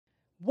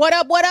What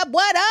up, what up,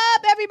 what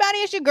up, everybody?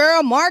 It's your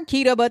girl,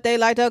 Marquita, but they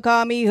like to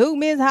call me Who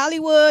Miss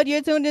Hollywood.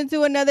 You're tuned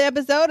into another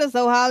episode of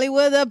So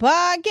Hollywood, the podcast.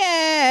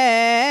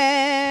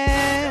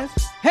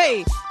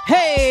 Hey,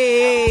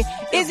 hey,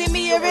 is it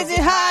me or is it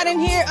hot in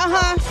here?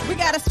 We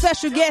got a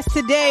special guest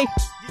today.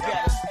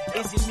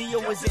 Is it me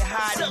or is it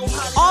hot?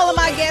 All of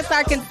my guests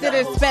are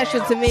considered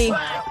special to me.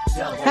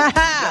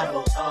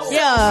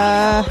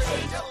 Yeah.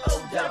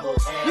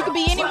 You could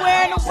be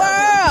anywhere in the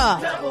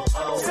world,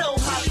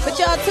 but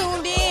y'all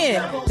tuned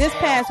in. This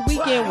past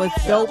weekend was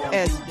dope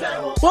as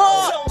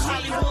fuck.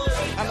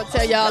 I'm gonna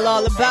tell y'all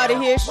all about it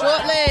here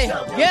shortly.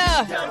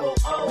 Yeah,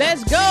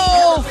 let's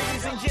go.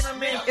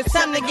 It's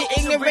time to get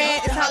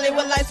ignorant. It's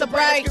Hollywood lights are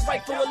bright.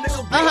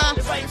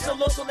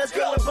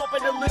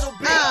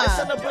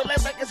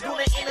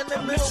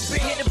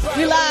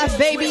 We live,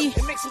 baby.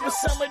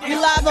 We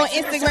live on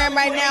Instagram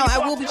right now. I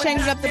will be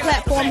changing up the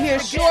platform here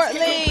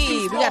shortly.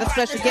 We got a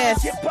special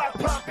guest.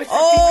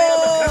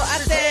 Oh, I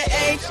said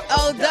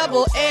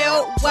HOLLYWOO,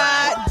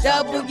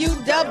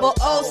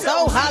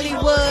 so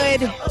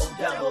Hollywood.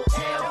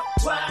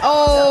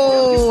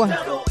 Oh,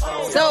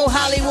 so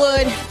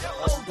Hollywood.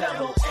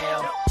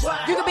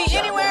 You could be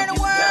anywhere in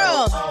the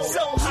world,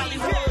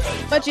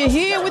 but you're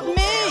here with me.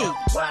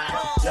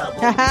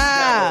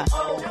 Haha.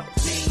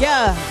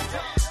 Yeah.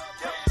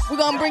 We're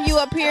going to bring you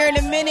up here in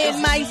a minute,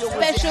 my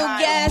special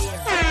guest.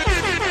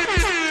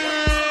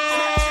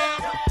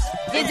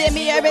 Is it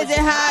me or is it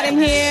hot in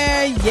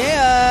here?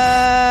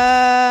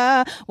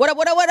 Yeah. What up,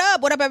 what up, what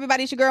up? What up,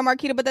 everybody? It's your girl,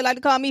 Marquita, but they like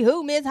to call me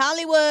Who Miss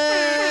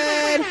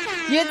Hollywood.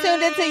 You're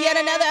tuned into yet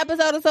another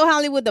episode of So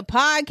Hollywood, the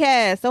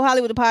podcast. So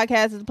Hollywood, the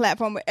podcast is a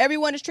platform where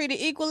everyone is treated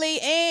equally,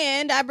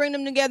 and I bring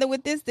them together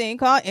with this thing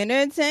called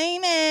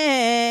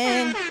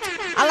entertainment.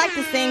 I like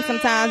to sing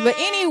sometimes, but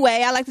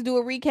anyway, I like to do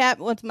a recap.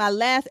 Once my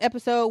last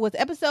episode was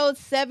episode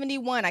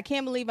 71. I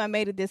can't believe I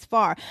made it this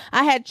far.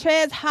 I had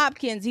Trez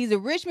Hopkins. He's a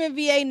Richmond,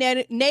 VA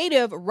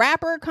native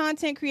rapper,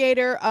 content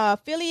creator,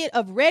 affiliate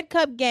of Red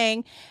Cup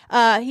Gang.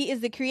 He is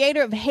the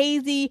creator of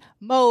Hazy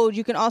Mode.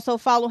 You can also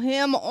follow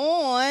him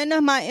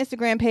on my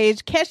Instagram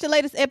page. Catch the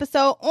latest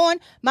episode on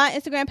my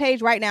Instagram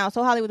page right now,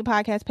 So Hollywood, the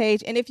podcast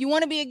page. And if you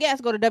want to be a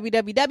guest, go to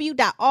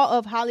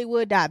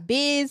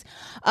www.allofhollywood.biz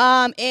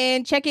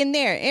and check in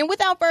there. And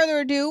without further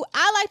ado,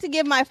 I like to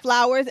give my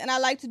flowers and I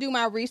like to do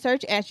my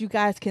research, as you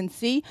guys can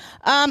see.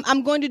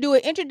 I'm going to do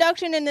an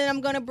introduction and then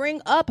I'm going to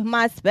bring up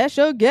my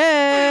special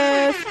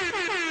guest.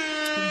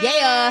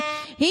 Yeah,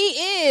 he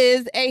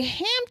is a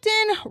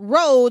Hampton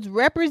Roads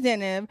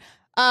representative,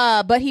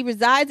 but he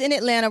resides in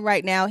Atlanta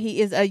right now.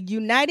 He is a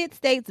United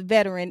States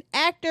veteran,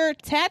 actor,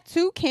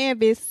 tattoo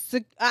canvas.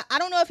 I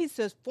don't know if he's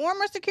a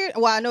former security.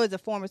 Well, I know he's a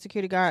former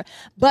security guard,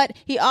 but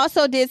he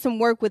also did some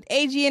work with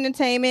AG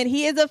Entertainment.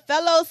 He is a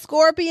fellow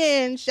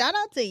Scorpion. Shout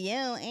out to you,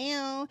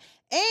 Al.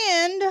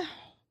 And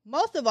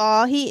most of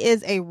all, he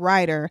is a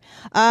writer.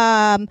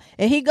 And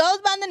he goes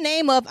by the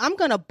name of, I'm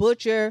going to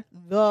butcher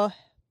the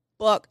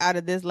fuck out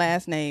of this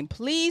last name.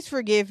 Please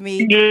forgive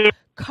me.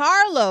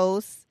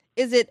 Carlos,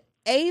 is it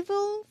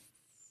Avil?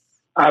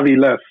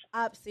 Aviles.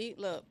 See,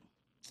 look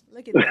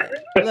at that.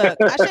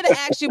 Look, I should have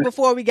asked you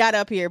before we got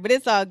up here, but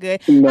it's all good.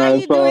 No, How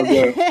you doing?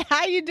 Good.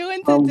 How you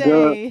doing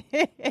today?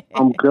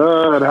 I'm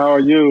good. How are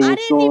you? I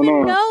didn't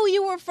even know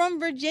you were from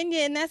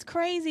Virginia, and that's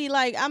crazy.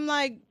 Like, I'm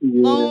like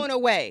blown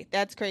away.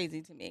 That's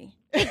crazy to me.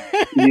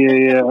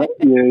 Yeah. I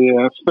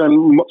spent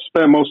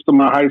most of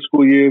my high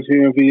school years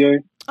here in VA.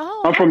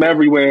 Oh, I'm from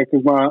everywhere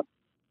because my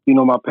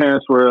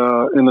parents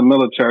were in the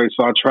military,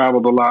 so I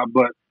traveled a lot.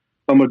 But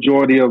a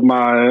majority of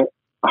my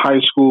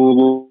high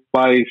school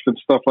life and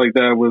stuff like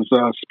that was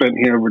spent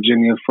here in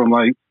Virginia from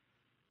like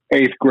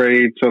 8th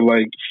grade to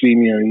like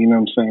senior. You know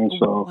what I'm saying?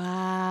 So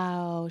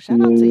wow,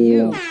 shout out to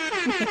you.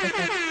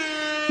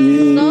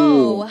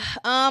 So,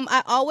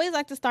 I always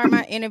like to start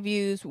my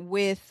interviews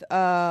with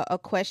a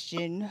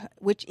question,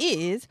 which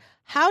is,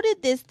 how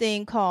did this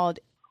thing called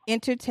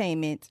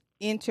entertainment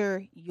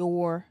enter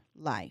your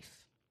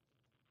life?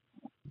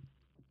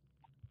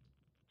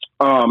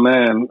 Oh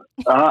man,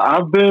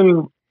 I've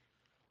really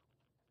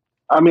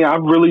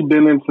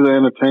been into the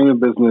entertainment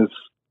business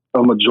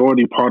a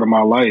majority part of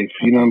my life.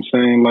 You know what I'm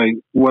saying? Like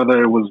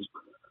whether it was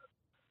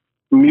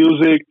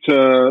music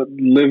to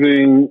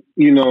living,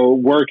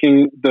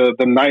 working the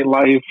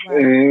nightlife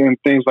and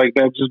things like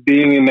that, just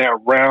being in that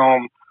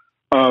realm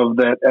of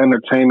that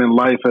entertainment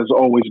life has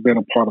always been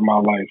a part of my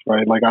life,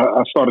 right? Like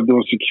I started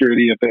doing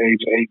security at the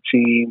age of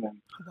 18.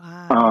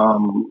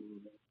 And,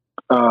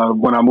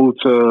 when I moved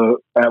to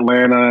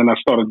Atlanta and I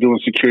started doing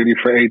security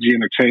for AG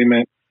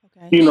Entertainment,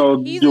 he's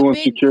doing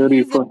security.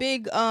 He's a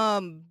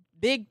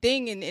big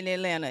thing in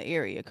Atlanta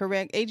area,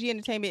 correct? AG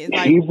Entertainment is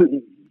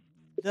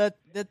like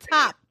the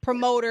top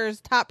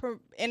promoters, top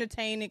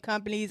entertainment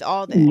companies,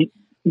 all that.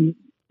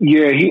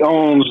 Yeah, he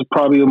owns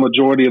probably a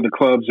majority of the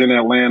clubs in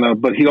Atlanta,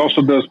 but he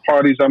also does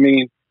parties. I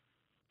mean,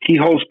 he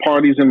hosts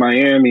parties in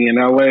Miami and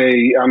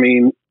LA. I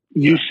mean,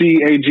 you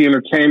see AG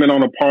Entertainment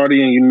on a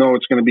party and you know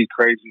it's going to be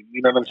crazy.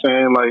 You know what I'm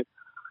saying? Like,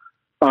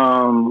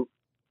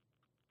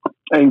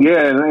 And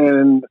yeah,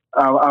 and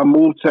I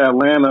moved to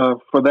Atlanta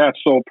for that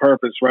sole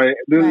purpose, right?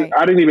 Right.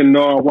 I didn't even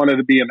know I wanted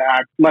to be an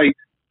act. Like,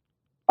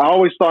 I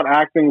always thought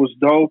acting was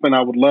dope, and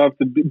I would love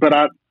to be.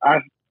 But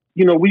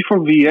we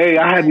from VA.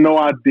 I had Right. no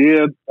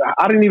idea.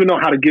 I didn't even know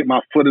how to get my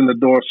foot in the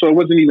door, so it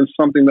wasn't even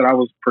something that I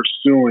was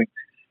pursuing.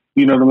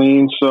 You know what I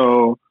mean?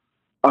 So,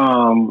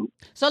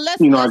 So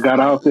let's I got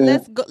out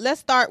there. let's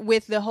start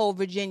with the whole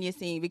Virginia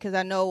scene, because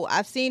I know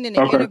I've seen in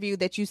an Okay. interview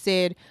that you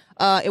said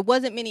it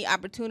wasn't many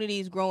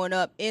opportunities growing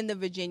up in the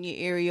Virginia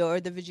area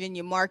or the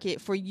Virginia market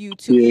for you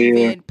to Yeah.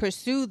 even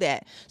pursue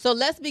that. So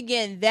let's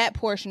begin that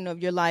portion of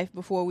your life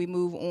before we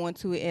move on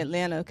to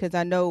Atlanta, because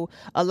I know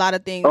a lot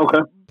of things Okay.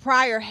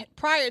 prior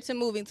to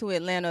moving to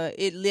Atlanta,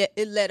 it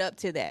led up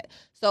to that.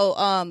 So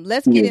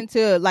let's get Yeah.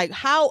 into like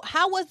how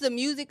was the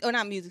music, or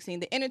not music scene,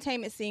 the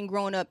entertainment scene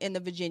growing up in the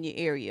Virginia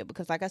area?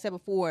 Because like I said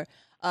before,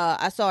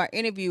 I saw an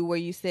interview where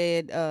you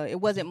said it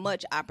wasn't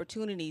much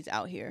opportunities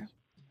out here.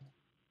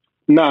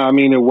 No, I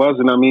mean, it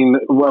wasn't. I mean,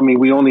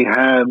 we only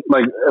had,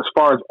 like, as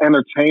far as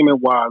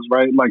entertainment wise,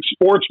 right? Like,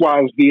 sports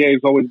wise, VA has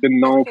always been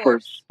known for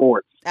its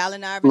sports,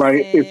 Allen Iverson,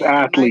 right? It's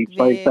athletes Mike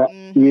like Vick,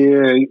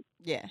 that.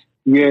 Yeah.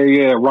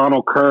 Yeah.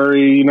 Ronald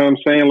Curry, you know what I'm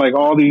saying? Like,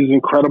 all these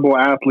incredible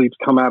athletes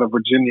come out of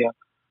Virginia.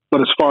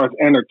 But as far as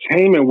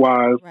entertainment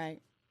wise, Right.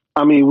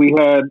 I mean, we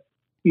had,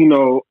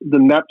 the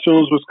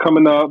Neptunes was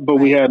coming up, but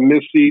we Right. had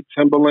Missy,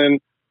 Timberland,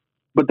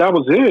 but that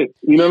was it.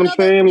 You know what I'm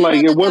saying?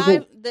 Like, it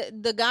wasn't.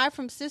 The guy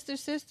from Sister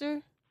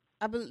Sister,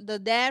 the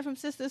dad from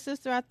Sister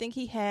Sister. I think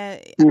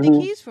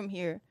Mhm. he's from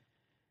here.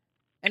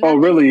 And Oh,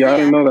 really? I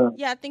didn't know that.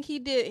 Yeah, I think he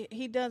did.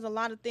 He does a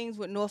lot of things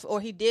with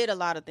he did a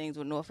lot of things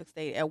with Norfolk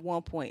State at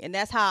one point, and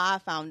that's how I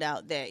found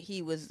out that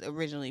he was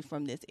originally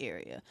from this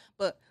area.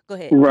 But go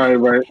ahead.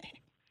 Right.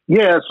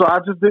 Yeah. So I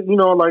just didn't,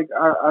 like,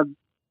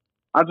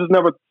 I just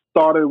never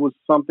thought it was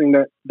something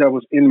that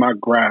was in my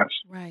grasp.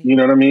 Right. You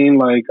know what I mean?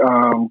 Like,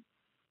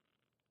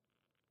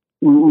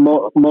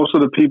 most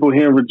of the people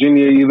here in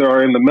Virginia either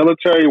are in the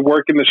military,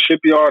 work in the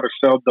shipyard, or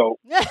sell dope.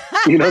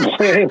 You know what I'm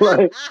saying?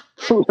 Like,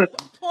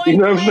 you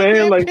know what I'm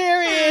saying? Like,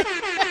 period.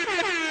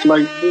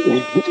 like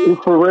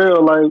for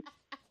real. Like,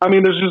 I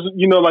mean, there's just,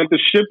 like, the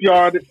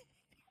shipyard.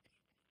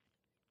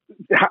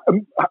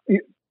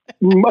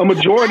 A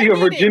majority of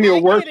Virginia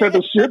works at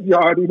the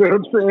shipyard. You know what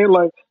I'm saying?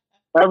 Like,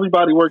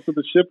 everybody works at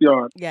the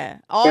shipyard. Yeah,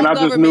 and I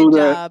just knew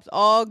that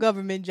all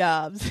government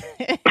jobs.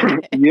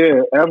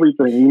 Yeah,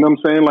 everything. You know what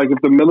I'm saying? Like, if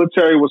the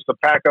military was to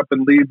pack up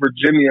and leave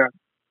Virginia,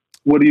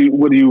 what do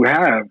you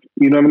have?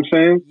 You know what I'm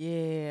saying?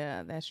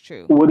 Yeah, that's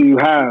true. What do you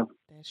have?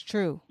 That's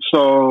true.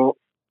 So,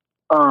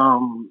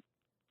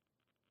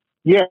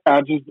 yeah,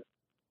 I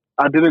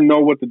didn't know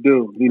what to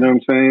do. You know what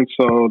I'm saying?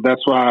 So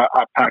that's why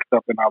I packed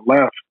up and I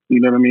left. You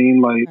know what I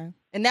mean? Like, okay.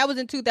 And that was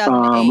in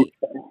 2008.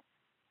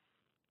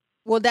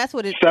 Well, that's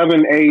what it.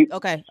 7, 8.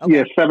 Okay.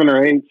 Yeah, 7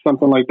 or 8,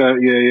 something like that.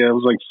 Yeah. It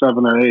was like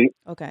 7 or 8.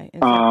 Okay.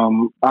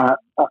 I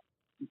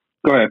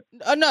go ahead.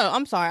 Oh no,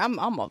 I'm sorry.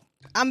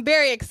 I'm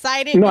very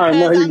excited No, because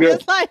you're I'm good.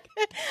 just like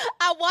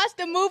I watched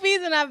the movies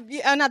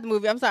and not the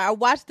movie. I'm sorry. I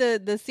watched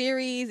the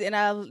series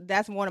and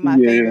that's one of my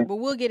favorite. But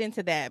we'll get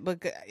into that. But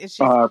it's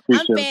just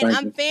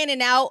I'm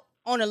fanning out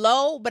on a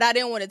low, but I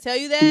didn't want to tell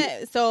you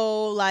that.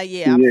 So like,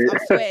 I'm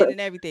sweating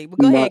and everything. But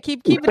go ahead,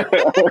 keep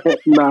it.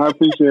 No, I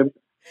appreciate it.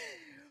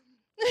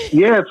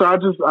 Yeah, so I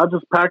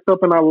just packed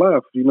up and I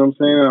left. You know what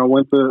I'm saying? I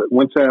went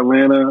to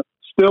Atlanta,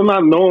 still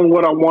not knowing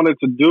what I wanted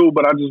to do,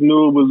 but I just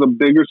knew it was a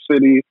bigger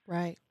city.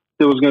 Right.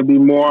 There was going to be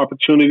more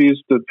opportunities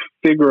to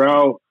figure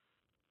out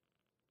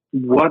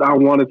what I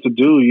wanted to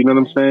do. You know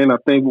what I'm saying? I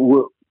think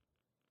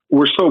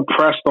we're so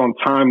pressed on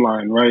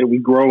timeline, right? We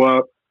grow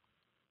up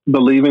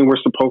believing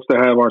we're supposed to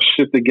have our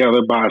shit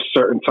together by a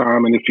certain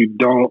time, and if you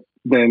don't,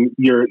 then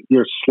you're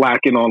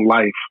slacking on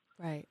life.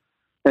 Right.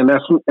 And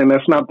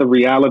that's not the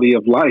reality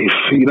of life.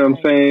 You know what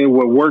I'm saying?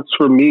 What works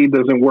for me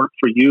doesn't work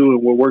for you,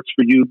 and what works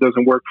for you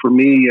doesn't work for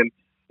me.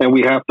 And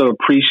we have to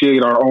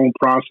appreciate our own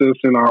process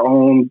and our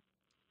own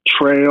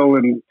trail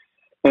and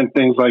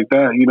things like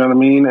that. You know what I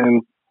mean?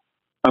 And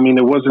I mean,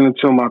 it wasn't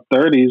until my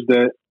 30s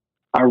that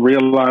I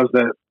realized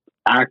that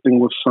acting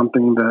was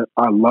something that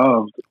I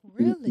loved.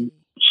 Really?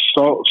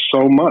 So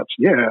much.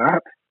 Yeah.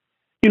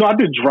 I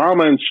did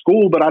drama in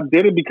school, but I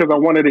did it because I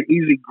wanted an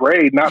easy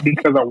grade, not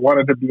because I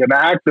wanted to be an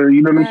actor.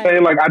 You know what I'm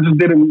saying? Like, I just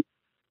didn't,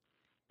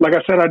 like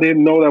I said, I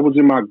didn't know that was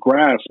in my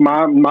grasp.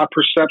 My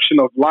perception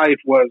of life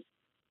was,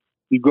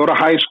 you go to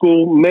high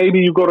school, maybe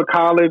you go to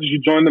college, you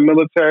join the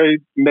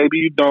military, maybe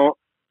you don't.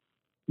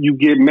 You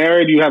get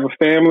married, you have a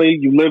family,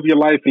 you live your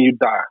life, and you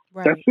die.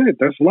 Right. That's it.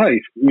 That's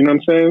life. You know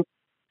what I'm saying?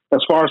 As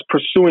far as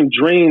pursuing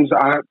dreams,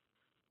 I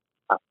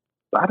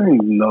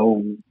didn't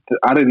know.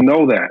 I didn't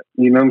know that.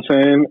 You know what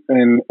I'm saying?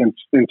 And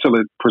until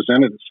it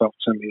presented itself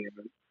to me.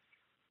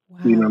 Wow.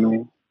 You know what I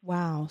mean?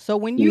 Wow. So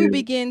when you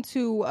begin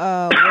to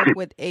work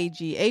with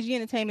AG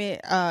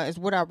Entertainment is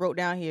what I wrote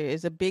down here,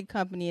 is a big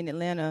company in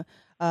Atlanta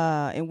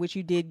in which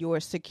you did your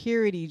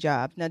security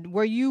job. Now,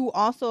 were you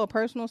also a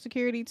personal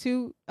security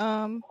to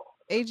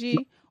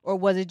AG, or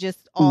was it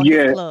just all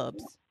his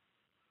clubs?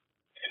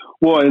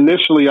 Well,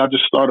 initially, I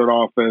just started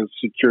off as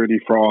security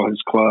for all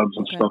his clubs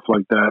and Okay. stuff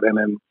like that. And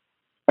then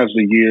as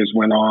the years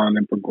went on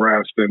and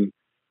progressed, and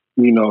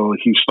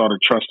he started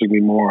trusting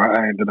me more,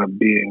 I ended up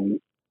being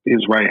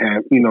his right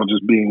hand.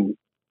 Just being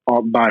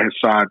by his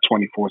side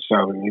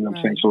 24/7. You know what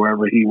I'm saying? Right. So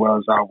wherever he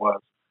was, I was.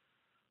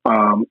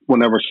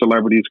 Whenever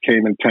celebrities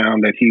came in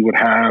town that he would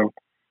have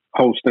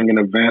hosting an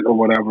event or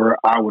whatever,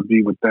 I would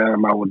be with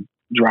them. I would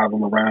drive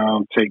them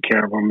around, take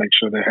care of them, make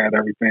sure they had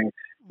everything,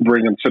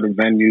 bring them to the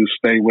venue,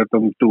 stay with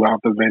them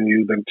throughout the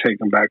venue, then take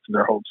them back to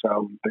their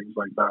hotel and things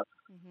like that.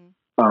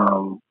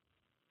 Mm-hmm.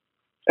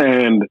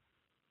 And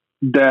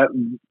that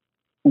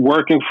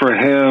working for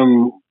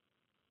him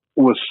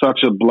was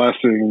such a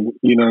blessing,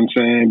 you know what I'm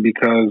saying?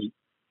 Because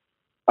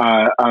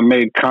I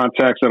made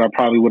contacts that I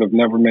probably would have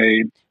never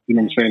made. You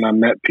know what I'm saying? I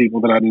met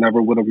people that I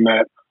never would have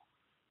met.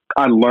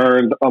 I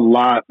learned a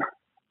lot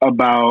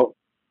about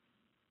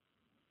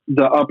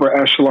the upper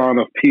echelon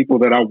of people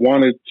that I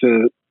wanted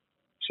to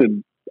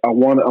I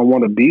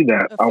want to be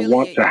that. I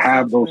want Affiliate to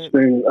have yourself those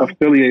with. things, Mm-hmm.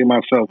 affiliate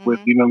myself with,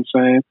 Mm-hmm. you know what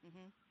I'm saying?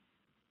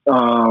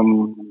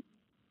 Mm-hmm.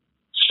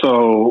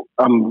 So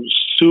I'm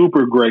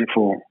super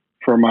grateful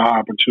for my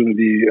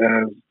opportunity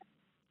as,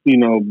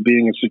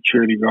 being a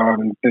security guard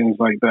and things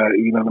like that.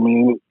 You know what I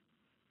mean?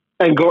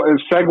 And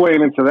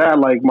segueing into that,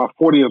 like my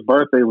 40th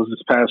birthday was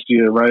this past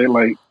year, right?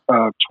 Like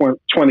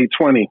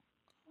 2020.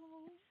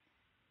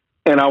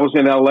 And I was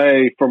in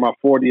LA for my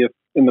 40th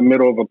in the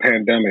middle of a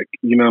pandemic.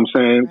 You know what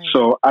I'm saying? Right.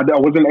 So I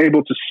wasn't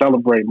able to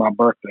celebrate my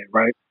birthday,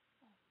 right?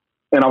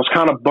 And I was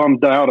kind of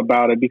bummed out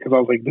about it because I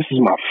was like, this is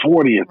my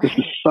 40th. Right.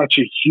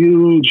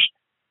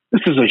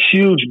 This is a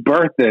huge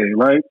birthday,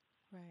 right?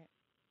 Right.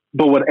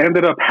 But what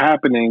ended up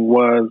happening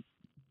was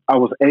I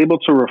was able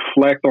to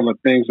reflect on the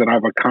things that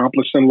I've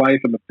accomplished in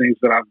life and the things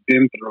that I've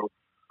been through.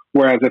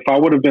 Whereas if I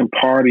would have been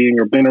partying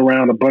or been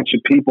around a bunch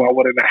of people, I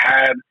wouldn't have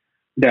had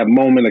that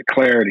moment of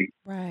clarity.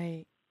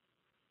 Right.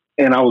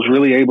 And I was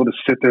really able to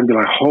sit there and be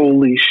like,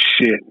 holy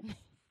shit,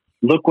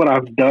 look what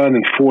I've done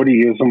in 40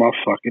 years of my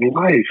fucking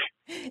life.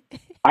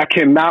 I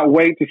cannot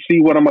wait to see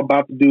what I'm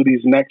about to do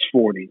these next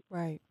 40.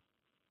 Right.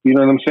 You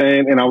know what I'm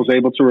saying? And I was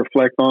able to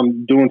reflect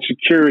on doing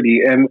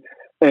security and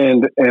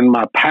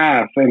my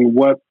path and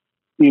what,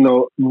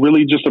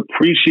 really just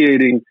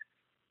appreciating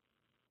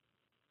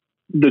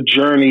the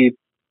journey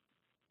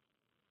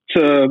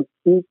to,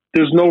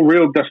 there's no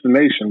real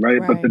destination,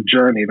 right? But the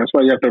journey. That's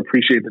why you have to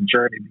appreciate the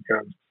journey,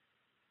 because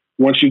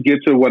once you get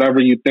to whatever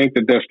you think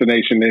the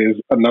destination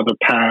is, another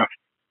path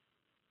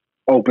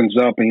opens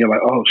up and you're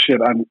like, oh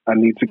shit, I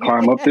need to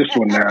climb up this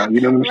one now.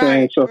 You know what I'm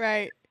saying? So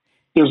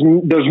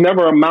there's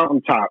never a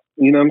mountaintop,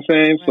 you know what I'm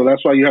saying? So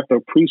that's why you have to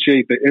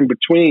appreciate the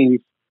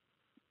in-betweens,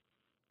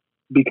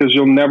 because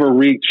you'll never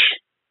reach,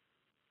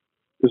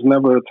 there's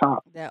never a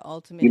top. That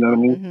ultimate, you know what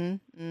I mean?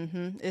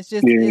 It's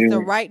just it's a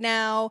right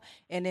now,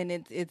 and then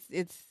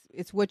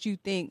it's what you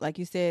think, like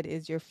you said,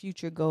 is your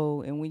future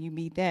goal, and when you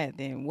meet that,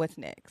 then what's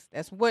next?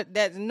 That's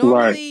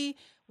normally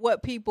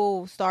what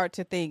people start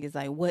to think is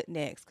like, what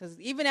next? Because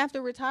even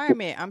after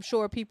retirement, I'm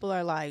sure people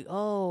are like,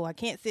 oh, I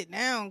can't sit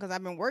down because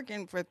I've been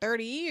working for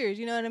 30 years.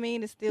 You know what I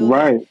mean? It's still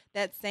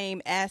that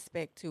same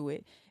aspect to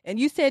it. And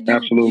you said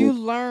you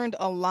learned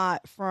a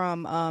lot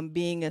from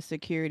being a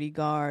security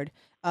guard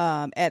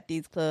at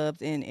these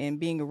clubs and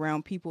being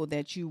around people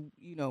that you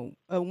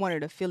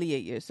wanted to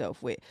affiliate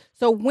yourself with.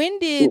 So when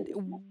did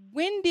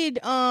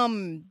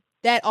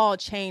that all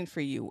change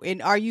for you?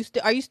 And are you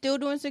still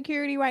doing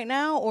security right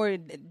now, or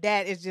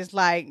that is just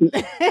like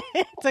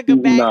took a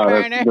back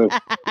burner?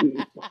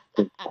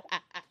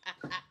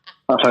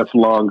 That's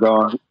long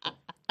gone.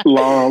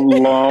 Long.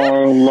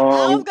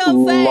 I was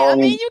gonna say, I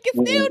mean, you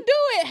can still do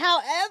it.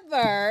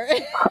 However,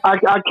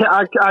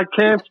 I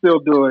can still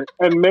do it,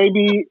 and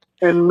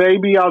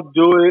maybe I'll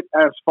do it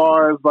as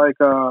far as like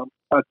a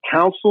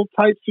council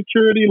type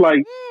security,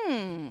 like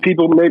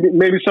people.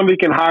 Maybe somebody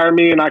can hire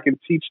me, and I can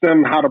teach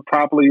them how to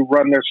properly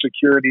run their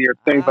security or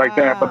things like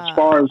that. But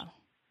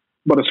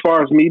as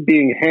far as me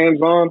being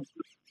hands on.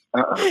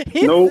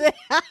 Nope.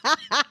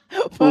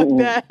 Fuck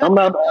that. I'm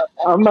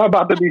not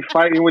about to be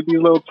fighting with these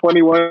little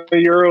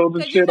 21-year-olds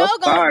and shit. I'm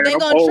tired. They're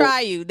gonna try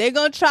you. They're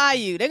gonna try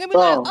you. They're gonna be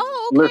like,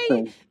 "Oh, okay."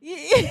 Listen.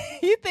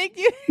 You think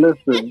you?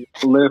 Listen.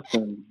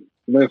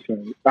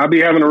 I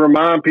be having to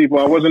remind people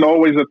I wasn't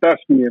always a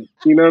thespian.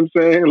 You know what I'm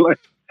saying? Like,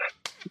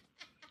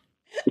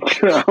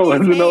 I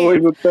wasn't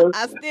always a thespian.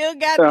 I still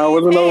got. I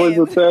wasn't always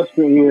a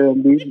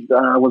thespian.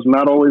 I was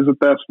not always a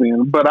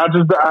thespian, but I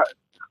just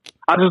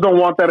don't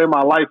want that in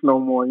my life no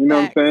more. You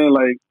know what I'm saying?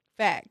 Like,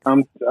 facts.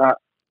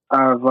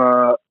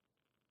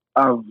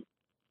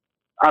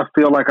 I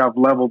feel like I've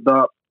leveled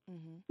up.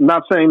 Mm-hmm.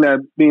 Not saying that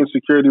being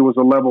security was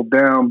a level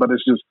down, but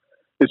it's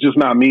just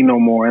not me no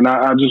more. And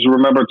I just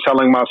remember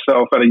telling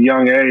myself at a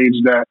young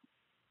age that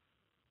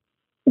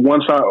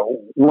once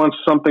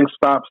something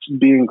stops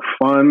being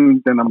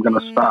fun, then I'm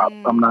gonna stop.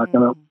 I'm not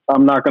gonna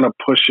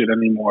push it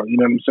anymore. You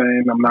know what I'm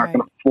saying? I'm not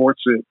gonna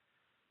force it,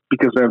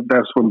 because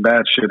that's when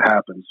bad shit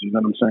happens. You know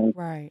what I'm saying?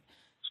 Right.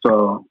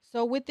 So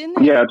So within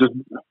that, yeah, just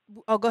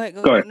oh, go ahead.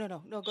 go ahead. No,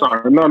 go ahead.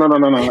 Sorry, no.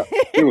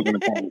 It was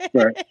entertaining.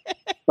 Sorry.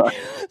 Sorry.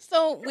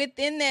 So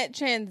within that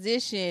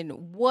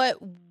transition, what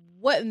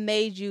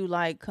made you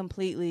like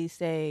completely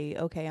say,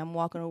 okay, I'm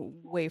walking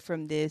away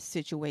from this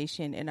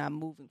situation and I'm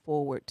moving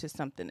forward to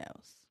something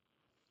else?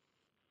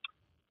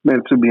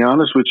 Man, to be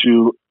honest with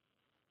you,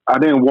 I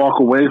didn't walk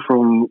away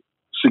from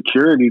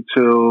security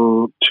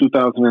till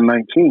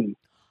 2019.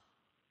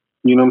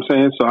 You know what I'm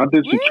saying? So I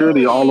did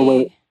security all the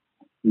way.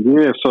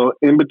 Really? Yeah. So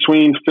in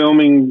between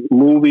filming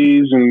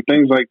movies and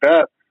things like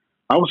that,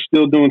 I was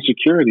still doing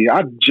security.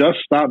 I just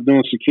stopped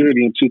doing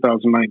security in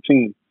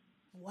 2019.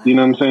 You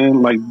know what I'm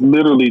saying? Like Wow.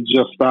 literally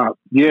just stopped.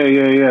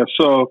 Yeah.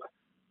 So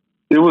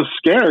it was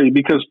scary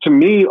because to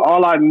me,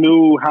 all I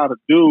knew how to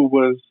do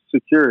was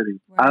security.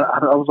 Right.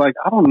 I was like,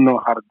 I don't know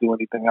how to do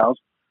anything else.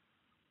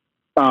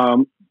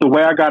 The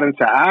way I got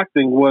into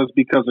acting was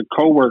because of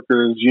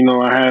coworkers. You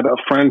know, I had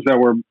friends that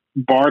were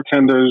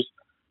bartenders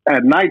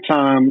at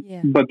nighttime,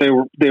 Yeah. but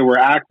they were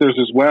actors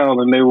as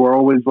well, and they were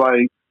always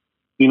like,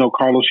 you know,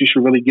 Carlos, you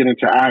should really get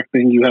into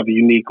acting. You have a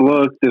unique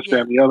look, this, that,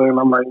 Yeah. and the other. And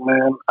I'm like,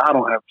 man, I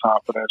don't have time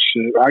for that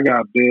shit. I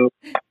got bills.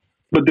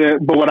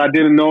 But what I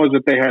didn't know is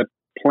that they had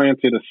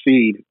planted a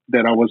seed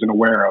that I wasn't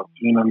aware of.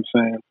 You know what I'm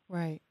saying?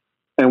 Right.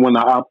 And when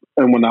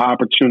the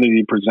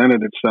opportunity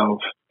presented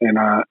itself, and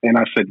I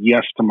said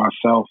yes to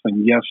myself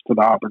and yes to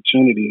the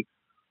opportunity,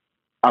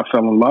 I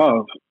fell in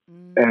love.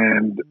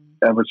 And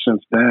Mm. ever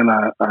since then,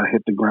 I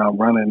hit the ground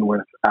running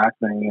with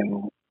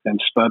acting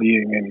and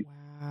studying, and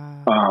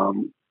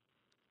Wow.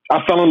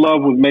 I fell in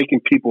love with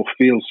making people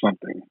feel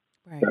something.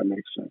 If Right. that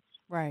makes sense.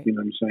 Right. You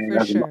know what I'm saying?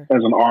 For sure.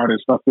 As an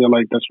artist, I feel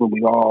like that's what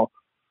we all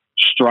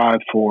strive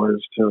for,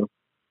 is to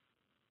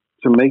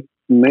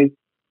make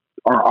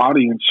our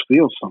audience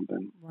feel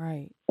something.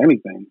 Right.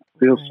 Anything.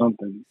 Feel Right.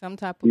 something. Some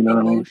type You of know what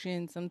I mean?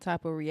 emotion, some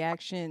type of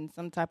reaction,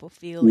 some type of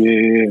feeling,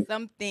 Yeah.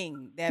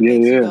 something that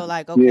makes you Yeah. go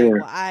like, okay, Yeah.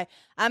 well,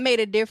 I made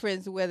a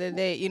difference whether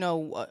they,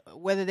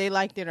 whether they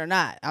liked it or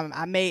not. I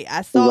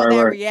saw Right,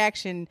 that right.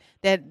 reaction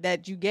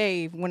that you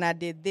gave when I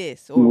did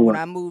this or when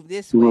Right. I moved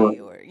this Right. way,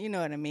 or you know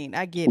what I mean.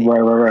 I get it. Right,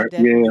 right, I right. Yeah.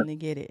 definitely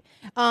get it.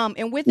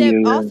 And with that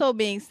Yeah. also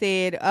being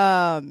said,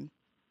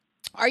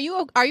 are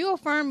you a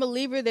firm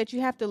believer that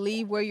you have to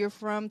leave where you're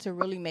from to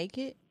really make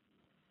it?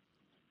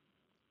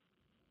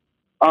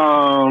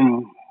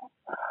 Um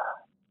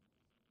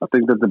I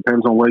think that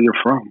depends on where you're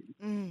from.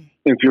 Mm,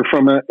 If you're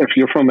from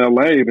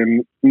LA,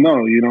 then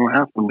no, you don't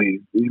have to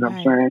leave. You know what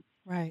I'm right. saying?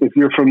 Right. If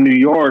you're from New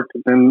York,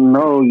 then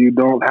no, you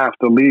don't have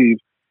to leave.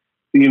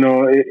 You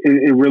know,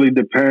 it really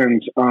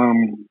depends.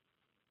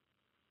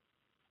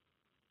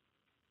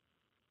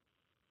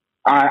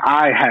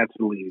 I had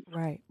to leave.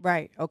 Right.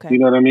 Right. You Okay.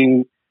 know what I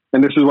mean?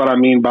 And this is what I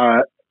mean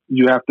by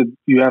you have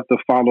to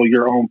follow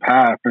your own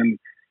path. And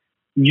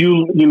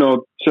you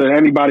know, to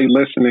anybody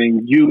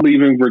listening, you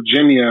leaving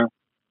Virginia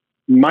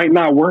might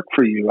not work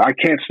for you. I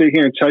can't sit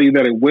here and tell you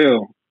that it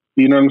will.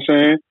 You know what I'm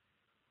saying?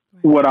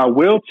 Right. What I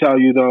will tell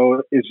you though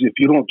is if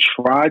you don't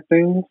try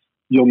things,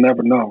 you'll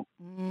never know.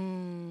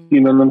 You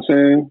know Mm, what I'm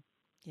saying?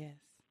 yes,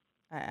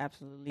 I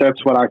absolutely agree.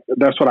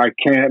 That's what I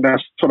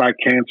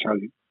can tell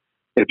you.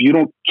 If you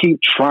don't keep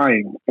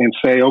trying and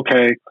say,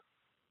 okay,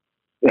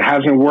 it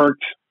hasn't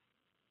worked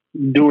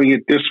doing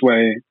it this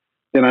way,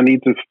 then I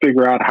need to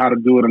figure out how to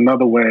do it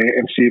another way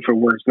and see if it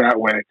works that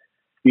way.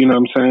 You know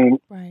what I'm saying?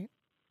 Right.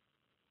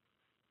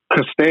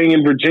 Because staying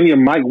in Virginia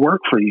might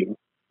work for you.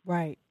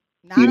 Right.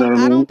 Now, You know what I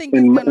I mean? don't think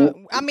it's gonna.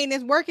 I mean,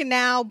 it's working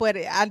now, but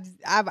I've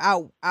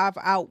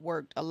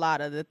outworked a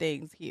lot of the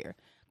things here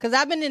because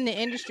I've been in the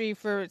industry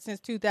for since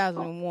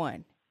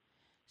 2001.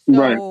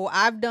 Right. So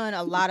I've done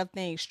a lot of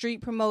things,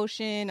 street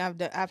promotion.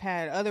 I've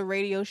had other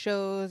radio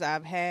shows.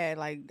 I've had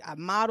like I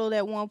modeled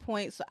at one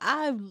point. So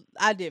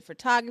I did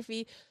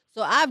photography.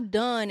 So I've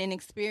done and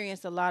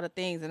experienced a lot of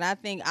things, and I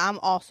think I'm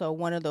also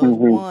one of those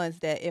Mm-hmm. ones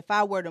that if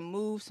I were to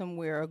move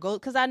somewhere or go,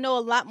 because I know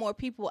a lot more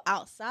people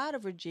outside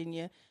of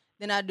Virginia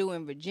than I do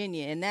in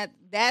Virginia, and that's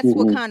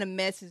what Mm-hmm. kind of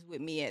messes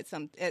with me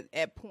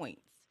at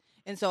points.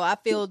 And so I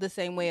feel the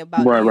same way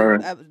about Right, you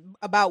right,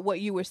 about what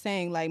you were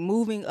saying, like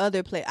moving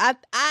other places.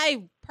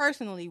 I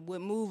personally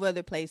would move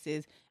other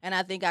places, and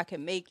I think I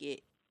can make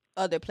it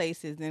other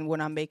places than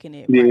what I'm making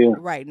it yeah,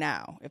 right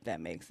now, if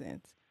that makes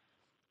sense.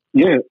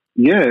 yeah,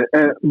 yeah.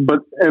 And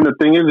the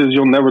thing is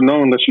you'll never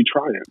know unless you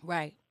try it.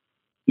 Right,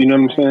 You know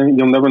what I'm right. saying?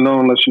 You'll never know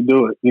unless you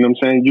do it. You know what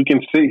I'm saying? You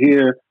can sit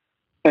here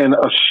and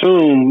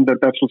assume that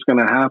that's what's going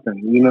to happen.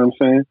 You Yeah, know what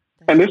I'm saying?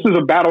 that's And this true. is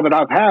a battle that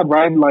I've had,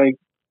 right? Like,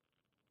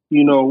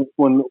 you know,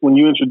 when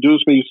you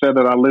introduced me, you said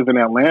that I live in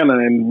Atlanta,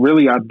 and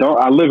really I don't.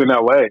 I live in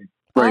LA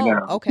right Oh, now. You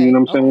know okay, what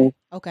I'm saying?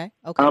 okay,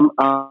 okay, okay.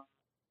 I'm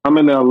I'm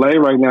in LA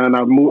right now, and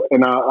I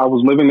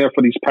was living there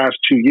for these past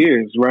 2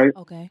 years, right?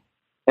 Okay.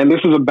 And this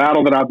is a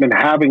battle that I've been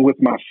having with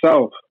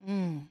myself,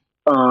 Mm,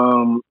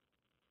 um,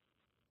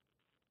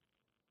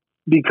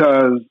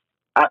 because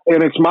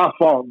and it's my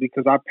fault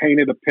because I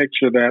painted a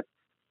picture that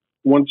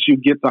once you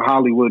get to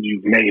Hollywood,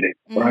 you've made it,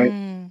 right?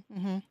 mm-hmm.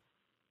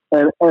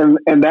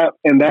 And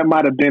that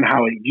might have been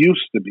how it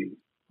used to be.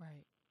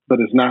 Right. but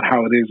it's not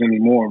how it is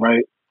anymore,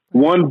 right?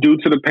 One, due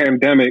to the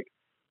pandemic,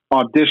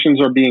 auditions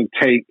are being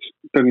taped.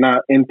 They're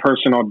not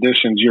in-person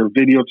auditions. You're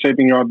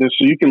videotaping your audition.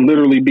 So you can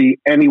literally be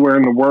anywhere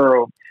in the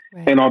world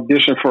and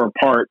audition for a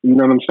part. You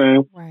know what I'm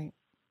saying? Right.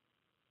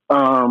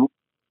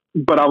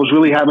 But I was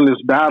really having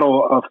this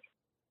battle of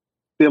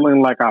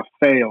feeling like I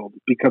failed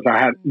because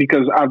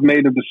I've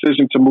made a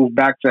decision to move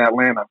back to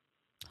Atlanta,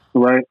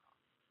 right?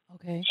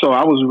 Okay. So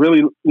I was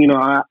really,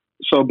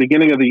 so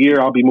beginning of the year,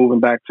 I'll be moving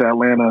back to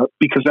Atlanta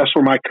because that's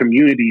where my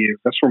community is.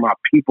 That's where my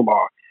people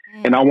are.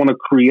 And I want to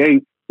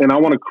create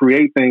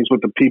things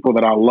with the people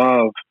that I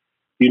love.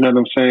 You know what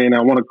I'm saying?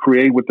 I want to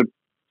create with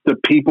the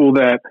people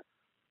that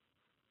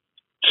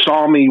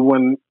saw me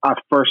when I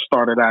first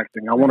started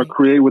acting. I want to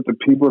create with the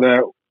people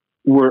that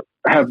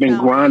have been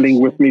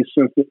grinding with me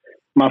since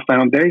my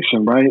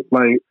foundation, right?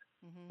 Like,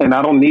 and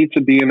I don't need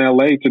to be in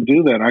LA to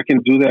do that. I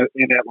can do that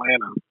in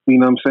Atlanta. You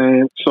know what I'm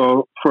saying?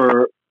 So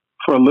for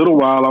a little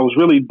while, I was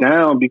really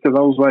down because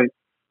I was like,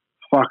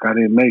 fuck, I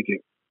didn't make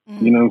it.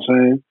 You know what I'm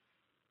saying?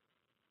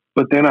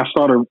 But then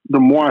the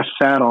more I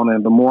sat on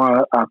it, the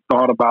more I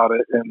thought about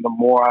it, and the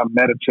more I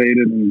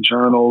meditated and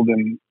journaled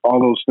and all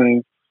those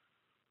things,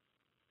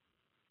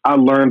 I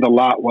learned a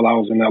lot while I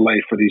was in LA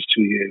for these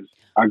 2 years.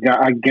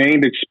 I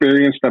gained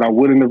experience that I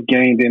wouldn't have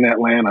gained in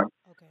Atlanta.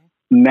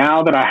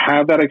 Now that I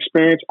have that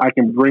experience, I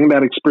can bring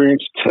that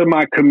experience to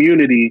my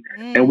community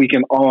and we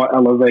can all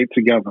elevate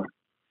together.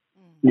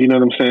 You know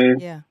what I'm saying?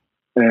 Yeah.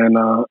 And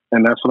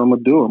that's what I'm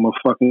going to do. I'm going to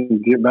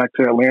fucking get back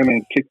to Atlanta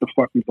and kick the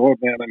fucking door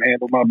down and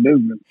handle my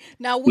business.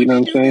 Now, would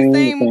you do the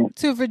same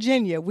to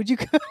Virginia? Would you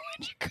come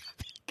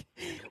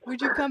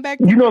back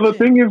to Virginia? The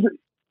thing is,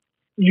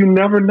 you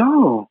never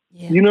know.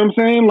 Yeah. You know what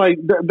I'm saying? Like,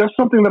 that's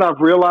something that I've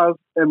realized.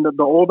 And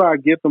the older I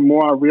get, the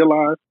more I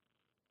realize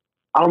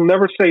I'll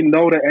never say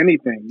no to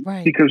anything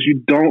because you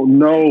don't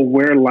know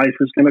where life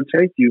is going to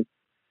take you.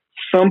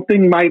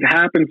 Something might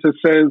happen that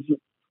says,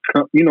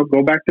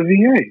 go back to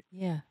VA.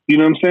 Yeah. You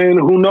know what I'm saying?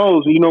 Who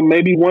knows?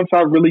 Maybe once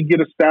I really get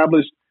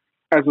established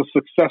as a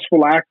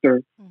successful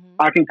actor,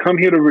 I can come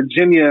here to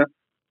Virginia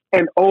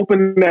and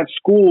open that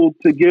school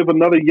to give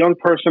another young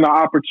person an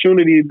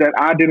opportunity that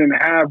I didn't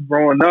have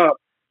growing up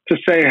to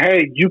say,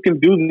 hey, you can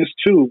do this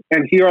too.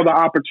 And here are the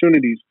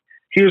opportunities.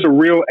 Here's a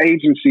real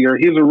agency or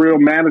here's a real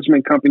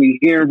management company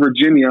here in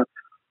Virginia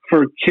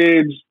for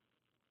kids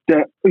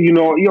that,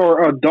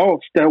 or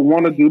adults that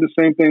want to do the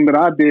same thing that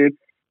I did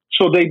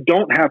so they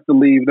don't have to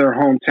leave their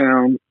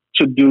hometown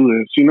to do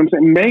this. You know what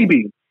I'm saying?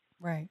 Maybe.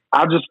 Right.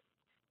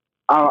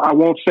 I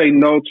won't say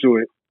no to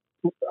it.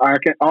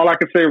 All I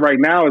can say right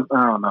now is,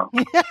 I don't know.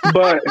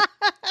 But,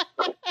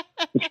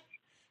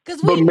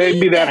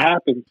 maybe that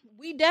happens.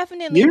 We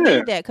definitely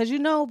need that because,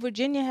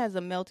 Virginia has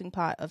a melting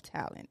pot of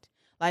talent.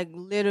 Like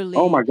literally,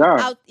 oh my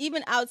God!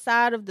 Even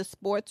outside of the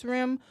sports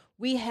rim,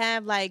 we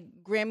have like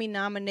Grammy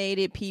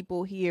nominated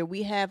people here.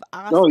 We have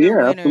Oscar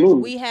winners.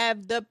 Absolutely. We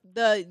have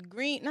the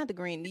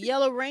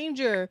Yellow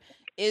Ranger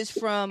is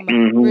from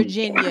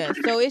Virginia.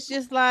 So it's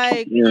just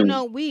like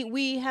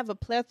we have a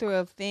plethora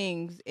of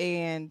things,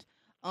 and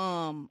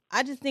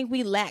I just think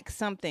we lack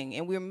something,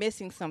 and we're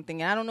missing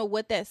something. And I don't know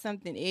what that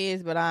something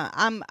is, but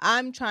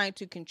I'm trying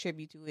to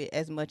contribute to it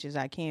as much as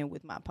I can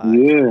with my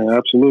podcast. Yeah,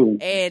 absolutely.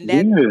 And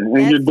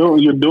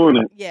you're doing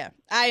it. Yeah,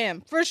 I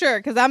am for sure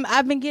because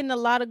I've been getting a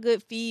lot of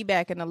good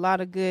feedback and a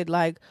lot of good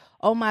like,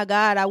 oh my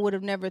God, I would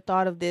have never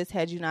thought of this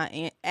had you not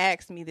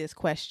asked me this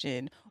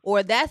question.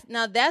 Or that's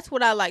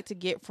what I like to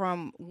get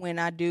from when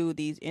I do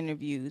these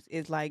interviews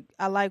is like,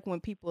 I like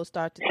when people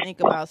start to think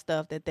about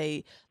stuff that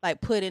they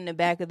like put in the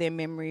back of their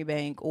memory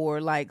bank or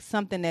like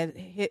something that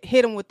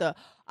hit them with the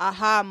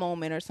aha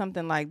moment or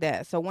something like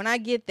that. So when I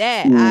get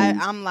that,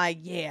 I'm like,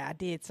 yeah, I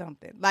did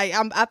something. Like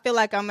I feel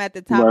like I'm at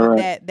the top of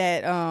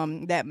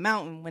that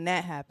mountain when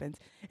that happens.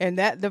 And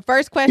that the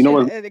first question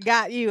that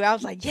got you, I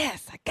was like,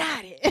 yes, I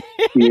got it.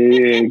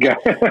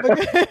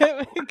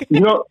 You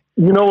know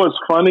what's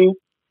funny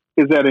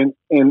is that in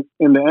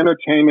the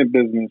entertainment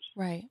business,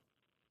 right,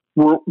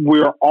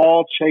 we're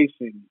all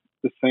chasing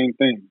the same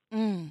thing.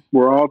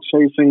 We're all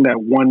chasing that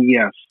one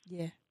yes.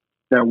 Yeah.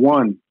 That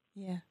one.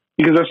 Yeah.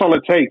 Because that's all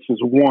it takes is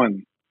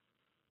one.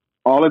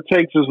 All it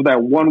takes is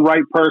that one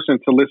right person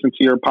to listen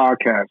to your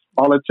podcast.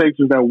 All it takes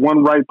is that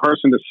one right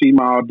person to see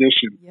my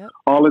audition. Yep.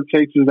 All it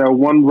takes is that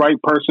one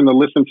right person to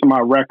listen to my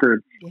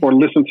record or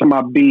listen to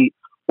my beat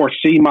or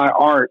see my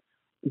art.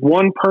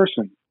 One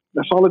person.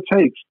 That's all it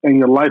takes. And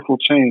your life will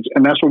change.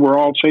 And that's what we're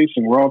all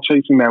chasing. We're all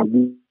chasing that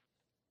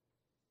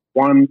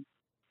one,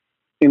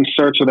 in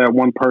search of that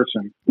one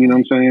person. You know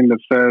what I'm saying? That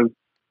says,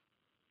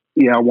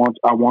 yeah, I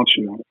want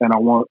you. And I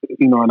want,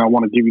 and I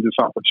want to give you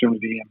this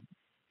opportunity.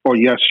 Or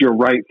yes, you're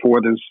right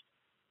for this,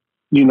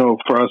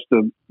 for us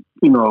to,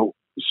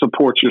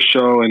 support your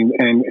show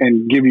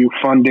and give you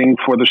funding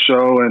for the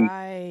show and,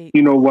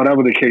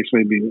 whatever the case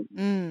may be.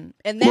 And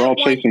we're all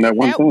chasing that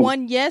one thing.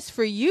 One yes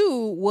for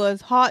you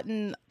was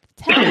Houghton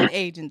Talent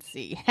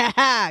Agency.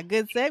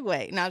 Good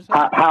segue. Now,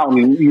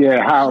 Houghton,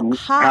 yeah.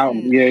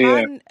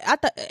 I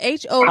thought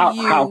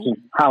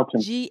Houghton,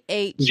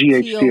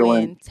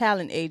 HOUGHTON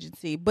Talent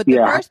Agency. But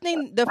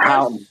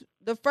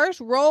the first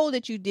role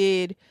that you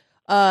did,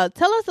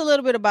 tell us a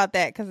little bit about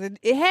that, because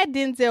it had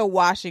Denzel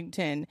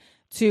Washington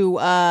to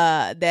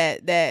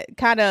that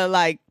kind of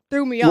like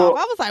threw me off.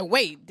 I was like,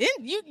 wait,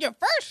 didn't you your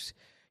first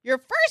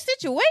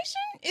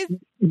situation is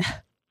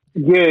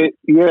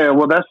Yeah.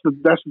 Well, that's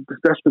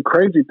the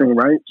crazy thing,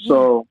 right?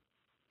 So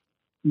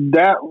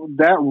that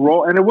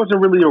role, and it wasn't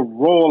really a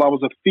role. I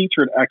was a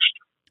featured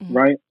extra,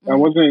 right?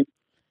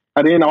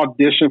 I didn't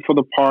audition for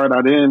the part.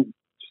 I didn't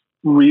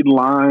read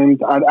lines.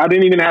 I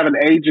didn't even have an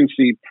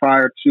agency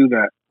prior to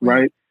that,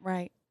 right?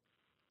 Right.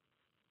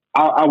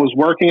 I was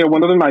working at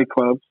one of the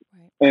nightclubs,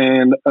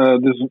 and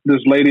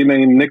this lady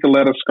named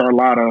Nicoletta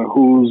Scarlata,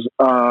 who's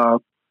a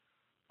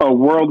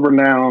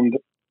world-renowned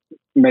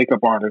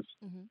makeup artist.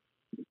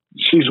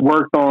 She's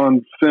worked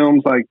on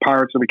films like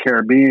Pirates of the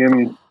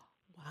Caribbean,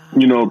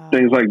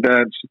 things like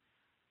that.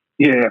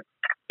 Yeah.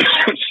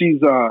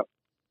 She's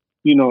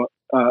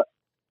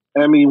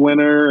Emmy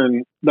winner,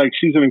 and like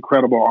she's an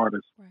incredible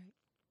artist. Right.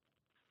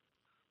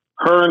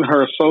 Her and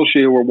her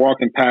associate were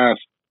walking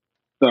past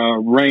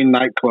the Rain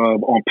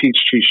nightclub on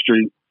Peachtree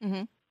Street.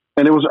 And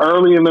it was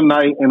early in the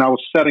night, and I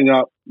was setting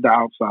up the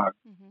outside.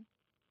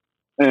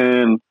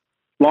 And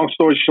long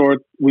story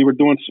short, we were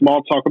doing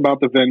small talk about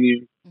the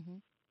venue.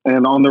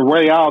 And on the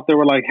way out, they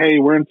were like, hey,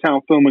 we're in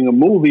town filming a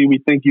movie. We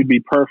think you'd be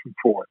perfect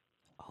for it.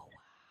 Oh, wow.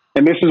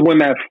 And this is when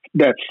that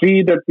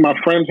seed that my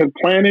friends had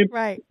planted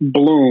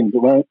bloomed,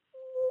 right?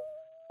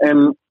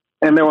 And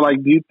they were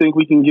like, do you think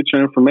we can get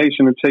your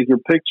information and take your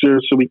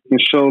picture so we can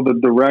show the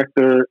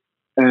director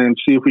and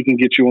see if we can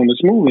get you on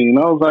this movie? And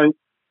I was like,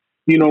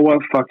 you know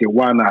what? Fuck it.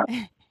 Why not?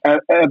 At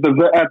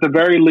the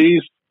very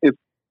least, it's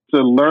a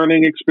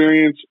learning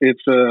experience.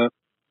 It's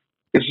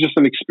just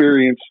an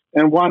experience.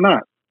 And why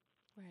not?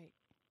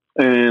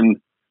 And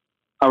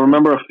I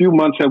remember a few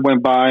months had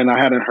went by and I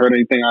hadn't heard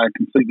anything. I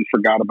completely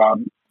forgot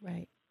about it.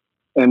 Right.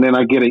 And then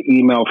I get an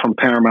email from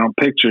Paramount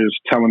Pictures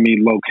telling me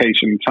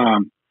location and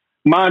time.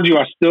 Mind you,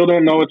 I still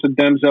don't know it's a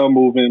Denzel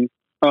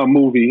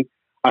movie.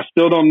 I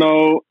still don't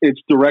know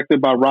it's directed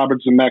by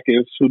Robert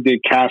Zemeckis, who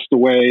did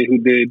Castaway, who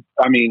did,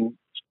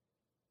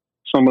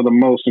 some of the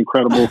most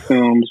incredible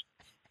films,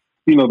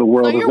 the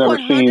world has ever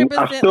seen.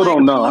 I still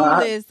don't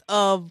know.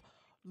 Of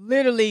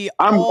literally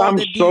I'm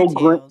the so details.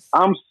 Green.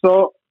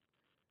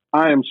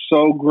 I am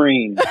so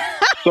green,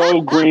 so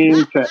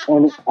green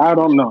and I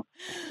don't know.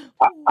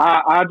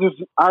 I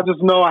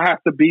just know I have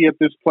to be at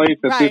this place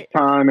at this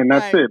time, and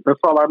that's it.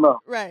 That's all I know.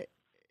 Right.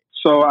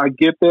 So I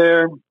get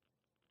there.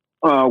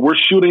 We're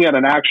shooting at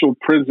an actual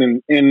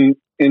prison in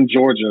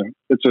Georgia.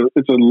 It's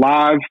a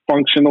live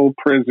functional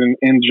prison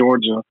in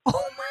Georgia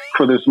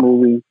for this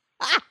movie.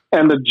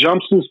 And the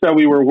jumpsuits that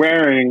we were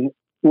wearing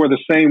were the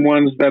same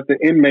ones that the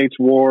inmates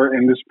wore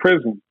in this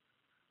prison.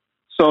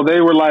 So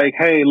they were like,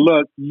 hey,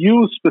 look,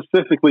 you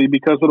specifically,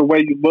 because of the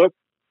way you look,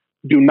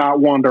 do not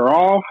wander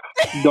off.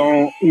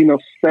 Don't,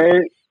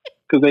 stay,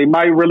 because they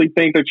might really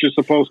think that you're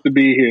supposed to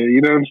be here.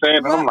 You know what I'm saying?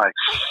 And I'm like,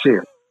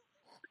 shit.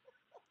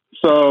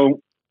 So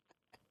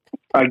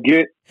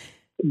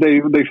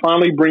they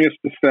finally bring us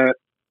to set,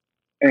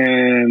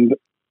 and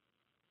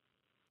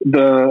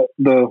the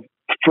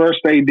first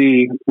AD,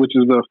 which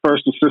is the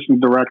first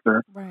assistant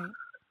director,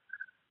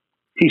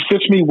 he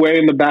sits me way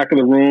in the back of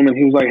the room, and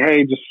he was like,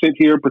 hey, just sit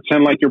here,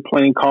 pretend like you're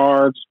playing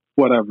cards,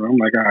 whatever. I'm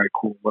like, all right,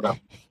 cool, whatever.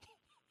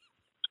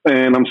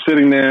 And I'm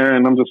sitting there,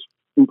 and I'm just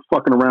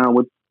fucking around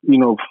with,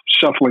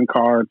 shuffling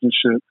cards and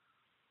shit.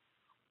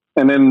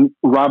 And then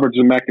Robert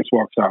Zemeckis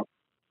walks out.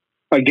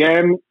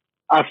 Again,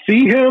 I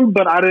see him,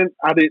 but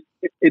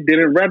it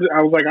didn't register.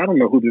 I was like, I don't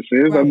know who this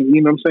is. Right.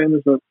 You know what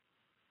I'm saying?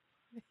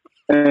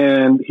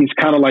 And he's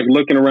kind of like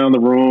looking around the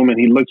room, and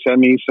he looks at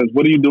me. He says,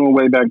 what are you doing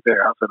way back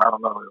there? I said, I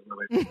don't know.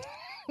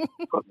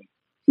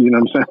 You know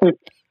what I'm saying?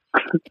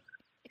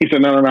 He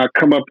said, no,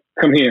 come up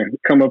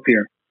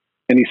here.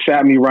 And he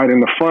sat me right in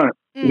the front.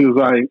 He was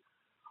like,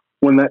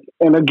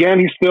 and again,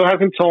 he still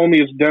hasn't told me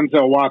it's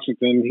Denzel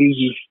Washington.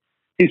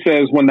 He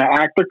says, when the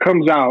actor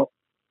comes out,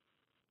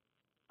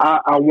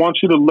 I want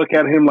you to look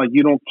at him like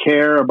you don't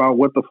care about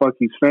what the fuck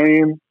he's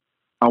saying.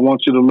 I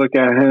want you to look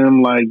at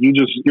him like you're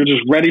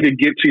just ready to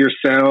get to your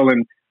cell,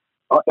 and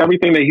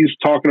everything that he's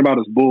talking about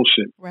is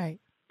bullshit. Right.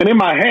 And in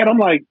my head, I'm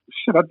like,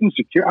 shit, I do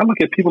secure. I look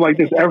at people like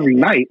this every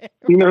night.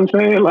 You know what I'm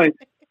saying? Like,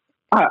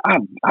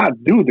 I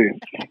do this.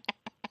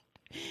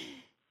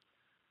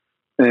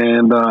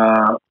 And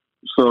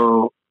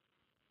so,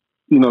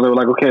 they were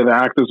like, okay, the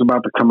actor's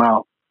about to come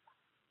out.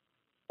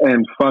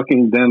 And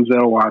fucking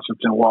Denzel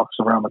Washington walks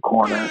around the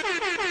corner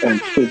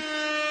and sits,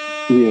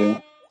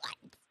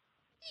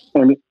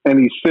 and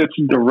he sits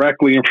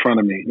directly in front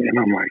of me. And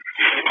I'm like,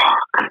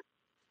 fuck.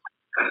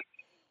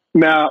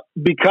 Now,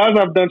 because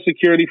I've done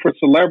security for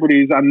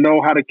celebrities, I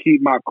know how to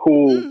keep my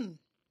cool,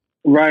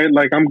 right?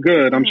 Like, I'm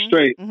good. I'm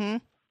straight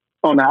on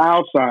the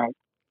outside.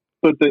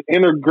 But the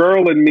inner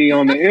girl in me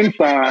on the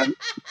inside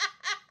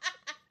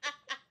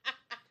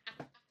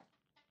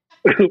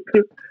was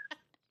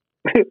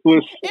It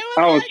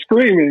I was was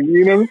screaming.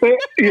 You know what I'm saying?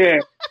 Yeah,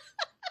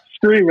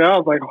 screaming. I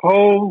was like,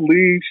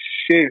 "Holy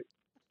shit!"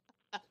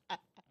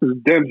 This is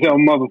Denzel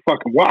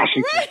motherfucking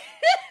Washington.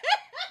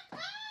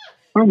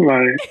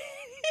 like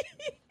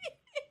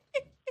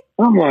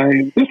I'm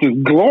like, this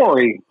is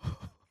glory.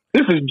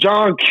 This is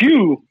John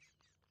Q.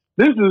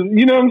 This is,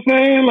 you know what I'm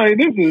saying? Like,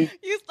 this is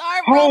you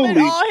start rolling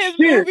holy all his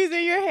shit, movies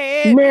in your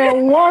head.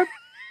 man. What,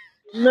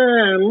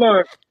 man?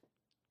 Look,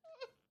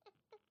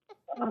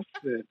 I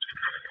said,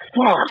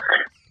 fuck.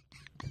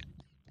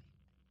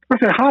 I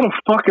said, how the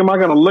fuck am I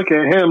gonna look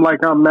at him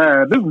like I'm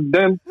mad? This is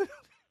then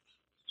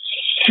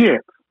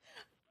shit.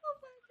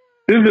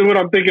 This is what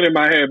I'm thinking in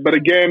my head. But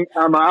again,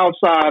 on the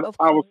outside, Of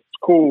I was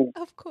course. cool.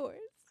 Of course.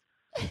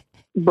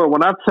 But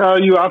when I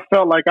tell you, I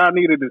felt like I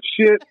needed to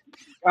shit.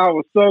 I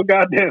was so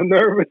goddamn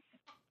nervous.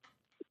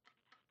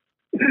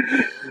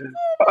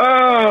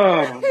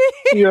 Oh,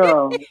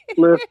 yo,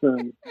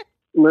 listen.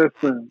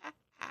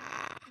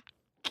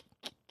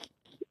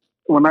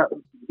 When I,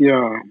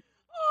 yeah,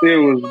 it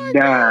Oh was my bad.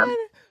 god.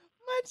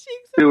 My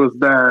cheeks It was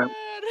hurt so bad.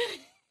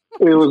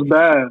 bad. It was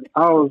bad.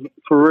 I was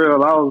for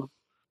real.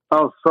 I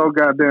was so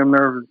goddamn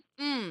nervous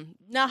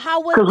Now,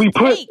 how was because the we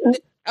put. take?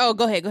 Oh,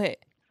 go ahead. Go ahead.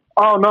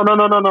 Oh no.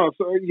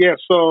 So yeah,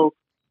 so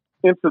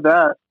into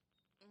that,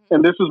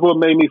 and this is what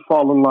made me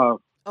fall in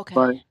love. Okay.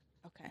 Right,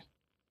 Okay.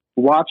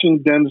 watching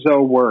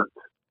Denzel work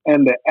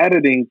and the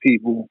editing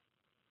people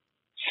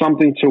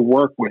something to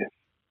work with.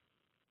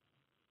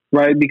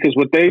 Right, because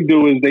what they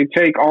do is they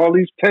take all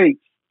these takes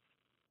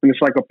and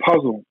it's like a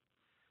puzzle.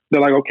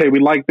 They're like, okay, we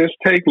like this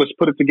take, let's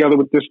put it together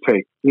with this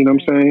take. You know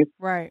what I'm saying?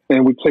 Right.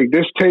 And we take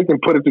this take and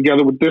put it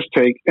together with this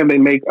take, and they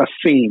make a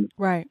scene.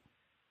 Right.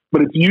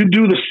 But if you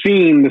do the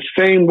scene the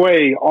same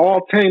way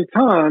all 10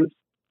 times,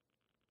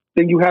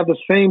 then you have the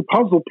same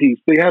puzzle piece.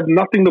 They have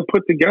nothing to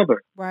put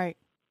together. Right.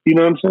 You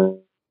know what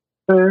I'm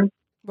saying?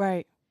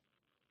 Right.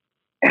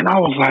 And I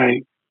was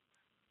like,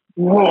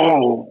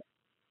 whoa,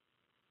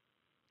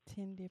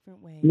 10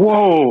 different ways.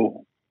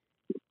 whoa.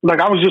 Like,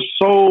 I was just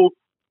so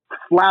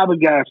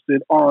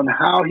flabbergasted on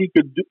how he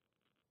could do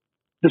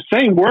the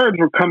same words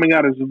were coming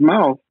out of his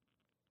mouth,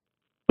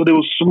 but there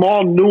was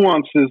small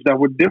nuances that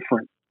were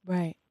different.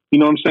 Right. You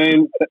know what I'm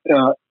saying?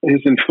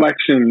 His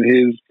inflection,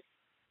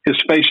 his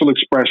facial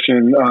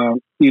expression,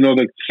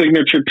 the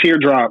signature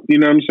teardrop. You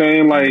know what I'm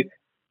saying? Like,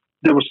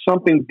 there was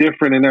something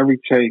different in every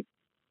take.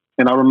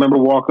 And I remember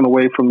walking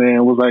away from there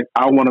and was like,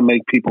 I want to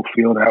make people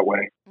feel that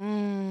way.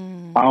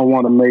 I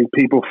want to make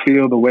people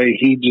feel the way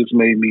he just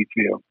made me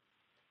feel.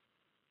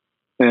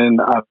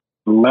 And I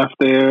left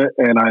there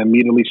and I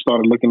immediately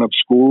started looking up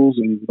schools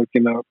and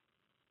looking up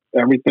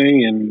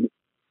everything and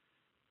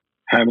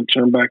haven't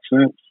turned back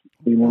since.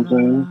 You know what I'm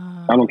saying?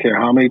 I don't care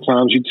how many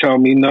times you tell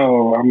me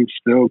no, I'm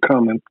still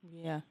coming.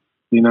 Yeah.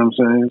 You know what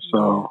I'm saying?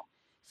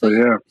 So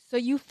yeah. So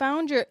you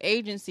found your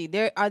agency.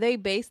 Are they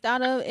based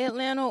out of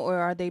Atlanta or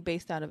are they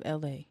based out of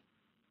LA?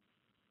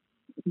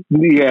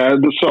 Yeah.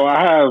 So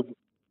I have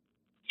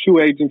two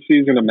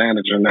agencies and a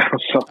manager now.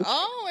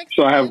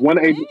 So I have one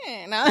agent.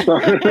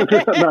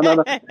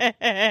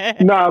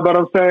 No, but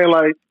I'm saying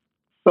like,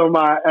 so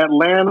my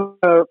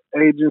Atlanta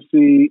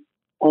agency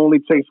only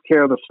takes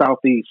care of the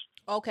Southeast.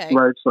 Okay.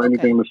 Right. So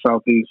anything in the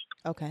Southeast.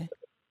 Okay.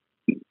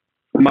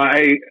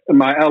 My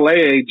LA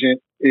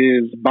agent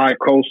is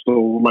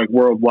bi-coastal, like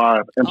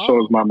worldwide, and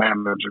so is my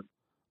manager.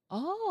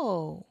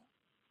 Oh.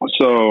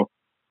 So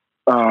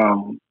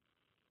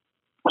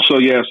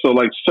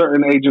like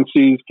certain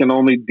agencies can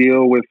only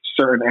deal with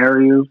certain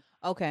areas.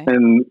 Okay.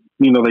 And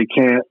they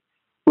can't.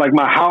 Like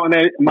my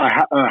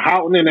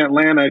Houghton in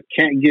Atlanta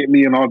can't get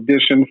me an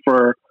audition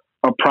for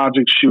a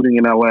project shooting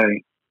in LA.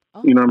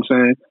 Oh. You know what I'm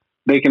saying?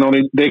 They can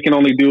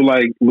only do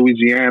like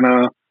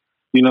Louisiana.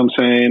 You know what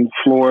I'm saying?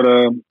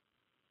 Florida.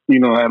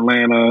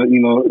 Atlanta.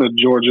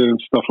 Georgia and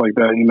stuff like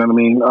that. You know what I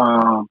mean?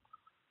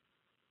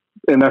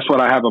 And that's what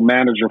I have a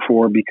manager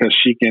for, because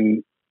she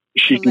can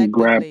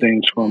grab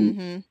things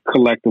from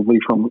collectively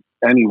from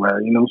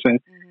anywhere. You know what I'm saying?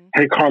 Mm-hmm.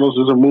 Hey, Carlos,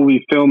 there's a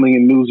movie filming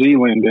in New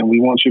Zealand and we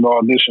want you to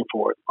audition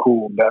for it.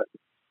 Cool. That,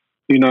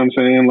 you know what I'm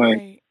saying? Like,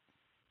 right.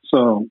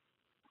 So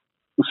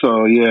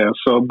yeah.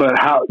 So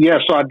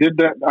I did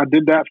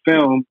that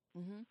film.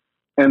 Mm-hmm.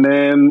 And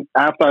then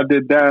after I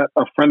did that,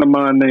 a friend of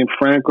mine named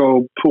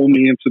Franco pulled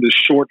me into this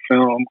short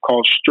film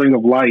called String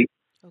of Light.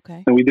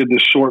 Okay. And we did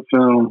this short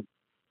film.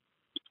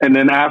 And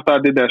then after I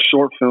did that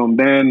short film,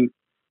 then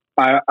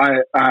I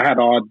had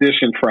to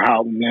audition for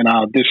Houghton, and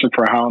I auditioned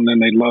for Houghton,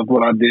 and they loved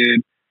what I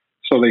did.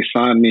 So they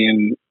signed me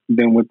and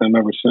been with them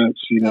ever since.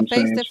 You know what I'm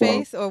saying? Face to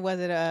face, or was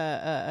it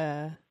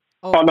a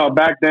Oh no!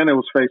 Back then it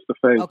was face to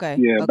face. Okay.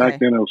 Yeah, okay. Back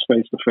then it was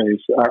face to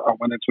face. I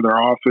went into their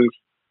office.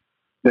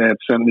 They had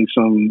sent me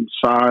some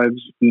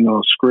sides,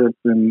 a script,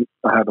 and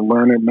I had to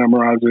learn it,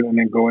 memorize it, and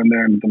then go in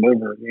there and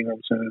deliver it. You know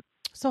what I'm saying?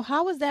 So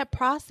how was that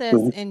process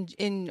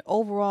in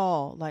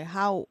overall? Like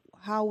how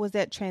was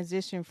that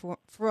transition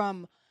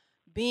from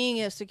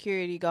being a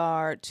security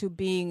guard to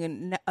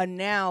being a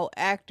now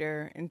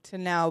actor and to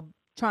now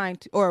trying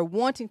to or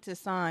wanting to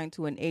sign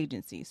to an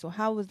agency. So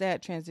how was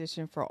that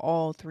transition for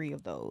all three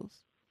of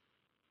those?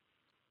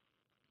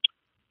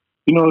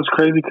 You know, it's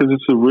crazy because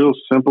it's a real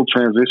simple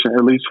transition.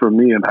 At least for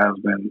me, it has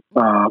been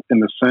in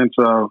the sense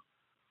of,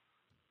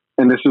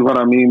 and this is what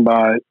I mean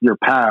by your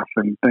path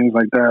and things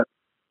like that.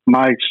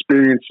 My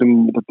experience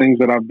and the things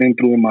that I've been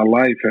through in my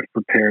life have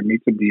prepared me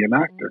to be an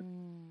actor.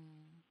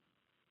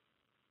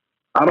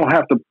 I don't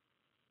have to.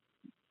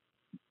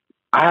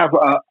 I have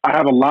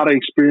a lot of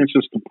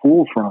experiences to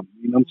pull from.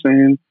 You know what I'm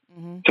saying?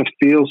 Mm-hmm. To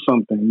feel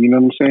something. You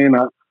know what I'm saying?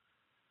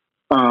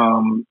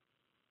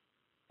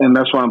 And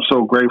that's why I'm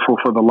so grateful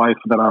for the life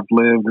that I've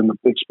lived and the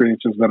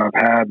experiences that I've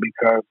had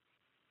because,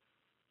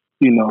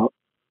 you know,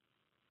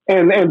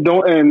 and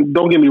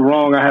don't get me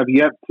wrong, I have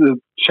yet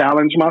to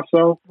challenge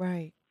myself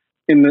Right.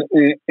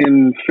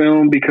 in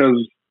film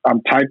because I'm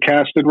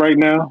typecasted right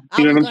now.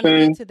 You know what I'm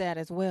saying? Get to that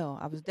as well.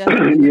 I was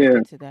definitely going to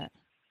get to that.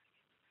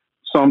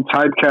 So I'm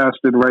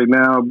typecasted right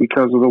now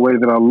because of the way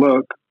that I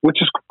look, which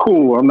is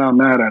cool. I'm not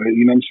mad at it.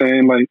 You know what I'm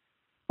saying? Like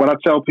what I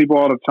tell people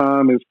all the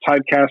time is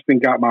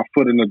typecasting got my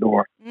foot in the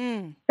door.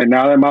 And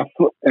now that my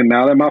foot's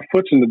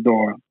in the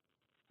door,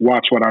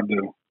 watch what I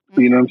do.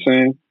 You know what I'm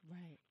saying?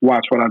 Right.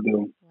 Watch what I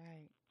do.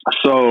 Right.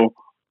 So,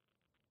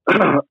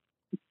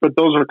 but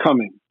those are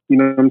coming. You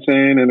know what I'm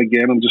saying? And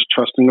again, I'm just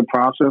trusting the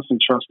process and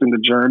trusting the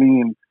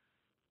journey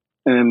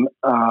and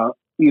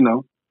you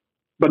know,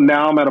 but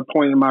now I'm at a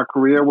point in my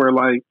career where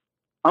like,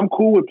 I'm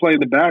cool with playing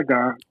the bad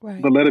guy, right.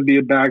 But let it be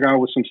a bad guy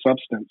with some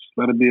substance.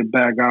 Let it be a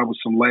bad guy with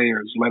some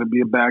layers. Let it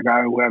be a bad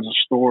guy who has a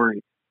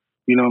story.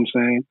 You know what I'm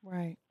saying?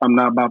 Right. I'm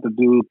not about to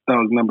do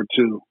Thug number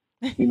 2.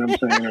 You know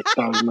what I'm saying? Or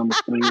Thug number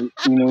 3.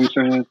 You know what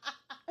I'm saying?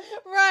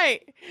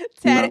 Right.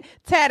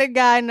 Tatted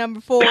guy number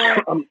 4.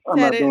 I'm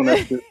not doing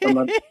that shit. I'm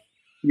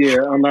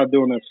not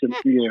doing that shit.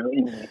 Yeah.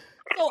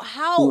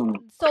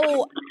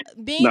 So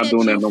being not that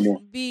doing you that no more.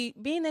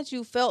 being that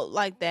you felt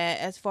like that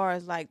as far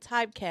as like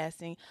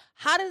typecasting,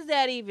 how does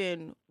that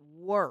even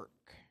work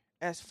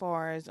as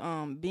far as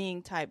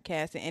being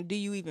typecasted, and do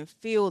you even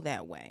feel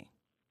that way?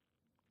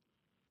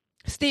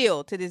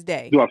 Still to this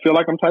day. Do I feel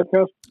like I'm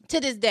typecast? To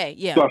this day,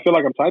 yeah. Do I feel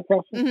like I'm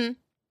typecasting? Mm-hmm.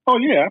 Oh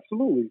yeah,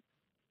 absolutely.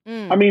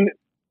 I mean,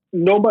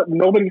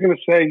 nobody's gonna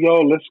say,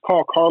 "Yo, let's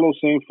call Carlos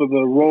in for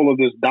the role of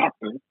this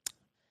doctor."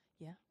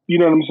 Yeah. You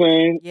know what I'm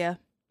saying? Yeah.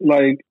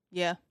 Like.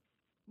 Yeah.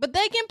 But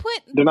they can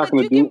put. They're not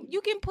going to do.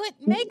 You can put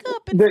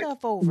makeup and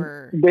stuff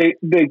over. They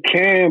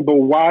can, but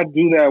why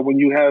do that when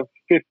you have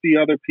 50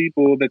 other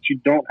people that you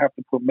don't have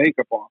to put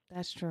makeup on?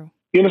 That's true.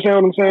 You understand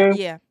what I'm saying?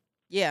 Yeah.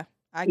 Yeah.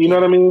 You know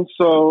what I mean?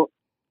 So,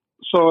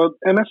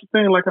 and that's the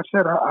thing. Like I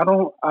said,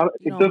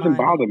 it doesn't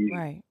bother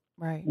me.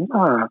 Right.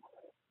 Nah,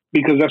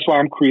 because that's why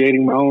I'm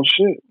creating my own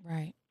shit.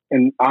 Right.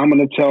 And I'm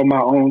going to tell my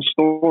own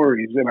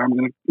stories, and I'm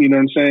going to, you know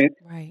what I'm saying?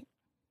 Right.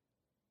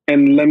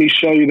 And let me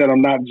show you that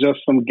I'm not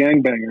just some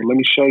gangbanger. Let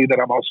me show you that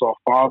I'm also a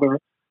father.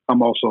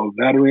 I'm also a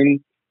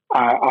veteran.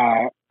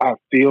 I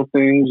feel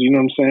things, you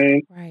know what I'm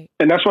saying? Right.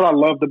 And that's what I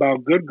loved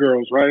about Good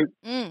Girls, right?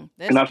 And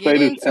I say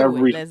this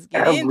Let's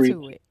get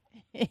into it.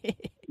 This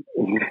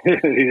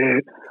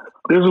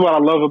is what I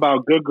love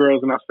about Good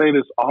Girls, and I say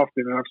this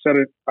often, and I've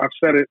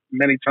said it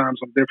many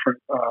times on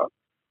different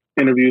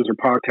interviews or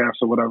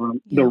podcasts or whatever.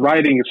 Yeah. The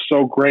writing is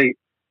so great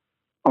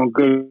on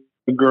Good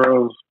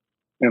Girls.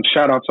 And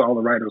shout out to all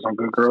the writers on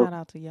Good Girls. Shout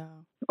out to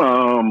y'all.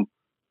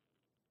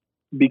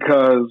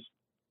 Because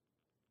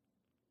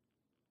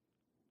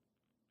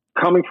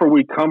coming from where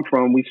we come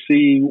from, we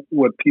see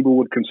what people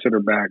would consider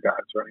bad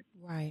guys, right?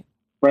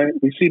 Right.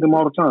 We see them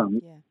all the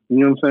time. Yeah. You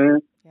know what I'm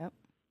saying? Yep.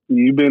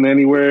 You've been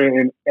anywhere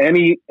in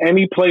any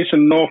place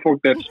in Norfolk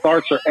that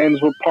starts or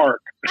ends with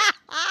Park.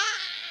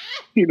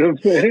 You know what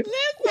I'm saying?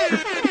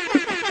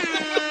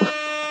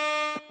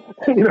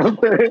 You know what I'm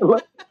saying?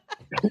 Like,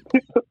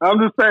 I'm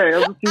just saying.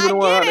 I'm just keeping it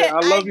 100. I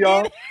love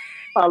y'all.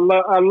 I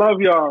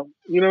love y'all.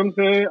 You know what I'm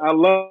saying? I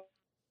love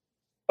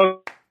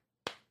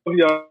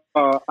y'all.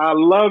 I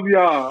love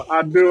y'all.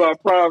 I do. I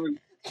promise.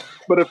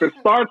 But if it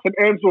starts and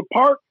ends with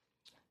Park,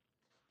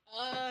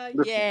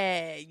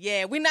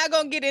 yeah. We're not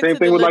gonna get into same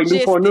thing the with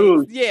logistics. Like Newport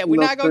News. Yeah, we're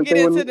not gonna get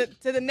into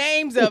the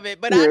names of it.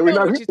 But I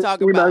know what you're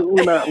talking about.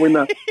 We're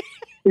not.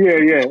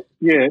 Yeah.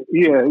 You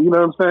know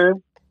what I'm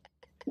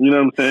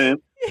saying?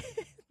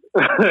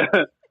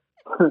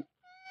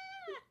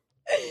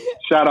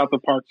 Shout out to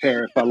Park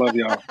Terrace. I love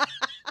y'all.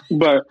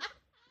 But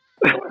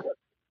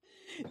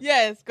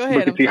yes, go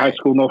ahead. Booker T High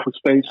School, Norfolk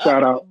State.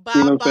 Shout out.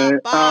 You know what I'm saying?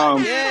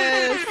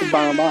 Yes.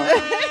 Bye.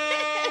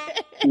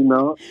 You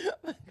know.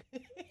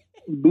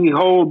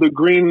 Behold the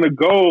green and the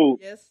gold.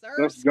 Yes, sir.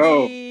 Let's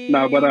go.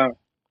 Nah,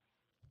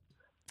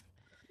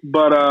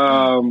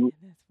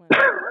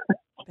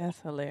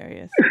 that's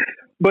hilarious.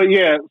 But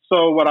yeah,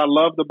 so what I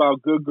loved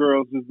about Good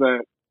Girls is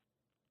that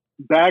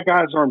bad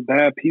guys aren't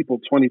bad people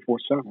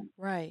 24/7.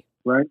 Right.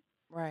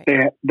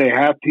 They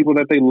have people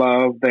that they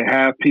love. They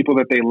have people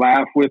that they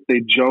laugh with, they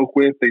joke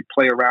with, they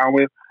play around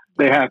with.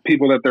 They have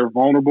people that they're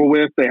vulnerable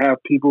with. They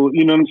have people,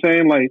 you know what I'm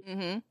saying? Like,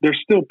 they're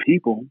still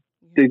people.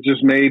 Yeah. They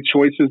just made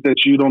choices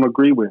that you don't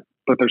agree with,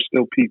 but they're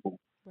still people.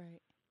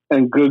 Right.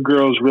 And Good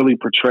Girls really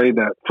portrayed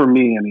that for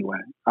me anyway.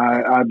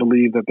 I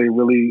believe that they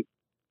really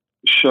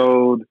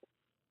showed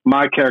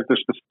my character,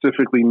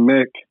 specifically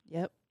Mick,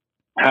 Yep.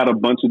 had a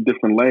bunch of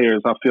different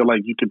layers. I feel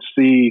like you could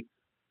see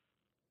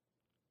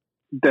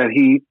that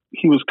he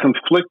was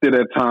conflicted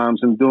at times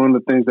in doing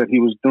the things that he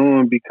was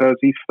doing because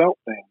he felt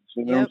things.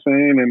 You know what I'm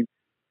saying? And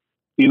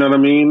you know what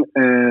I mean?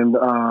 And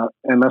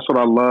that's what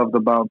I loved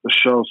about the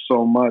show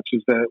so much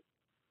is that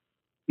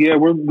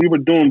we were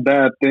doing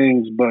bad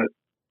things, but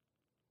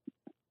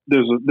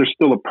there's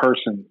still a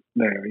person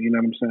there. You know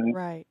what I'm saying?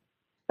 Right.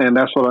 And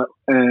that's what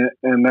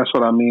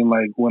I mean.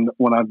 Like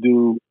when I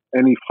do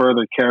any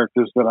further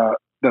characters that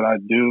I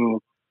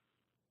do,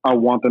 I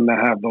want them to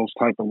have those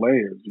type of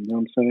layers. You know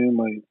what I'm saying?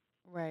 Like,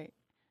 right.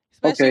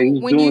 okay, Especially he's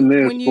doing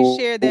this. when you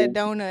shared that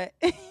donut.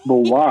 But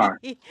why?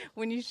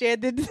 When you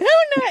shared the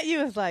donut,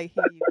 you was like,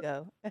 "Here you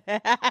go."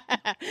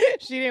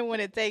 She didn't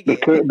want to take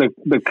it.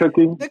 The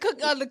cookie. The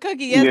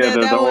cookie. Yes, Yeah, the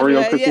was Oreo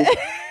right. cookie. Yeah.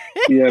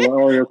 Yeah, the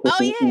Oreo cookie.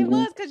 Oh yeah, it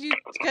was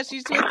because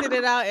she twisted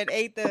it out and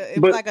ate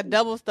it was like a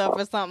double stuff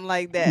or something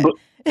like that.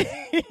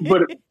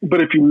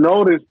 But if you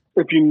notice,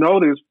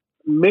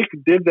 Mick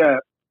did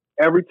that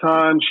every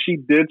time she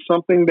did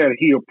something that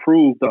he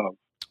approved of.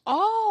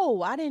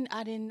 Oh, I didn't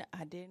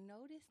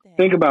notice that.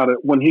 Think about it.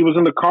 When he was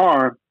in the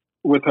car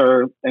with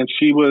her and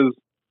she was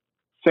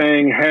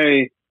saying,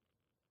 "Hey,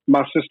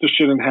 my sister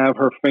shouldn't have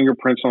her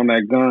fingerprints on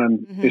that gun.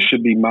 Mm-hmm. It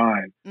should be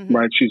mine." Mm-hmm.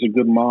 Right? She's a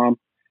good mom.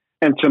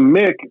 And to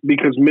Mick,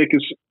 because Mick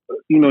is,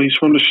 he's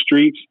from the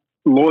streets,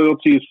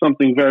 loyalty is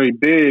something very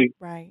big.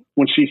 Right.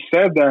 When she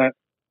said that,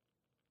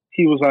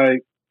 he was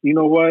like, "You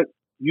know what?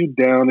 You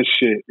down as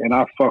shit, and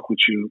I fuck with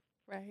you.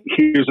 Right.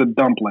 Here's a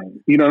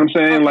dumpling." You know what I'm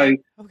saying?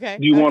 Okay.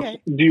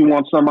 Like, do you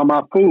want some of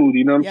my food?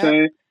 You know what I'm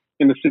saying?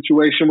 In the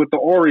situation with the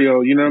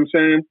Oreo, you know what I'm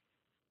saying?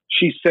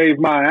 She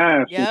saved my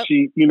ass. Yep.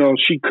 And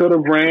she could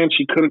have ran,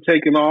 she could have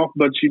taken off,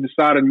 but she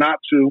decided not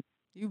to.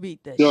 You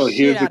beat the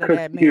shit out of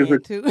that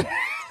man too.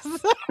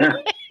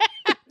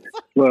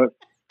 Look,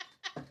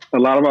 a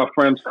lot of my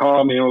friends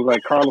called me and was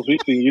like, "Carlos, we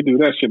seen you do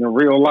that shit in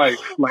real life."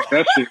 Like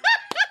that shit.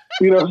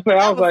 You know what I'm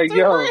saying? I was like,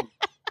 "Yo."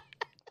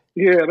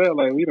 Yeah, they're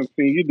like, "We done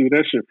seen you do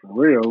that shit for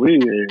real." We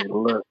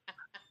look.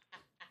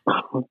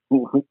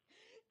 You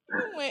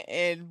went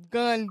and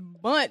gun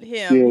bunt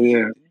him.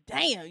 Yeah.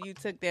 Damn, you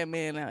took that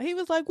man out. He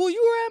was like, "Well,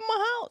 you were at my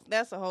house."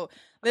 That's a whole.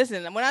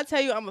 Listen, when I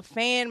tell you I'm a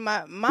fan,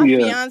 my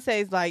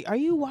fiance is like, "Are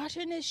you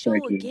watching this show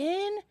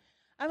again?"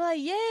 I'm like,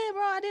 "Yeah,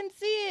 bro, I didn't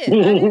see it.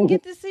 I didn't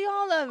get to see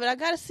all of it. I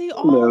got to see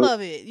all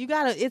of it.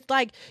 It's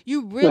like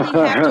you really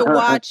have to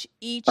watch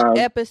each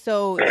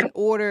episode in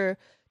order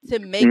to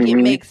make it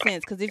make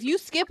sense. Because if you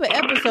skip an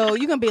episode,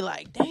 you're going to be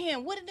like,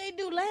 damn, what did they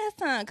do last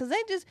time? Because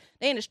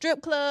they in a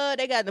strip club.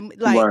 They got them,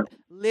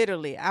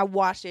 literally, I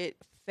watch it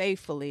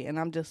faithfully. And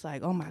I'm just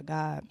like, oh, my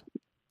God.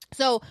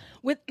 So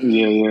with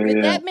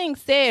that being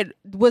said,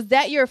 was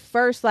that your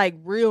first, like,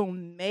 real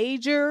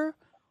major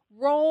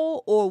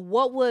role, or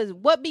what was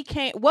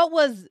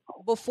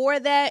before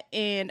that?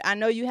 And I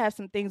know you have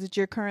some things that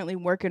you're currently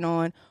working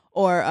on,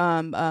 or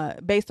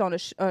based on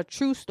a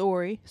true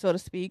story, so to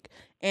speak.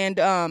 And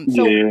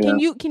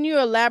can you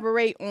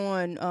elaborate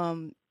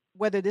on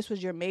whether this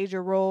was your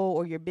major role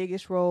or your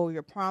biggest role,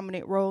 your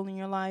prominent role in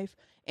your life,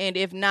 and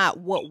if not,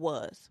 what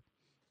was?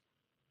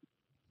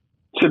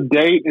 To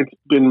date, it's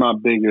been my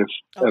biggest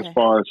as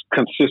far as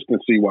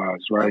consistency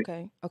wise, right?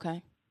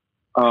 Okay.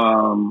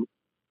 I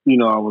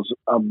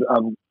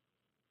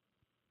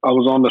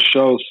was on the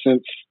show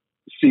since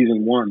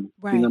season 1.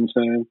 Right. You know what I'm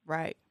saying?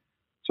 Right.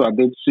 So I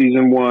did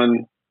season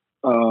 1,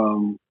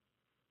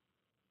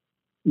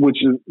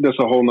 that's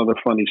a whole nother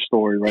funny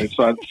story, right?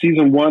 So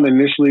season 1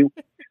 initially,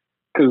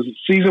 because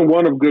season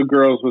 1 of Good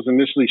Girls was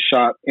initially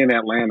shot in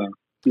Atlanta.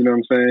 You know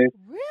what I'm saying?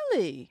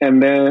 Really?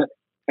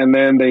 And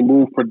then they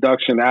moved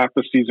production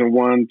after season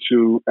 1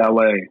 to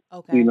LA.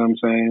 Okay. You know what I'm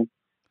saying?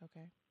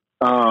 Okay.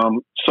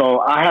 So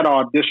I had to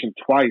audition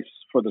twice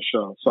for the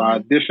show. So I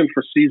auditioned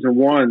for season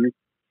 1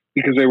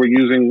 because they were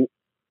using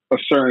a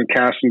certain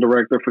casting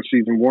director for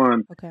season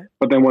 1. Okay.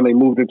 But then when they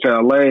moved into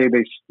LA,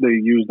 they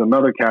used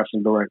another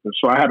casting director.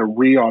 So I had to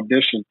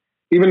re-audition.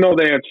 Even though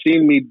they had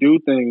seen me do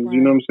things,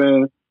 you know what I'm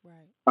saying?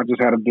 Right. I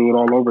just had to do it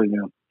all over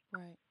again.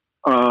 Right.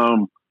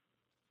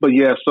 But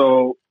yeah,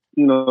 so,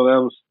 that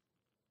was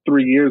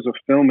 3 years of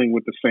filming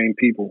with the same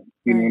people.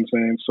 You know what I'm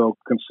saying? So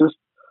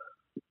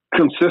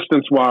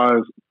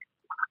consistence-wise,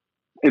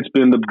 it's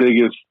been the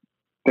biggest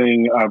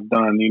thing I've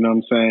done. You know what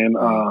I'm saying?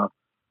 Right.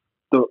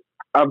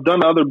 I've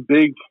done other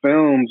big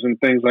films and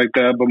things like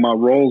that, but my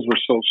roles were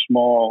so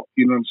small.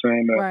 You know what I'm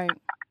saying? That, right.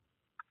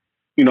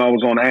 I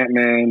was on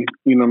Ant-Man.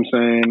 You know what I'm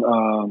saying?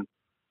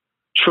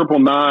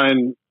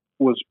 999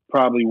 was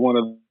probably one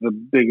of the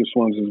biggest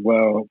ones as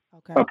well,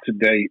 up to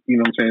date. You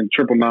know what I'm saying?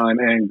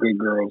 999 and Good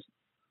Girls.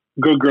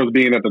 Good Girls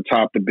being at the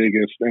top, the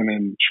biggest, and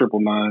then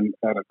 999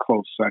 at a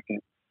close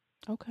second.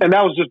 Okay. And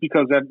that was just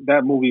because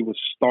that movie was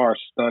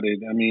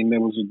star-studded. I mean,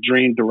 there was a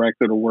dream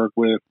director to work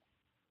with.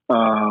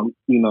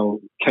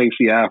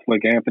 Casey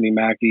Affleck, Anthony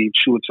Mackie,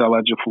 Chiwetel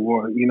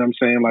Ejiofor. You know what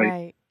I'm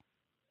saying?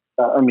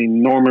 I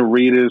mean, Norman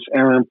Reedus,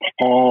 Aaron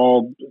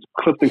Paul,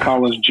 Clifton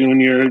Collins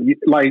Jr.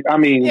 Like, I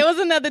mean, it was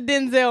another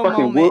Denzel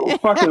fucking,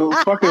 moment.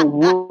 fucking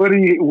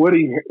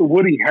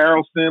Woody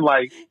Harrelson.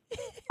 Like,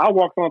 I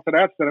walked onto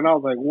that set and I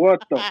was like,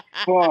 what the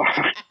fuck?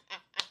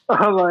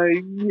 I was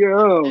like,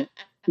 yo,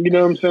 you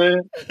know what I'm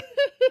saying?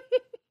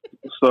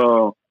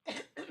 So,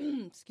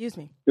 excuse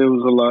me. It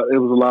was a lot. It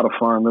was a lot of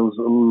fun. It was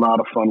a lot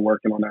of fun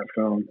working on that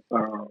film.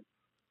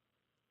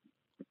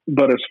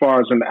 But as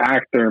far as an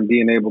actor and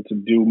being able to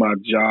do my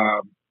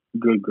job,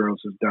 Good Girls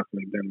has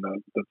definitely been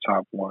the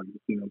top one,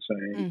 you know what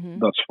I'm saying,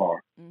 thus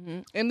far.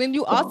 And then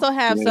you also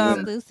have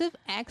some exclusive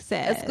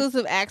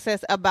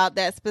access about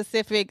that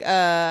specific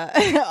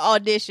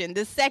audition,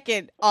 the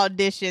second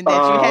audition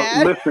that you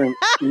had.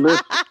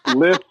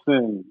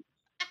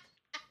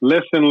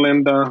 Listen,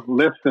 Linda.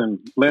 Listen.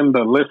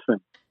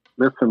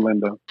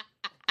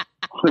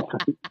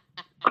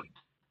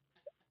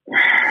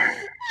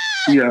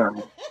 Yeah.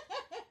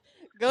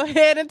 Go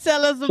ahead and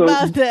tell us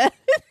about that.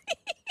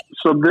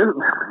 So this,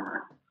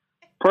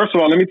 first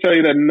of all, let me tell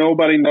you that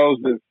nobody knows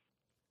this.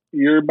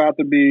 You're about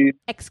to be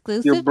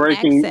exclusive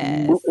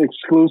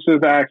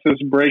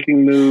access,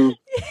 breaking news.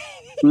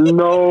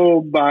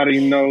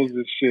 Nobody knows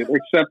this shit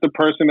except the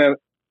person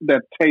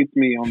that taped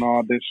me on the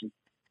audition.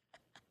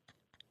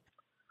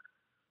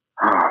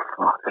 Oh,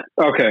 fuck.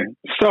 Okay,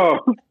 so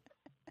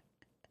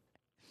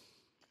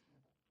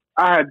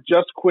I had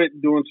just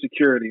quit doing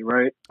security,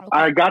 right? Okay.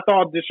 I got the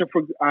audition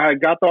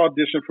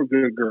for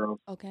Good Girls.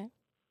 Okay.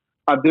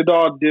 I did the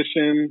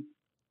audition,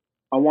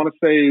 I want to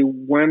say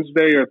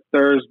Wednesday or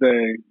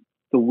Thursday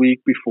the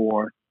week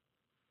before.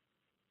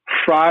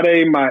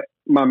 Friday, my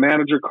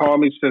manager called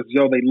me, says,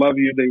 yo, they love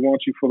you. They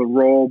want you for the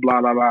role,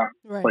 blah, blah, blah.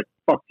 Right. Like,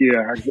 fuck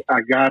yeah,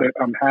 I got it.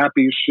 I'm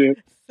happy as shit.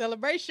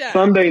 Celebration.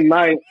 Sunday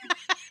night,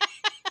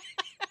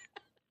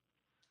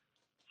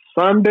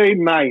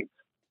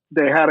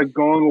 they had a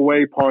going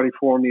away party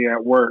for me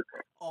at work.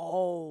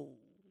 Oh.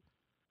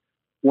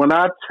 When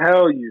I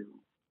tell you,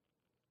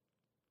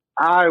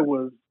 I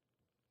was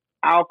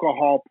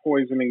alcohol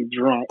poisoning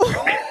drunk.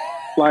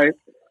 Like,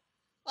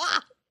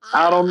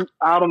 I don't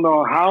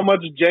know how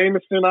much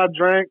Jameson I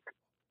drank,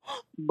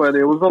 but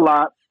it was a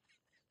lot.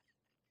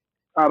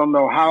 I don't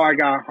know how I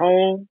got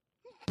home.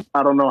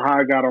 I don't know how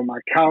I got on my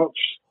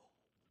couch.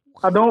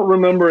 I don't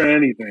remember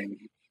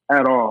anything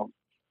at all.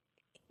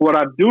 What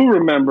I do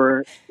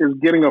remember is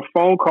getting a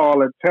phone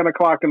call at 10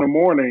 o'clock in the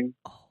morning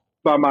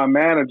by my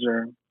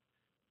manager,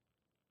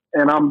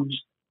 and I'm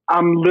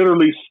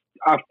literally,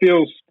 I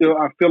feel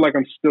like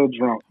I'm still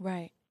drunk.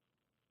 Right.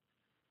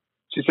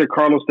 She said,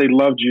 Carlos, they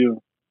loved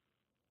you,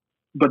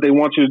 but they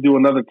want you to do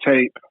another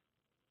tape,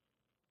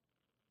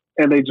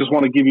 and they just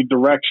want to give you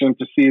direction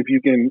to see if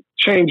you can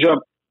change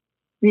up,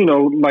 you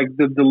know, like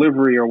the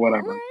delivery or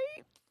whatever.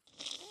 Right.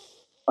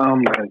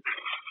 I'm like,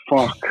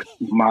 fuck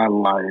my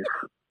life.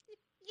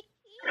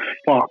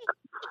 Fuck.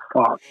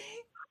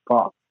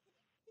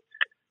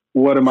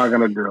 What am I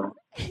gonna do?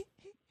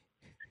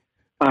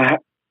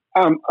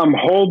 I'm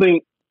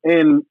holding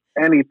in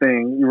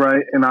anything,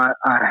 right? And I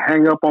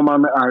hang up on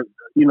me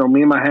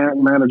and my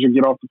manager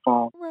get off the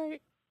phone.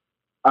 Right.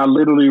 I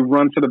literally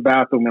run to the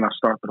bathroom and I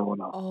start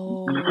throwing up.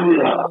 Oh.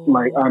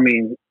 Like, I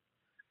mean,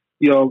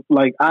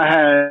 like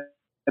I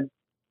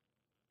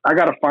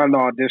gotta find the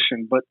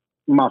audition, but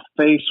my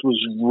face was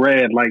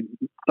red, like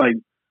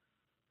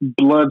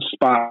blood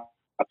spots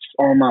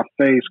on my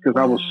face because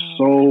I was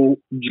so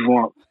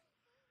drunk.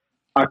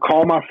 I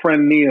call my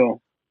friend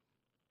Neil.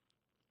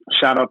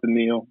 Shout out to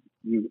Neil,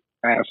 you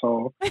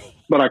asshole.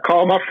 But I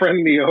call my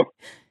friend Neil.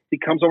 He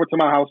comes over to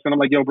my house and I'm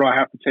like, yo, bro, I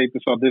have to tape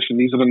this audition.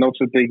 These are the notes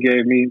that they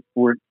gave me.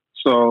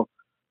 So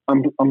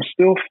I'm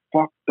still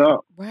fucked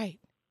up. Right.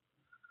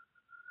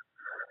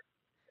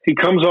 He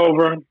comes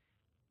over.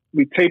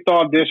 We tape the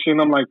audition.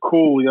 I'm like,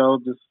 cool, yo.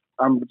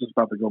 I'm just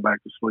about to go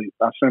back to sleep.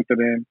 I sent it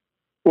in.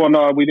 Well,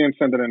 no, we didn't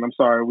send it in. I'm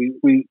sorry.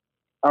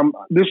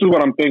 This is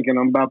what I'm thinking.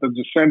 I'm about to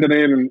just send it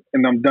in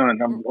and I'm done.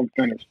 I'm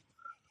finished.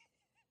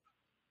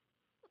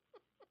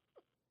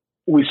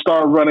 We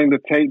start running the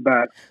tape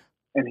back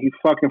and he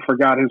fucking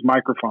forgot his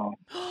microphone.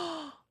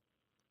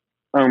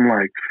 I'm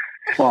like,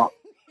 fuck.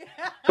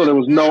 So there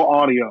was no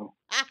audio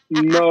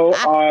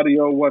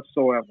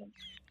whatsoever.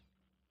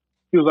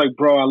 He was like,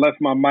 bro, I left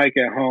my mic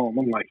at home.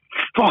 I'm like,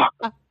 fuck.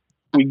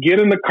 We get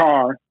in the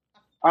car.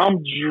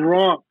 I'm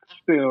drunk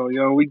still,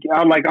 yo.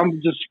 I'm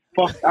just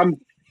fucked. I'm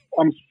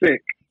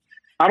sick.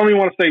 I don't even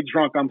want to say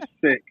drunk. I'm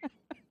sick.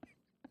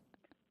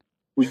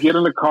 We get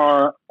in the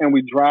car and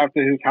we drive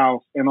to his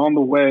house. And on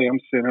the way, I'm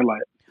sitting there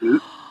like,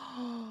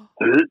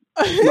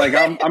 like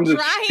I'm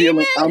just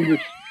feeling. I'm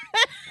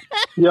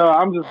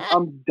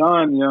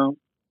done, yo.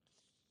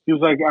 He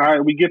was like, all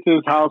right. We get to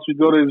his house. We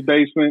go to his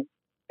basement,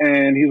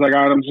 and he's like,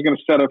 all right. I'm just gonna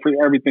set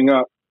everything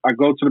up. I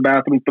go to the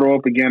bathroom, throw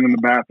up again in the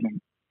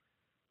bathroom.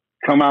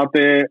 Come out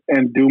there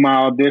and do my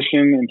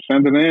audition and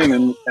send it in,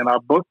 and I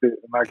booked it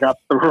and I got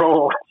the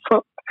role.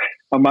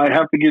 I might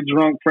have to get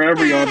drunk for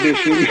every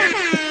audition.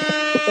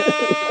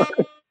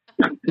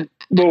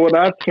 But when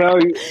I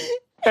tell you,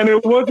 And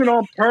it wasn't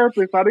on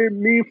purpose. I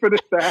didn't mean for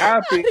this to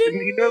happen.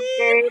 You know what I'm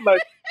saying?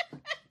 Like,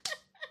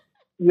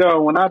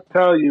 yo, when I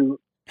tell you,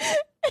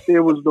 it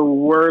was the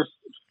worst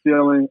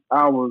feeling.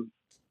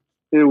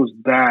 It was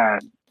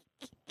bad.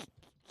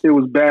 It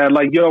was bad.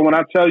 Like, yo, when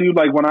I tell you,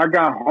 like, when I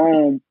got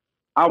home,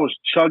 I was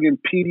chugging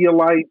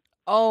Pedialyte.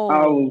 Oh.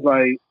 I was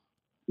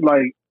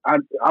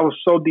I was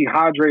so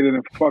dehydrated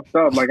and fucked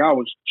up. Like, I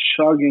was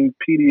chugging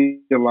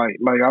Pedialyte.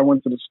 Like, I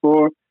went to the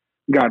store,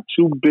 got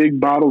 2 big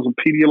bottles of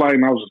Pedialyte,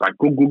 and I was just like,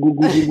 goo, goo, goo,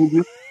 goo, goo,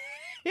 goo.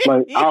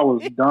 Like, I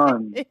was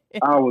done.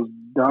 I was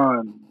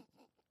done.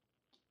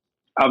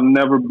 I've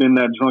never been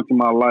that drunk in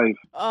my life.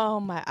 Oh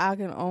my! I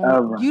can only.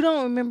 Ever. You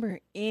don't remember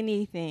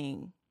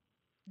anything.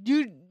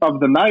 You of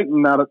the night?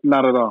 Not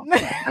at all. I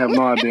have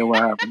no idea what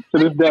happened.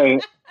 To this day,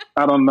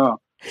 I don't know.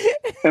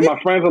 And my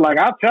friends are like,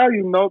 "I'll tell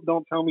you." Nope,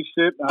 don't tell me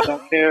shit. I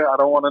don't care. I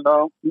don't want to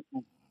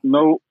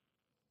know.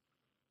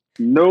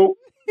 Nope.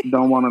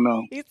 Don't want to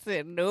know. He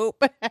said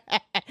nope.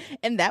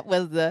 And that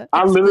was the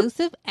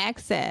exclusive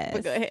access.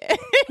 But go ahead.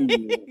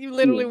 Yeah, you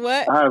literally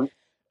what?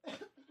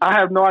 I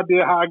have no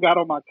idea how I got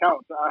on my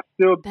couch. I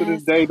still to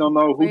this day don't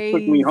know who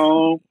took me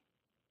home.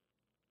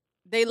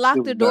 They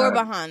locked the door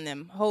behind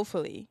them,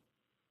 hopefully.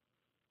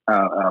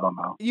 I don't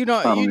know. You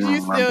don't you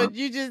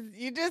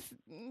just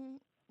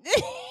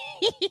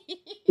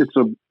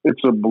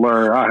It's a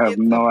blur. I have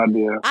no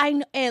idea. I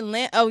know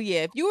Atlanta. Oh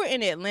yeah, if you were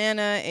in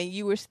Atlanta and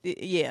you were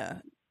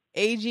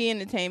AG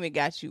Entertainment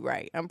got you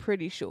right. I'm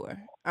pretty sure.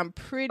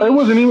 It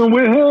wasn't even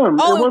with him.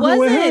 Oh, it wasn't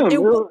with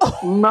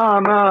him.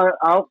 Nah.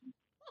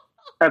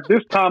 At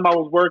this time, I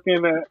was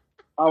working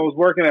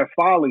at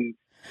Follies,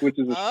 which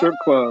is a strip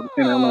club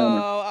in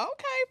Atlanta. Oh,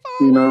 okay,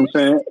 Follies. You know what I'm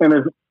saying?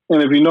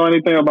 And if you know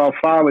anything about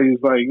Follies,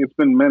 like it's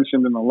been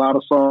mentioned in a lot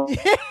of songs.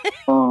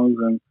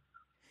 And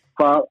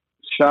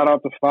shout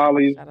out to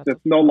Follies. That's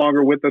no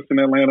longer with us in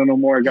Atlanta no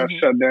more. It got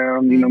shut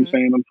down. You know what I'm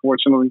saying?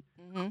 Unfortunately.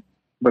 Mm-hmm.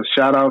 But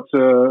shout out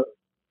to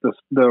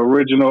the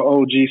original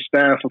OG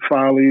staff of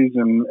Follies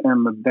and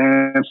the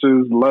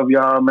dancers. Love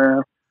y'all,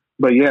 man.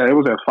 But yeah, it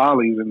was at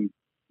Follies, and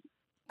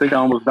I think I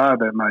almost died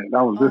that night.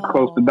 I was this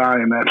close to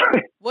dying that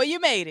night. Well, you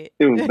made it.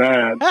 It was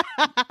bad.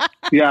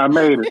 Yeah, I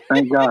made it.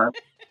 Thank God.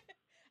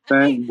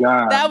 Thank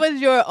God. That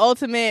was your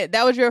ultimate.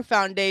 That was your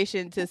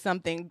foundation to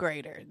something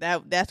greater.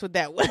 That's what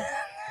that was.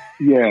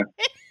 Yeah.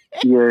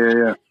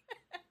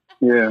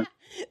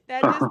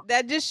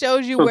 That just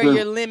shows you where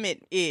your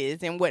limit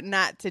is and what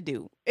not to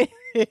do.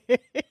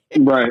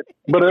 Right.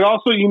 But it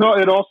also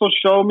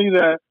showed me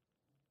that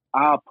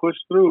I'll push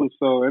through.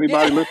 So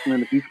anybody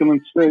listening, if you're feeling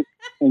sick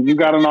and you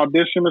got an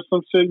audition or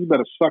some shit, you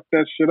better suck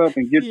that shit up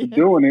and get to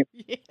doing it.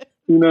 Yeah.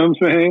 You know what I'm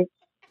saying?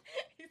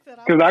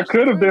 Because I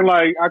could have been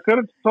like, I could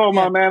have told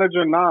my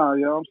manager, nah,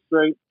 I'm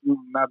straight.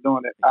 I'm not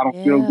doing it. I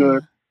don't feel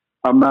good.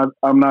 I'm not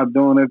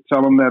doing it.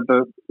 Tell them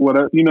that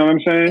whatever, you know what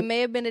I'm saying? It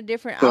may have been a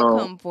different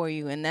outcome for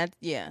you, and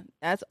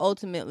that's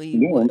ultimately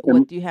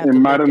what you have. It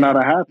might have not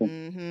have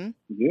happened. Mm-hmm.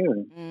 Yeah.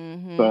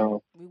 Mm-hmm.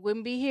 So we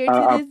wouldn't be here to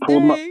this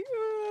day.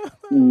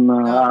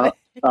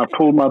 I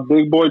pulled my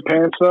big boy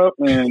pants up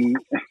and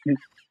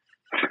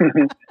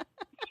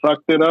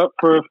sucked it up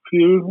for a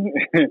few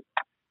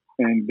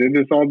and did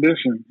this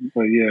audition.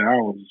 But yeah,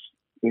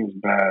 it was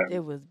bad.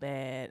 It was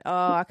bad.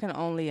 Oh, I can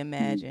only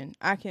imagine.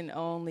 I've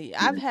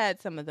had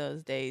some of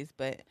those days,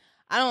 but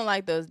I don't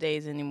like those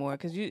days anymore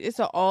because it's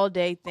an all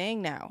day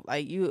thing now.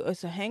 Like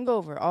it's a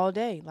hangover all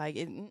day. Like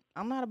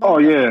I'm not about. Oh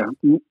yeah.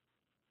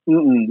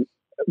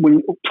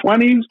 When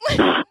 20s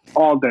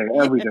all day,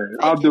 every day.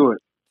 I'll do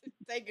it.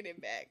 Taking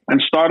it back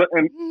and start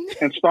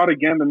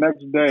again the next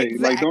day. Exactly.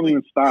 Like don't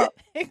even stop.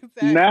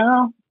 Exactly.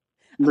 Now,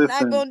 listen,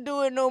 I'm not gonna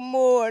do it no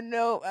more.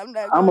 No, I'm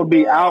not. I'm gonna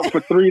be out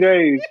for 3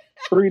 days.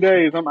 3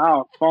 days, I'm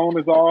out. Phone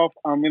is off.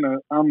 I'm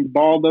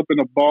balled up in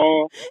a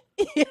ball.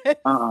 Yes.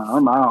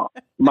 I'm out.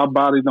 My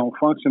body don't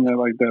function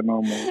like that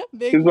no more.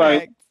 It's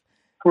like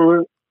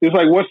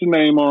what's the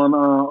name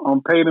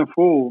on Paid in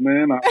Full,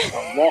 man. I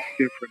walk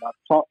different.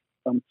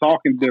 I'm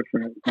talking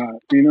different.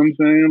 You know what I'm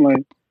saying?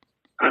 Like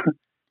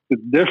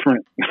it's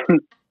different.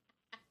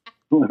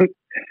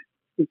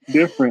 It's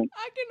different.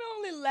 I can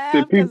only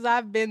laugh because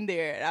I've been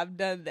there and I've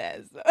done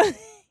that. So.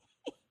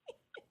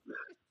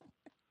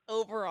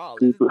 Overall,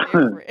 it's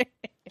different.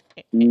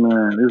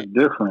 Man, it's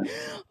different.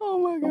 Oh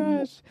my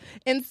gosh!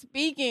 And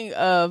speaking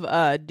of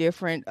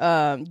different,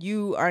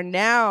 you are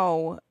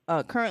now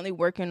currently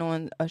working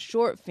on a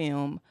short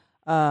film.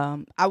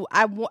 I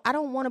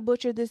don't want to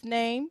butcher this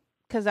name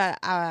because La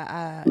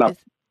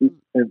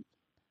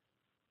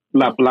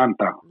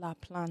Planta. La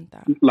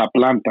Planta. La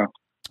Planta.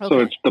 Okay. So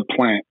it's the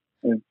plant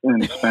in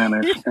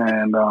Spanish.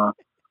 And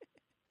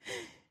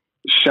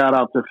shout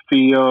out to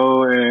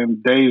Theo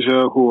and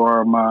Deja, who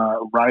are my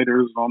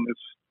writers on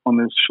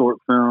this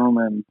short film,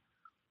 and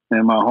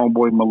my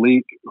homeboy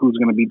Malik, who's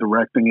going to be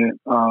directing it.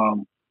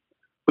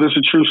 But it's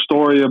a true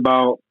story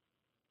about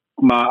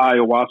my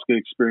ayahuasca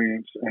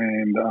experience.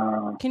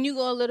 And can you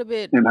go a little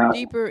bit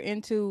deeper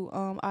into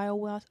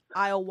ayahuasca?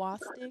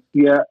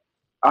 Yeah,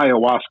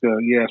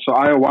 ayahuasca. Yeah, so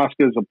ayahuasca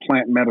is a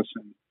plant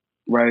medicine,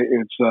 right?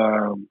 It's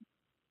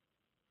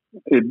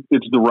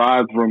It's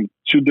derived from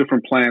two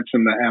different plants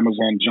in the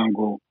Amazon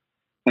jungle,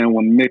 and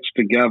when mixed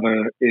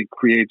together, it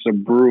creates a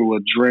brew, a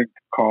drink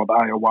called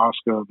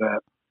ayahuasca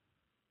that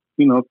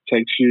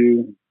takes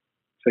you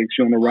on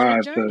a On a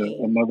ride journey.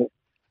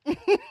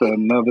 to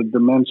another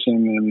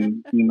dimension,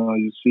 and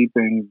you see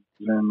things,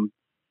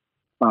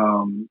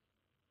 um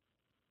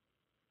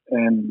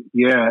and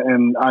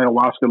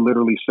ayahuasca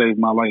literally saved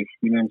my life.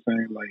 You know what I'm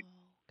saying? Like,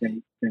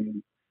 Okay.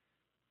 and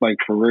like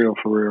for real,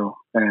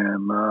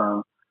 and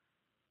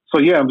so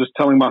yeah, I'm just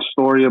telling my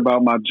story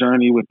about my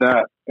journey with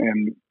that,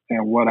 and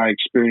what I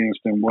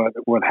experienced, and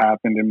what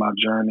happened in my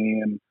journey,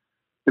 and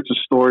it's a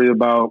story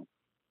about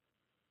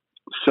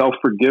self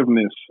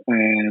forgiveness,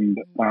 and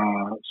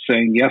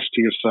saying yes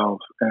to yourself,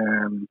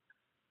 and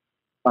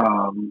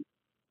um,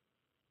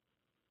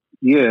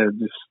 yeah,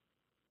 just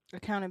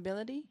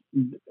Accountability.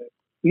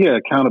 yeah,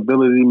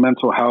 accountability,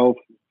 mental health,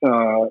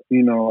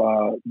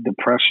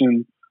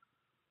 depression.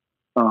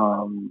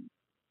 Um,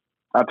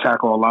 I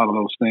tackle a lot of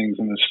those things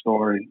in this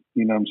story.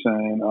 You know what I'm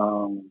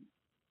saying?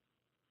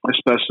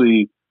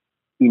 Especially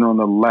in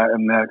the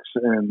Latinx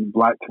and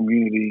Black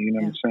community. You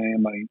know what Yeah. I'm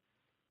saying? Like,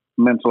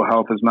 mental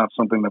health is not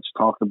something that's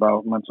talked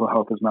about. Mental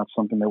health is not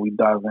something that we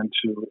dive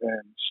into,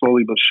 and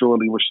slowly but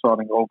surely, we're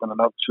starting opening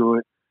up to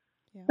it.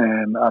 Yeah.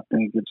 And I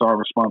think it's our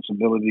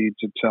responsibility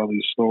to tell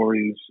these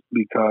stories,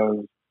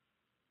 because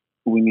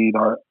we need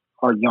our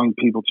young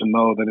people to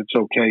know that it's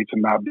okay to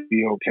not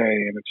be okay,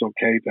 and it's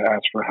okay to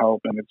ask for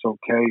help, and it's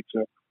okay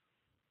to,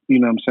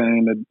 what I'm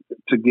saying,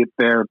 to get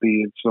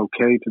therapy. It's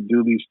okay to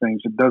do these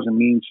things. It doesn't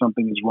mean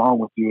something is wrong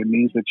with you. It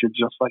means that you're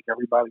just like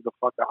everybody the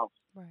fuck else.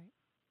 Right.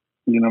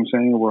 You know what I'm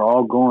saying? We're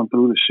all going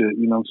through the shit.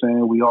 You know what I'm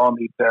saying? We all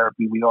need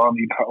therapy. We all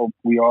need help.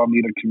 We all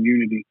need a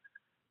community.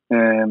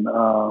 And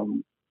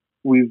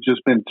we've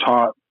just been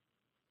taught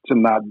to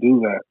not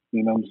do that.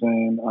 You know what I'm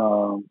saying?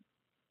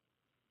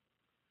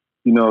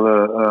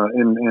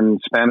 In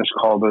Spanish,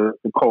 called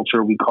the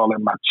culture, we call it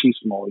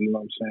machismo. You know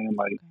what I'm saying?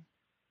 Like,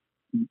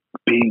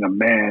 being a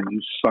man,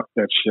 you suck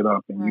that shit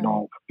up, and you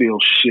don't feel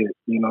shit.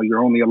 You're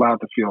only allowed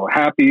to feel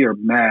happy or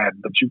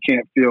mad, but you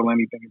can't feel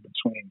anything in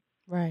between.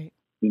 Right.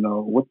 We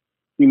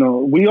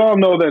all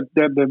know that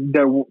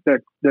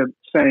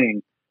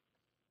saying,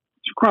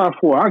 "What you crying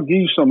for? I'll give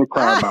you something to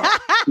cry about."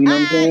 You know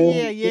what I'm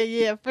saying?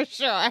 Yeah, for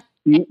sure.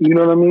 You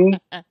know what I mean?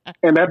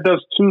 And that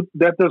does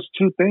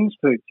two things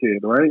to a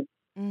kid, right?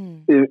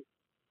 It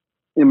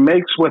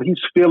makes what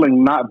he's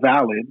feeling not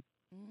valid,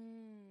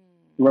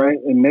 right?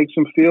 It makes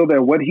him feel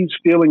that what he's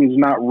feeling is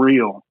not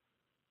real.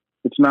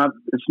 It's not.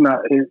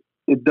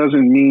 It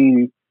doesn't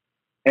mean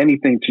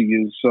anything to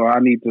you. So I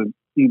need to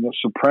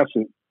suppress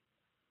it.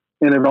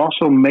 And it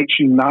also makes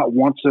you not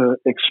want to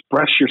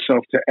express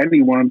yourself to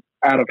anyone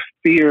out of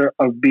fear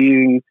of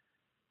being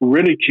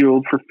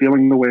ridiculed for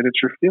feeling the way that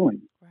you're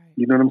feeling. Right.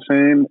 You know what I'm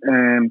saying?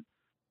 And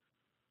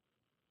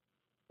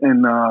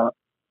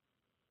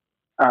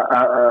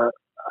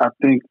I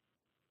think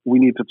we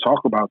need to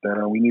talk about that,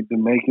 and we need to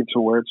make it to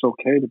where it's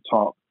okay to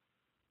talk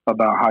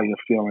about how you're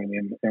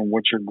feeling, and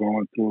what you're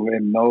going through,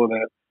 and know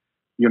that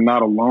you're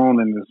not alone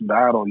in this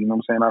battle. You know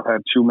what I'm saying? I've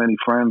had too many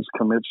friends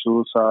commit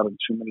suicide, and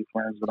too many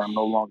friends that are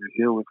no longer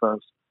here with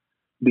us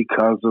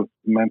because of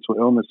mental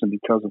illness, and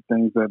because of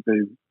things that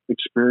they've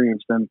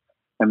experienced, and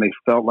they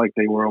felt like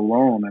they were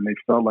alone, and they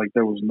felt like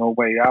there was no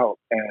way out.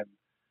 And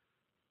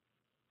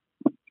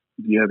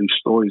yeah, these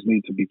stories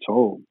need to be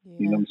told. Yeah,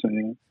 you know what I'm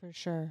saying? For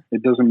sure.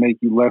 It doesn't make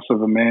you less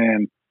of a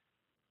man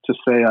to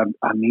say,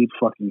 I need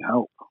fucking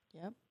help.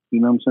 Yep. You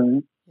know what I'm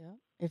saying? Yep.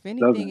 If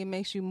anything, it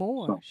makes you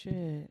more. So,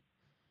 shit.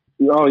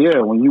 Oh yeah,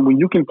 when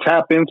you can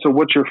tap into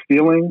what you're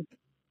feeling,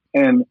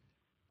 and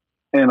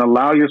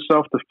allow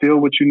yourself to feel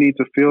what you need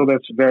to feel,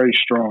 that's very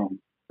strong.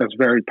 That's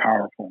very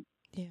powerful.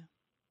 Yeah.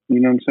 You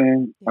know what I'm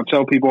saying? Yeah. I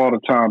tell people all the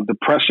time,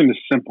 depression is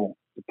simple.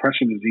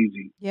 Depression is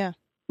easy. Yeah.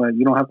 Like,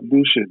 you don't have to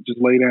do shit. Just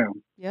lay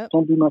down. Yep.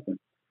 Don't do nothing.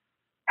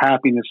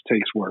 Happiness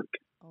takes work.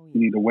 Oh, yeah. You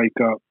need to wake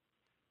up,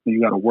 and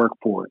you got to work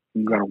for it,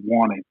 and you got to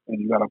want it,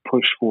 and you got to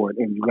push for it,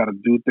 and you got to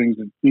do things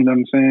that, you know what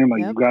I'm saying?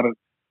 Like, you got to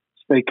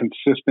stay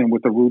consistent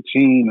with a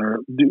routine, or,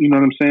 you know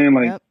what I'm saying?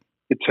 Like,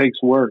 it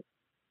takes work.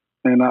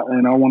 And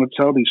I want to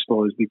tell these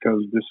stories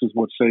because this is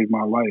what saved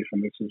my life,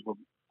 and this is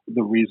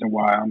the reason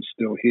why I'm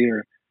still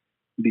here,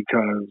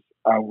 because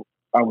I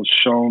was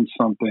shown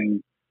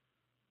something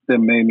that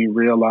made me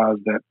realize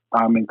that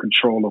I'm in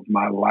control of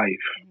my life.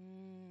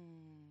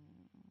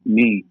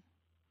 Me.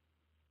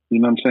 You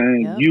know what I'm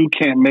saying? Yep. You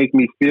can't make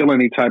me feel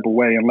any type of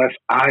way unless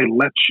I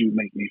let you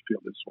make me feel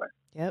this way.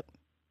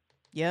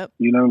 Yep.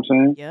 You know what I'm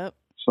saying? Yep.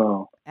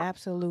 So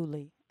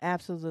absolutely.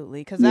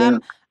 Because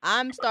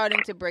I'm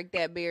starting to break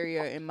that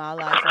barrier in my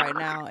life right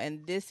now,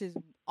 and this is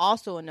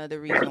also another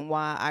reason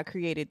why I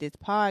created this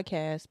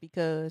podcast,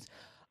 because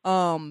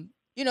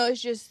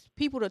it's just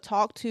people to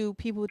talk to,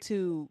 people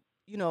to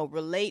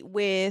relate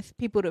with,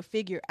 people to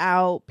figure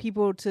out,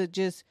 people to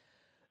just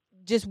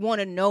just want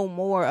to know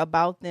more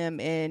about them,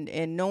 and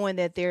knowing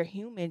that they're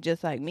human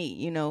just like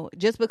me,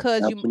 just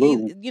because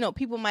Absolutely.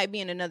 people might be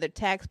in another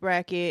tax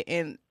bracket,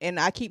 and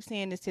I keep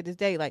saying this to this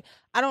day, like,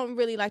 I don't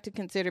really like to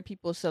consider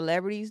people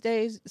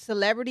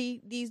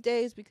celebrity these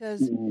days,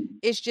 because Mhm.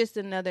 it's just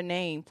another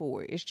name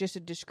for it. It's just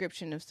a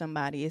description of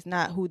somebody. It's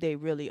not who they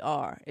really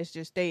are. It's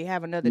just they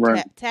have another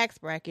Right. tax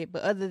bracket,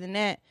 but other than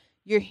that,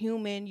 you're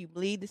human. You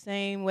bleed the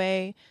same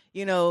way.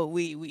 They're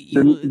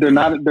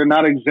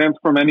not exempt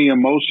from any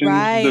emotions.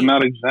 They're Right,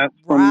 not exempt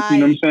from, you know what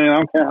I'm right. saying? I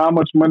don't care how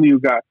much money you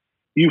got.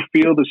 You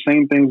feel the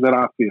same things that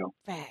I feel.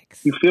 You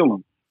Facts. feel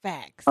them.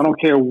 Facts. I don't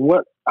care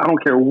what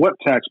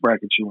tax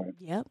bracket you in.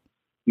 Yep.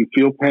 You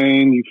feel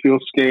pain, you feel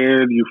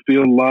scared, you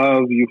feel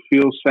love, you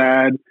feel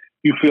sad,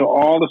 you feel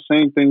all the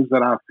same things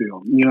that I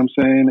feel. You know what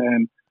I'm saying?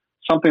 And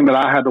something that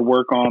I had to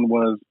work on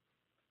was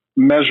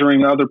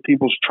measuring other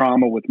people's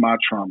trauma with my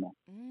trauma,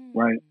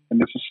 right? And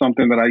this is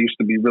something that I used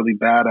to be really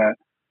bad at,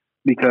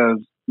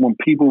 because when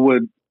people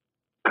would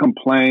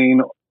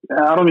complain,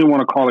 I don't even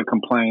want to call it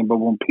complain, but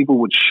when people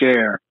would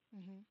share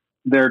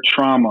their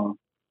trauma,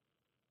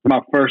 my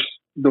first,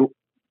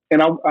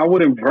 and I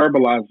wouldn't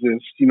verbalize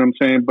this, you know what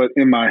I'm saying? But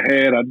in my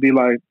head, I'd be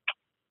like,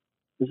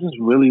 is this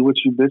really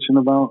what you bitching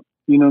about?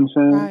 You know what I'm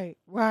saying? Right,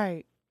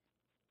 right.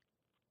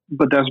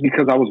 But that's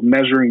because I was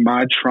measuring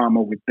my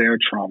trauma with their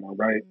trauma,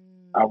 right?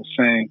 I was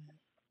saying,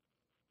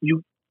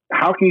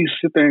 how can you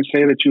sit there and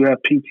say that you have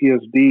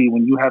PTSD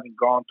when you haven't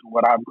gone through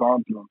what I've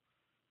gone through?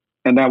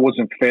 And that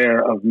wasn't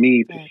fair of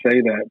me to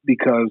say that,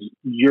 because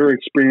your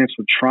experience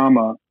with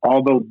trauma,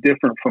 although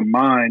different from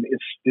mine, is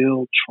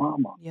still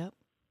trauma. Yep.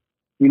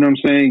 You know what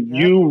I'm saying?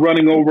 Yep. You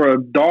running over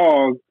a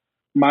dog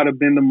might have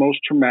been the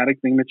most traumatic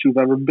thing that you've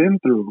ever been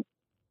through.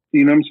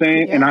 You know what I'm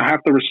saying? Yep. And I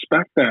have to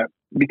respect that,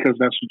 because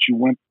that's what you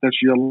went,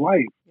 that's your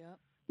life. Yep.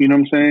 You know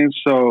what I'm saying?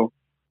 So,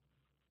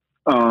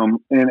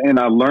 and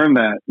I learned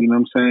that, you know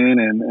what I'm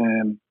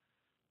saying?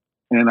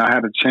 And I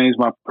had to change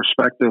my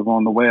perspective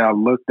on the way I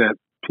looked at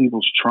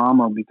people's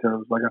trauma,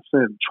 because like I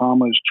said,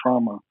 trauma is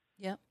trauma.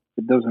 Yep.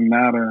 It doesn't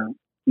matter,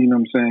 you know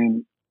what I'm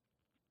saying?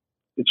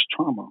 It's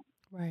trauma.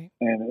 Right.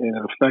 And it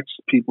affects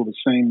people the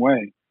same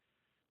way.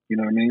 You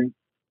know what I mean?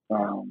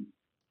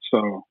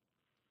 So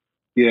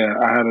yeah,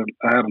 I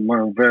had to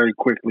learn very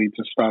quickly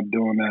to stop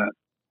doing that,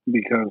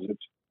 because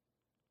it's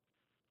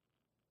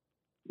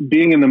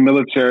being in the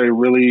military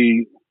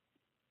really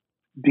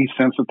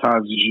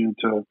desensitizes you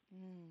to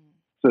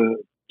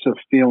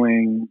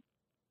feeling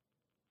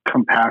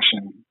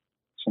compassion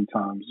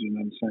sometimes, you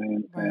know what I'm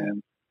saying? Right.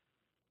 And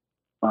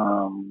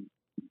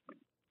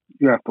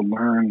you have to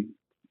learn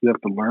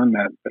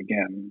that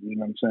again, you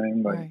know what I'm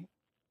saying? Like, Right.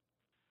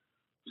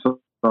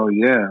 so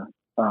yeah,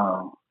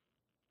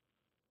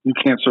 you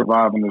can't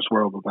survive in this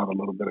world without a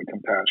little bit of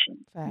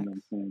compassion. Facts. You know what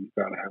I'm saying? You've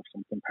got to have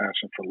some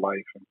compassion for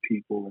life and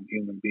people and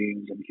human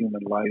beings and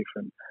human life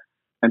and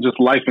just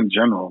life in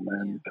general,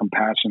 man. Yeah.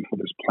 Compassion for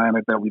this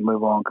planet that we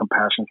live on,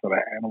 compassion for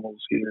the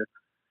animals here,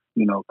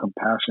 you know,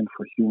 compassion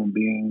for human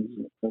beings.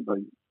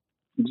 Like,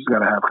 you just got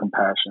to have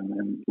compassion,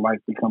 and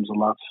life becomes a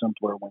lot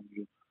simpler when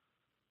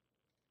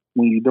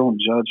you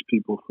don't judge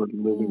people for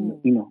living,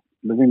 you know,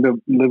 living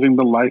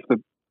the life that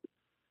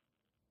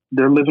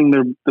they're living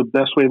the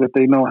best way that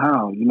they know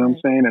how, you know what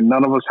I'm saying? And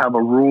none of us have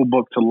a rule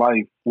book to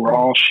life. We're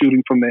all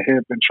shooting from the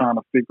hip and trying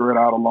to figure it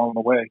out along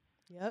the way.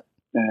 Yep.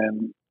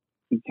 And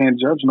you can't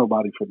judge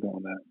nobody for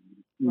doing that.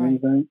 You know what I'm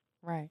saying?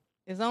 Right.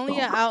 It's only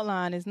an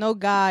outline. It's no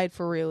guide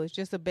for real. It's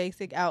just a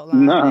basic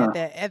outline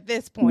at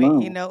this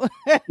point, you know.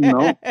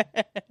 No.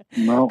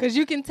 Because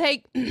you can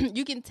take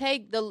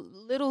the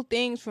little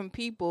things from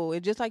people,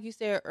 and just like you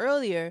said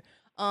earlier,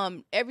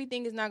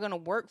 everything is not going to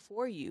work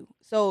for you.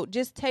 So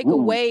just take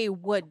away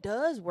what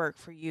does work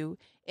for you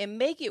and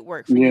make it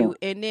work for you,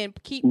 and then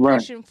keep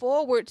pushing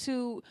forward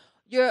to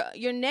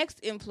your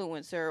next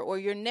influencer or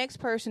your next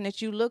person that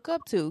you look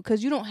up to,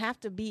 because you don't have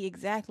to be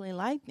exactly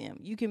like them.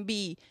 You can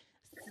be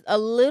a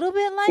little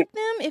bit like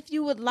them if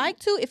you would like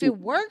to, if it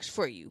works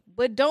for you,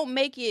 but don't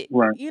make it,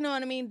 you know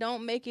what I mean?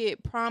 Don't make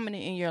it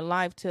prominent in your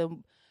life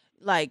to,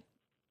 like,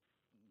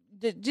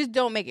 just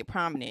don't make it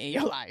prominent in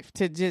your life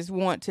to just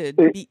want to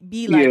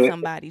be like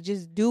somebody.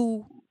 Just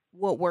do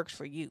what works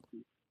for you.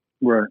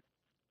 Right.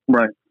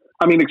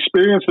 I mean,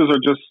 experiences are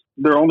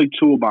they're only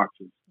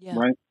toolboxes,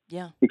 right?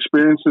 Yeah.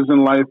 Experiences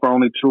in life are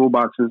only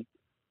toolboxes.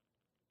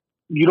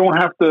 You don't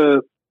have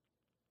to,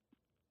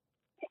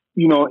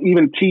 you know,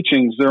 even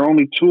teachings, they're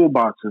only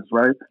toolboxes,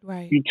 right?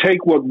 Right. You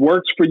take what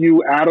works for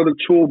you out of the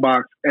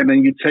toolbox, and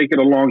then you take it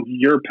along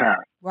your path.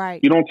 Right.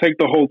 You don't take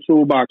the whole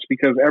toolbox,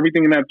 because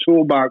everything in that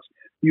toolbox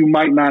you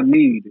might not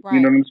need. Right.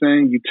 You know what I'm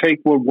saying? You take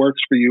what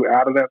works for you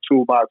out of that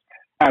toolbox,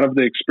 out of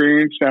the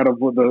experience, out of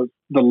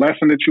the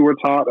lesson that you were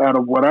taught, out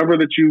of whatever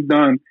that you've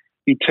done.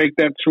 You take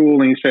that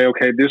tool and you say,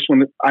 okay, this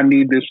one, I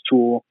need this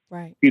tool.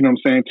 Right. You know what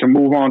I'm saying? To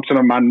move on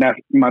to my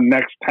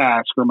next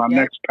task or my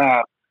next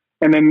path.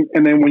 And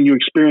then when you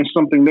experience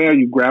something there,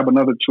 you grab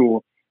another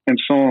tool, and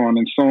so on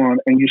and so on.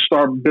 And you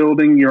start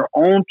building your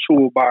own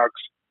toolbox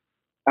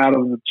out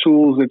of the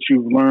tools that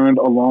you've learned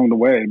along the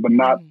way, but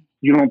not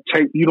You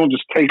don't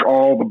just take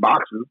all the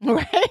boxes.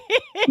 Right.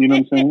 You know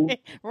what I'm saying?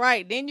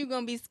 Right. Then you're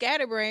gonna be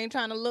scatterbrained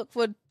trying to look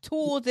for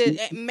tools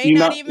that may You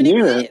not not, even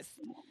yeah, exist.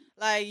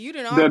 Like you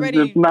didn't that's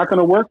already. not going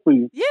to work for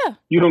you. Yeah.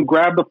 You don't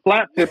grab the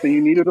flat tip and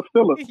you needed a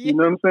Phillips. Yeah. You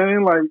know what I'm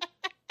saying? Like,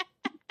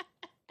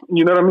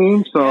 you know what I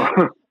mean? So,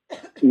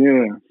 Yeah.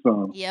 yeah.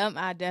 So, Yep,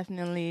 I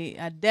definitely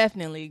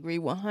agree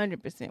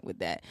 100% with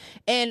that.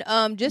 And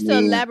just to yeah.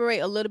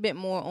 elaborate a little bit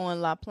more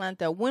on La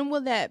Planta, when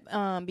will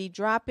that be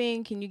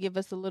dropping? Can you give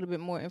us a little bit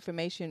more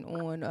information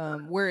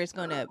on where it's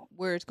gonna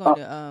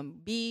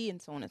be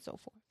and so on and so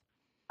forth?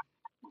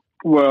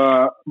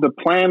 Well, the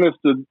plan is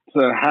to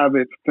have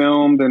it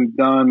filmed and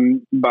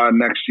done by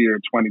next year,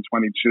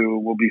 2022.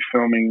 We'll be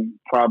filming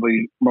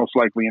probably most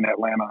likely in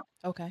Atlanta.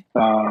 Okay.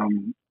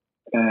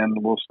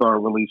 And we'll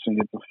start releasing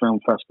it to film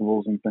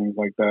festivals and things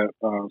like that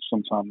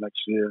sometime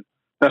next year.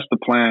 That's the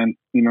plan.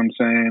 You know what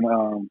I'm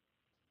saying?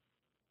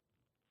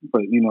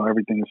 But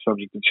everything is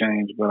subject to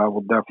change. But I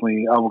will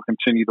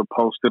continue to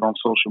post it on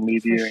social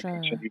media For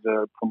and sure. continue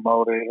to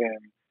promote it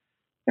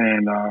and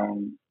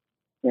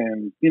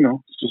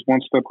it's just one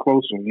step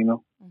closer. Mm-hmm.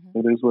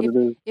 It is what it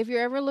is. If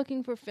you're ever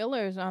looking for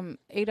fillers, I'm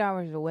 8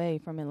 hours away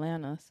from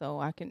Atlanta, so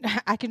I can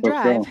For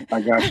drive. sure.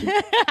 I got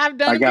you. I've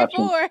done it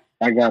before.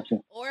 I got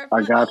you. Or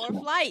I got or you.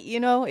 flight,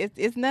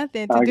 it's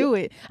nothing to do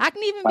it. I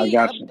can even be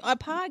a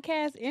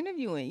podcast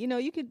interviewing.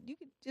 You could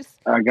just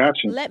I got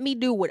you. let me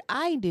do what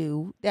I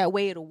do. That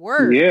way it'll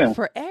work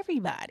for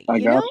everybody. I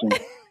got you.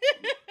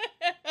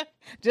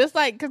 Just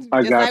like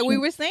we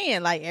were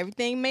saying, like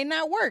everything may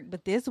not work,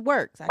 but this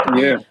works. I can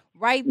be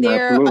right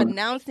there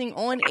announcing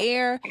on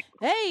air,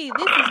 hey,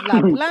 this is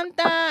La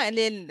Planta, and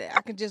then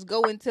I can just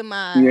go into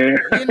my,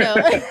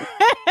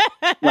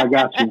 I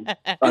got you.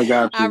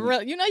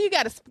 You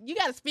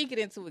gotta speak it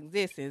into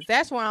existence.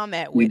 That's where I'm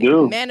at with you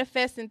do. it.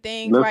 Manifesting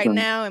things right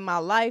now in my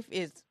life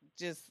is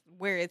just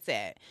where it's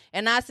at.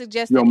 And I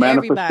suggest that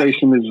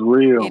manifestation is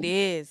real. It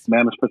is.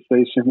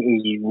 Manifestation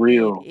is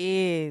real. It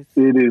is.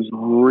 It is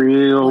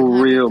real,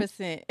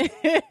 100%.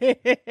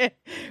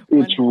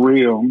 It's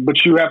real.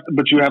 But you have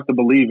to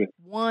believe it.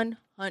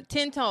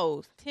 10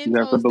 toes. 10 you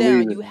have toes to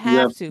believe down. it. You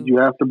have to. You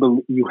have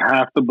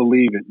to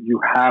believe it. You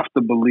have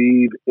to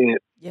believe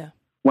it. Yeah.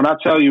 When I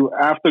tell you,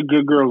 after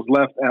Good Girls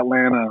left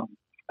Atlanta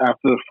after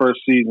the first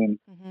season,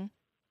 mm-hmm.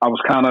 I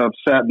was kind of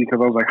upset because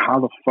I was like,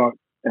 how the fuck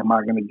am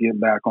I going to get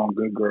back on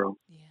Good Girls?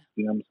 Yeah.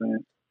 You know what I'm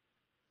saying?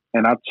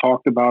 And I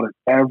talked about it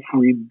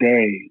every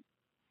day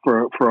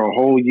for a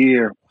whole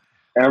year.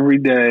 Every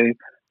day.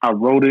 I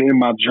wrote it in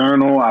my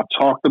journal. I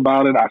talked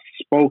about it. I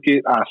spoke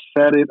it. I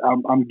said it.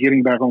 I'm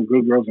getting back on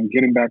Good Girls. I'm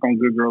getting back on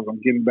Good Girls.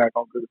 I'm getting back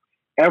on Good Girls.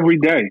 Every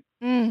day.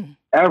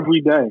 Every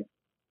day.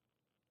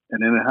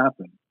 And then it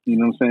happened. You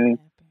know what I'm saying?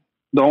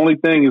 The only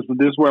thing is,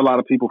 this is where a lot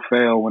of people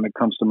fail when it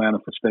comes to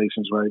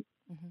manifestations, right?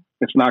 Mm-hmm.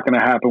 It's not going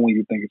to happen when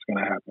you think it's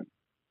going to happen.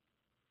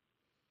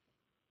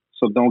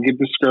 So don't get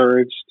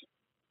discouraged.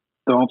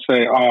 Don't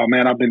say, oh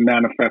man, I've been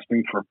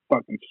manifesting for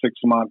fucking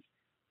 6 months.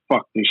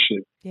 Fuck this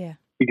shit. Yeah.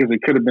 Because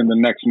it could have been the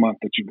next month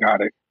that you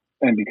got it.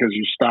 And because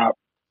you stopped,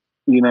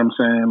 you know what I'm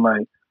saying?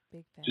 Like,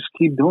 just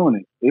keep doing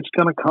it. It's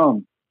going to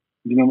come.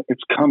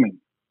 It's coming.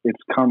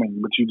 It's coming.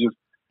 But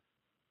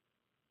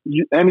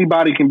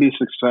anybody can be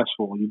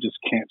successful. You just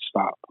can't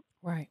stop.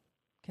 Right.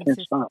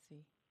 Consistency. Can't stop.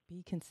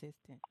 Be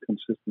consistent.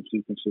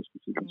 Consistency.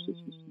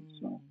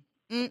 So.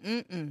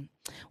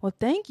 Well,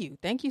 thank you.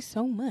 Thank you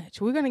so much.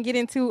 We're going to get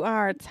into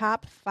our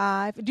top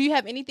 5. Do you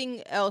have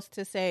anything else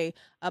to say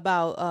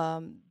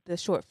about the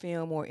short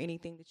film or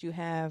anything that you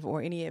have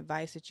or any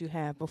advice that you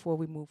have before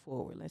we move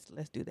forward?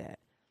 Let's do that.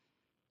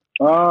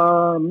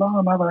 No,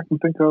 not that I can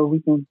think of. We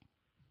can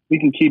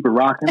keep it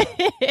rocking.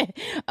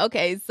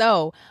 Okay,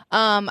 so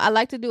I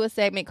like to do a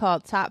segment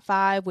called Top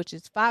 5, which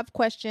is 5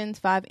 questions,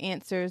 5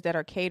 answers that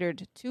are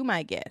catered to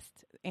my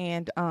guest.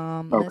 And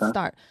let's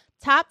start.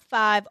 Top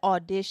 5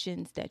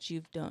 auditions that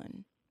you've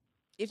done.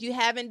 If you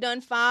haven't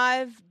done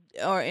 5,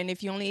 and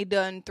if you only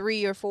done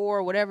 3 or 4,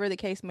 or whatever the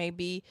case may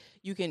be,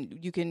 you can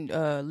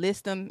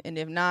list them, and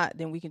if not,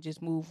 then we can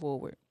just move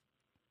forward.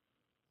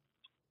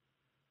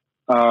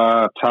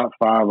 Top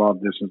 5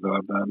 auditions that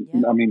I've done.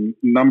 Yeah. I mean,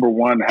 number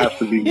 1 has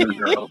to be Good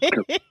Girls.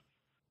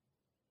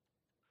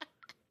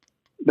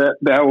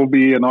 That will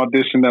be an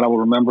audition that I will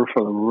remember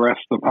for the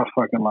rest of my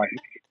fucking life.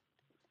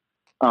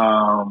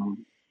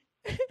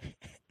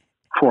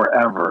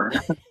 Forever.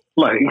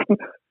 Like,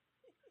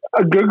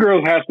 Good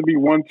Girls has to be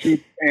 1, 2,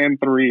 and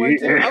 3. 1,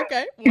 2,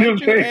 okay. 1,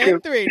 2,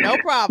 and 3. No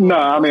problem. No,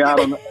 I mean, I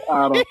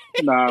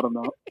don't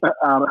know.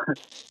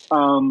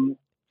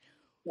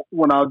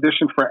 When I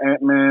auditioned for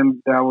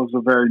Ant-Man, that was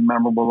a very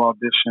memorable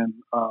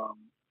audition.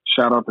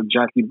 Shout out to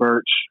Jackie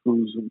Birch,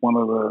 who's one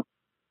of the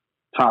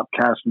top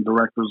casting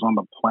directors on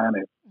the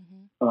planet.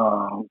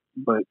 Mm-hmm.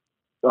 But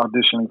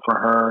auditioning for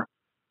her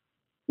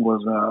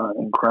was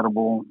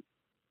incredible.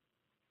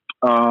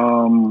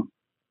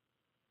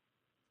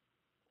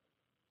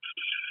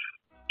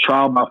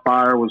 Trial by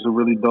Fire was a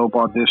really dope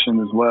audition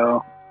as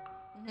well.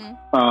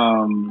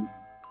 Mm-hmm.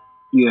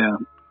 Yeah,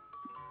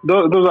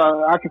 those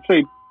are, I could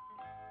say,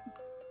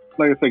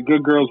 like I said,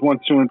 Good Girls 1,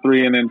 2, and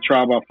 3, and then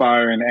Trial by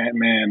Fire and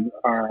Ant-Man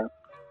are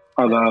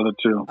the other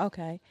two.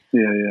 Okay.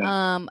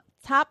 Yeah.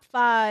 Top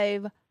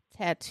 5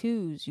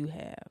 tattoos you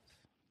have.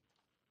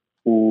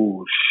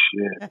 Oh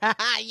shit.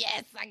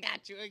 Yes, I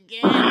got you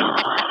again.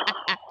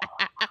 I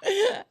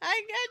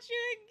got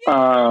you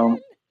again.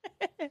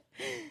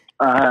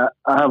 I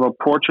have a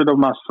portrait of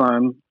my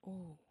son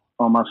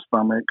on my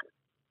stomach.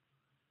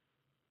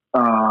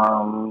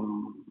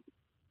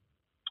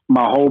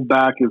 My whole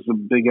back is a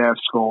big ass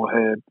skull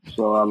head,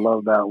 so I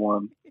love that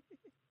one.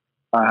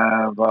 I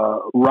have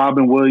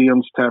Robin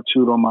Williams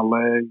tattooed on my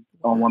leg,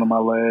 on one of my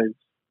legs.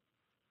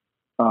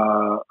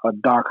 A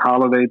Doc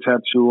Holliday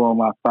tattoo on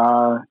my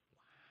thigh.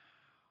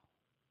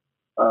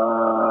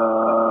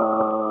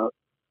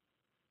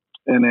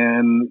 And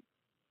then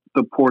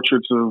the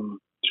portraits of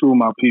two of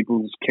my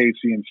peoples,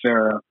 Casey and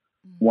Sarah,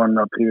 one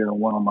up here and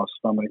one on my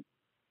stomach.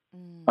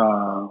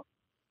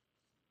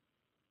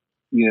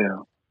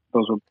 Yeah,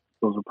 those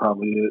are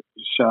probably it.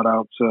 Shout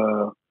out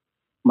to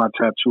my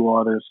tattoo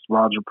artists,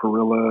 Roger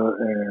Perilla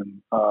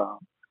and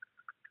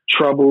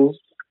Troubles.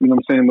 You know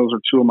what I'm saying? Those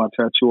are two of my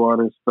tattoo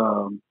artists.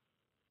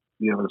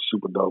 Yeah, they're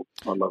super dope.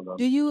 I love them.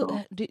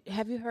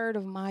 Have you heard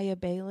of Maya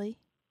Bailey,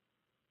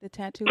 the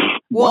tattoo?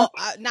 What?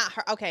 Well, not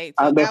her. Okay,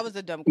 so that was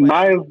a dumb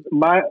question.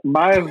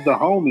 Maya's the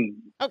homie.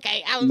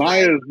 Okay, I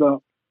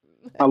was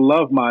I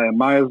love Maya.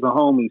 Maya's the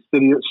homie.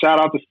 Shout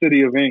out to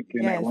City of Ink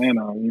in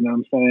Atlanta. You know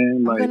what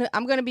I'm saying?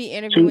 I'm gonna be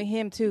interviewing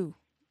him too.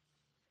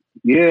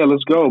 Yeah,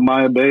 let's go.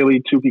 Maya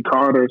Bailey, Tukey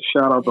Carter.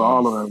 Shout out to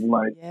all of them.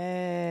 Like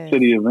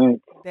City of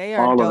Ink. They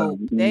are all dope. Of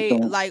them, they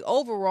like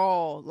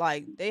overall,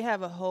 like they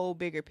have a whole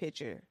bigger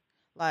picture.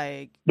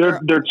 Like they're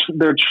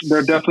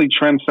definitely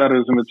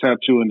trendsetters in the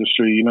tattoo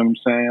industry. You know what I'm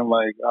saying?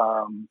 Like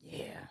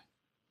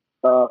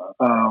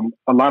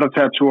a lot of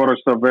tattoo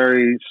artists are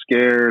very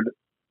scared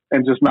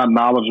and just not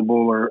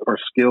knowledgeable or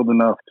skilled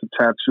enough to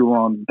tattoo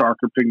on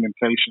darker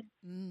pigmentation.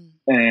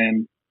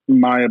 And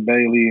Maya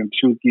Bailey and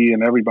Tukey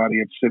and everybody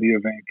at City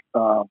of Ink,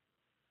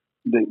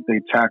 they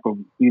tackle,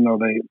 you know,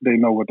 they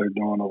know what they're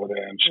doing over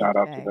there, and shout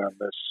out to them.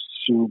 They're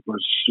super,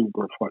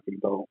 super fucking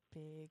dope.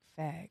 Big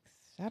facts.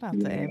 Shout out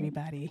to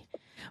everybody.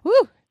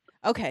 Woo!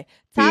 Okay.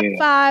 Top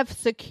 5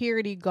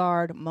 security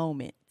guard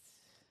moments.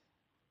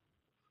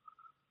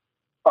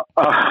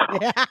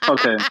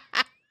 Okay.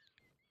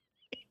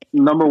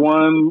 Number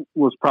 1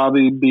 was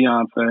probably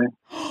Beyonce.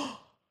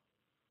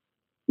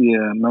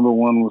 Yeah, number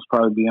 1 was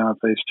probably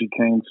Beyonce. She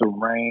came to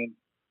Rain.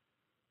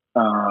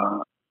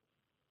 I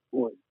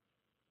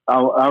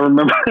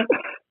remember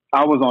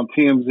I was on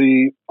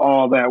TMZ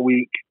all that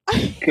week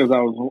because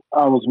I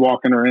was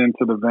walking her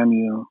into the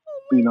venue.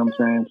 You know what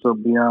I'm saying? So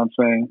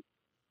Beyonce.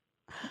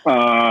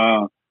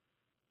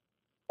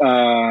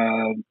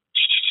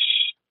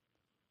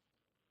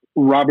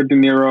 Robert De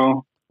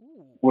Niro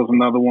was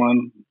another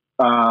one.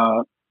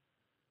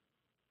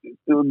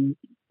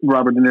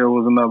 Robert De Niro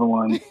was another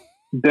one.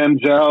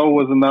 Denzel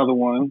was another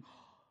one.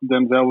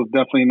 Denzel was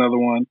definitely another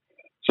one.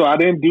 So I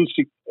didn't do.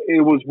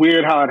 It was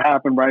weird how it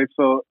happened, right?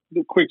 So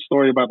the quick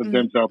story about the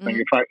Denzel thing,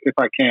 if I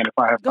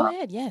have time. Go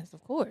ahead. Yes,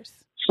 of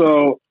course.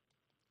 So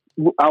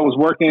I was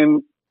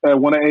working at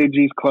one of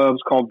AG's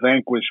clubs called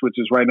Vanquish, which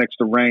is right next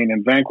to Rain,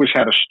 and Vanquish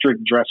had a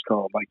strict dress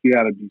code, like you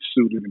had to be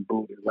suited and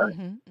booted, right?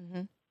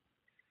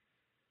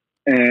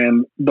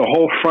 And the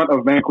whole front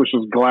of Vanquish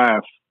was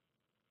glass,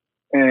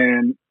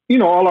 and you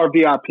know, all our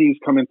VIPs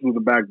come in through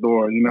the back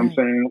door, you know what I'm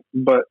saying?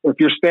 But if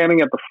you're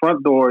standing at the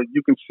front door,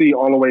 you can see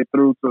all the way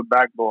through to the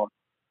back door.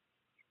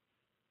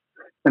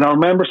 And I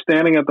remember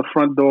standing at the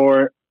front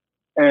door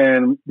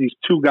and these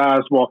two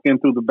guys walk in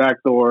through the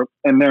back door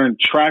and they're in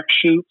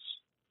tracksuits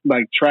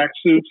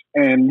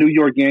and New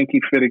York Yankee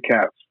fitted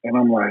caps. And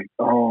I'm like,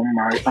 oh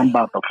my, I'm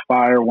about to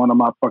fire one of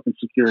my fucking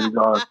security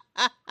guards.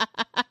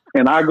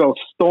 And I go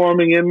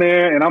storming in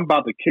there and I'm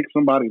about to kick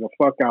somebody the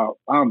fuck out.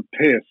 I'm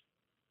pissed.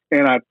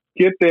 And I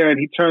get there and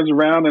he turns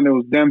around and it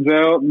was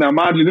Denzel. Now,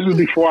 mind you, this is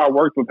before I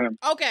worked with him.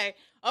 Okay.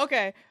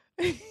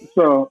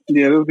 So,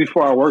 yeah, this was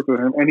before I worked with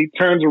him. And he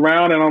turns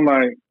around and I'm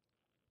like,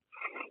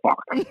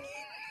 fuck.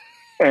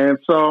 And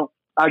so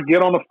I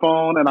get on the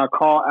phone and I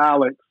call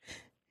Alex.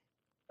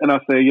 And I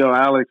say, yo,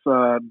 Alex,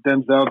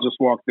 Denzel just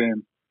walked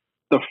in.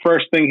 The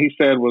first thing he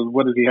said was,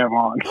 what does he have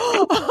on?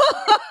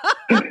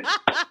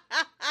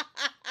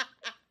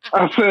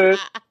 I said,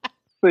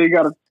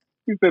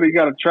 he said he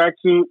got a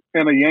tracksuit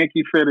and a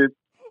Yankee fitted.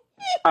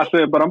 I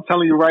said, but I'm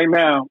telling you right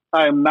now,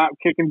 I am not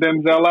kicking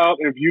Denzel out.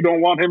 If you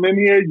don't want him in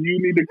here, you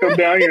need to come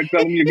down here and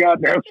tell him you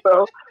goddamn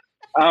self.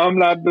 I'm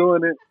not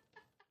doing it.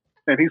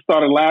 And he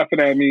started laughing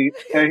at me.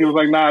 And he was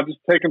like, nah, just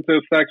take him to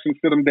a section,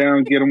 sit him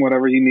down, get him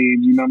whatever he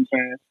needs. You know what I'm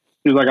saying?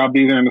 He was like, I'll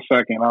be there in a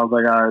second. I was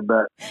like, all right,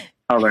 bet.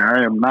 I was like,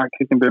 I am not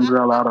kicking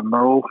Denzel out of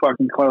no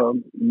fucking club.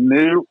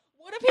 Nope.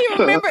 What if he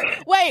remember?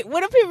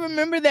 What if he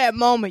remember that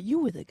moment? You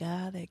were the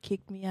guy that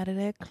kicked me out of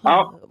that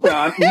club.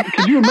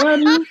 Could you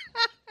imagine?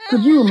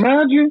 Could you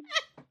imagine?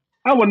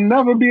 I would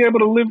never be able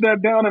to live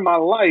that down in my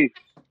life.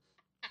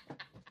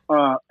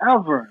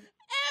 Ever.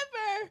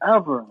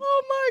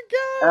 Oh my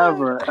God.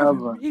 Ever.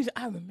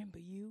 I remember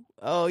you.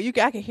 Oh, I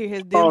can hear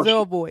his Oh,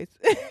 Denzel voice.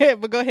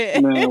 But go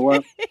ahead. man,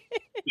 what?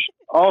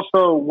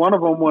 Also, one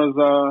of them was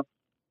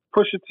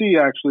Pusha T,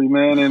 actually,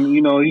 man, and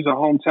he's a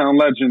hometown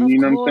legend. Of You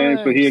know what I'm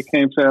saying? So he had course.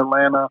 came to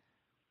Atlanta,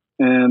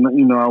 and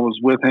I was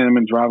with him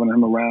and driving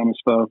him around and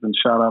stuff. And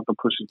shout out to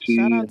Pusha Shout T,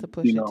 out to and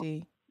Pusha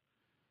T.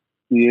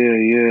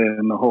 yeah,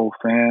 and the whole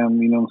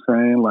fam. You know what I'm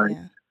saying? Like,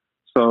 Yeah.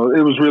 so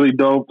it was really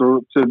dope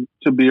to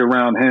be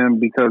around him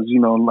because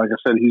like I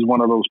said, he's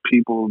one of those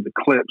people, the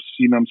Clips.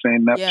 You know what I'm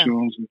saying? Yeah.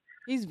 Neptunes, and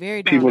He's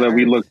very down people to that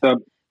we earth. looked up.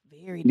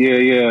 Very down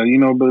to Yeah,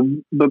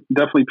 earth. but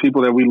definitely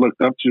people that we looked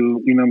up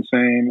to. You know what I'm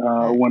saying?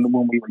 Right.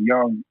 When we were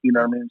young. You know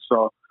what I mean?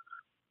 So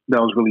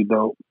that was really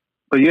dope.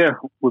 But yeah,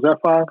 was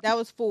that 5? That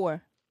was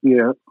 4.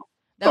 Yeah.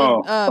 That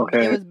was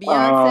Okay. it was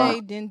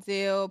Beyonce,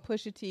 Denzel,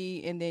 Pusha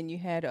T, and then you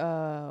had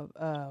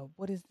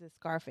what is this?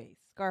 Scarface.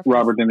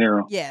 Robert De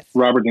Niro. Yes.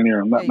 Robert De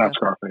Niro, There you not go.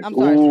 Scarface. I'm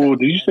sorry, Oh,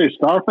 did you say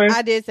Scarface?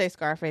 I did say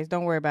Scarface.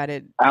 Don't worry about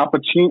it. Al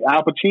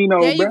Pacino.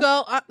 There you bruh.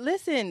 go.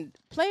 Listen,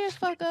 players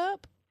fuck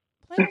up.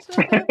 Players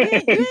fuck up. You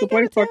ain't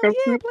gotta tell me.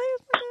 Yeah, players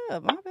fuck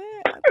up. My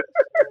bad.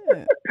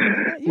 Yeah.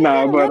 You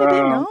Nah, ain't but gotta let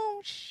it be known.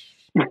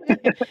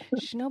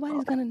 Shh,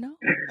 nobody's gonna know.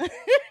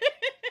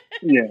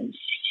 Yeah.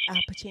 Al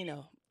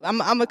Pacino. I'm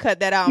gonna cut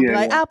that out and be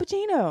like Al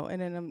Pacino,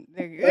 and then I'm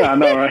there. You go. I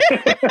know, right?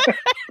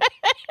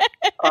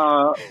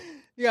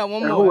 You got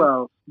one and more. who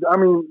else? I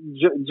mean,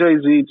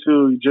 Jay-Z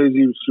too.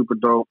 Jay-Z was super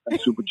dope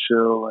and super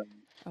chill, and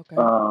Okay.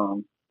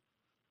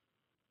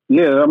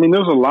 yeah. I mean,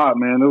 there was a lot,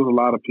 man. There was a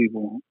lot of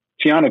people.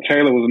 Tiana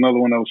Taylor was another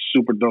one that was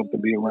super dope to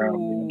be around. You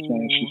know what I'm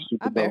saying? She's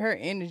super I bet dope. her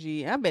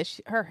energy. I bet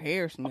her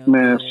hair smells.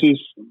 Man, good.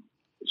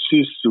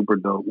 she's super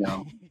dope,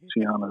 yo.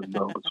 Tiana's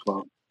dope as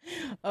fuck.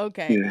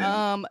 Okay.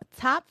 Yeah.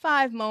 Top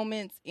 5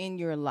 moments in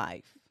your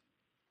life,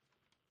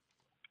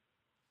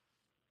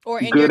 or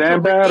in Good your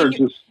and career, bad, or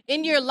just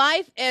in your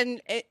life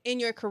and in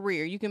your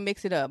career. You can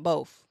mix it up,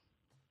 both.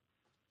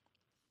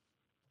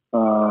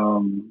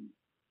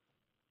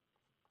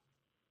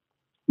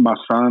 my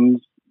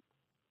sons.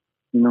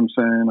 You know what I'm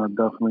saying? Are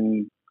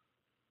definitely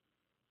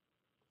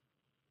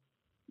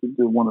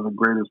one of the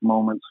greatest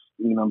moments.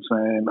 You know what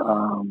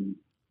I'm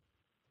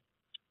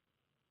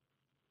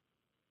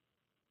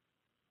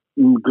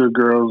saying? Good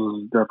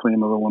Girls is definitely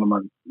another one of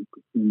my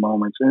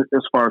moments.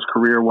 As far as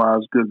career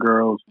wise, Good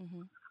Girls.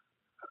 Mm-hmm.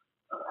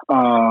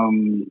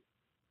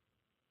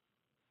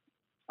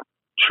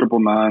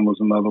 999 was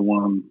another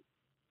one.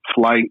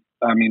 Flight.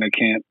 I mean, I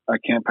can't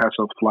pass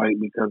up Flight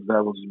because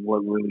that was what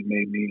really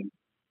made me.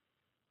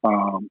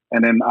 And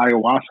then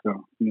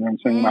Ayahuasca. You know what I'm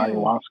saying?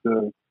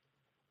 Ayahuasca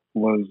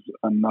was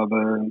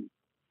another.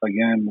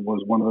 Again,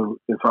 was one of the.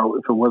 If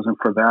it wasn't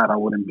for that, I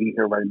wouldn't be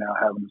here right now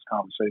having this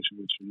conversation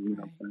with you. You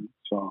know what I'm saying?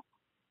 So,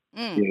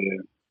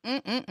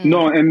 yeah.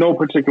 No, in no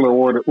particular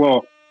order.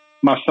 Well,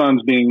 my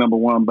sons being number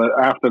one, but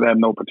after that,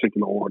 no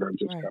particular order.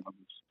 Just kind of,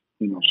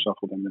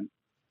 shuffled them in.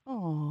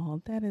 Oh,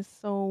 that is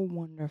so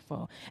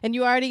wonderful! And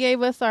you already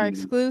gave us our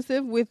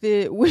exclusive with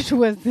it, which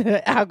was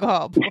the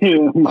alcohol.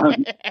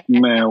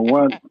 Man,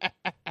 what?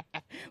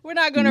 We're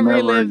not going to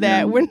relive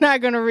that. We're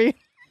not going to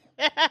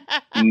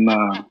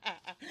Nah.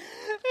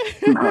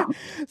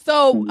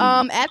 So,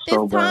 at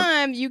this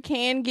time, you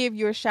can give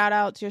your shout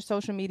outs, your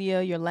social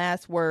media, your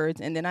last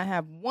words, and then I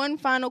have one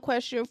final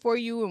question for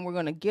you, and we're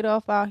going to get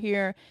off out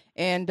here.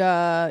 And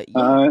your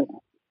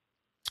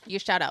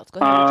shout outs. Go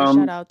ahead with your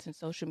shout outs and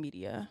social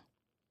media.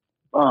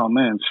 Oh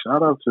man,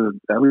 shout out to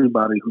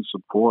everybody who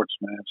supports,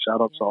 man. Shout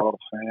out to all the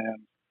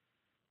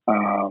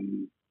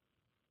fans.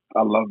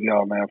 I love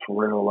y'all, man,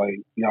 for real. Like,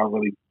 y'all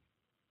really,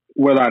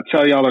 whether I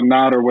tell y'all or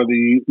not, or whether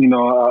a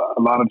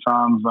lot of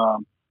times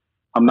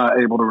I'm not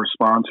able to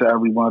respond to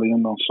everybody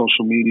on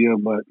social media,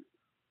 but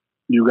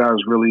you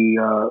guys really,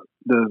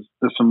 there's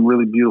some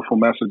really beautiful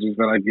messages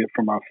that I get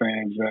from my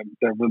fans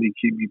that really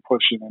keep me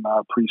pushing, and I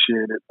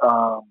appreciate it.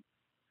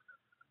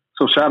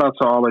 So shout out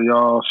to all of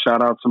y'all.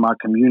 Shout out to my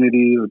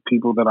community, the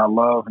people that I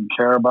love and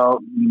care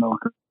about,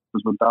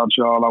 because without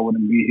y'all, I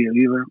wouldn't be here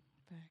either.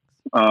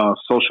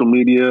 Social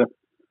media,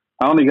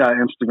 I only got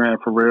Instagram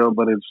for real,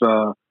 but it's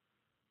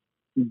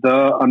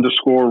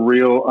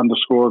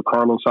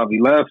 _real_Carlos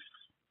Aviles.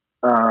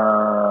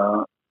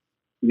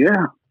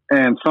 Yeah.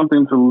 And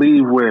something to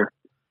leave with.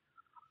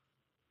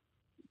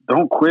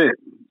 Don't quit.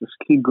 Just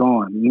keep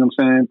going. You know what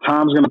I'm saying?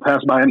 Time's going to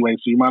pass by anyway,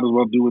 so you might as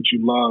well do what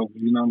you love,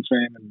 you know what I'm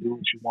saying, and do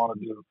what you want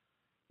to do.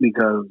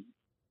 Because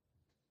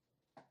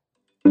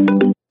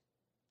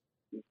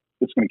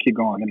it's going to keep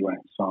going anyway.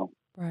 So,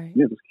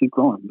 yeah, just keep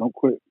going. Don't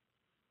quit.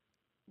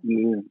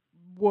 Yeah.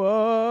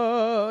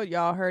 Whoa,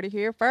 y'all heard it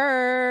here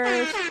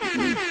first.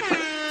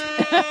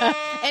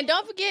 And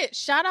don't forget,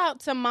 shout out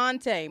to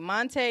Monte.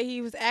 Monte,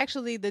 he was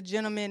actually the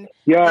gentleman.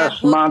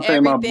 Yes, Monte,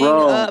 my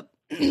bro. Up.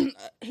 He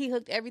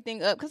hooked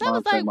everything up because I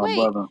was like, wait,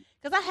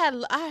 because I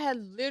had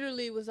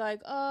literally was like,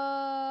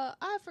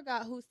 I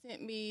forgot who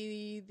sent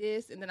me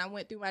this, and then I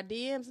went through my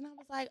DMs and I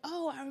was like,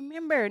 oh, I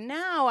remember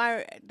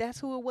now. That's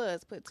who it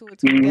was. Put two and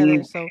two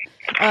together. So,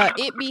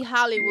 It Be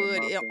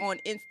Hollywood on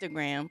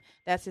Instagram.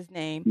 That's his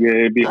name. Yeah,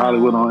 It Be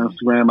Hollywood on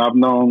Instagram. I've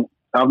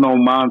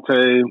known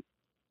Monte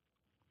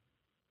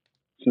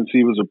since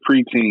he was a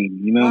preteen.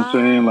 You know what I'm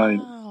saying? Like,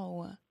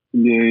 Wow.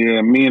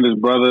 yeah. Me and his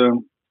brother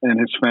and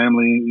his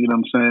family. You know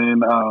what I'm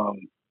saying?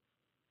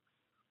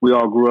 We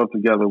all grew up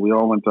together. We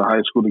all went to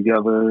high school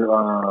together.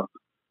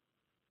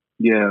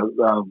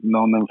 I've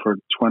known them for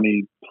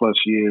 20 plus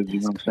years. That's you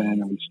know what I'm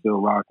saying? And we crazy.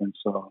 still rocking.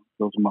 So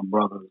those are my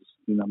brothers.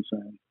 You know what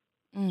I'm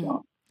saying?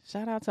 So,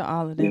 Shout out to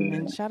all of them, yeah.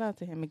 and shout out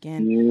to him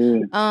again.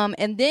 Yeah.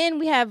 And then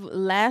we have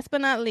last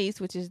but not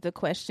least, which is the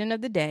question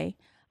of the day.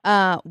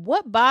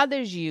 What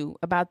bothers you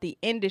about the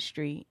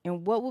industry,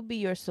 and what would be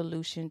your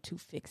solution to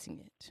fixing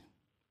it?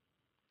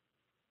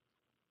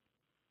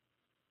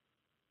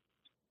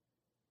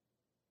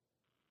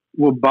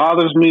 What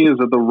bothers me is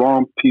that the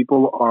wrong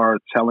people are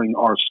telling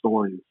our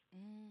stories.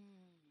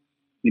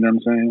 You know what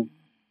I'm saying?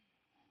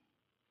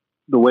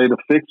 The way to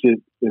fix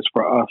it is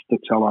for us to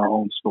tell our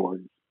own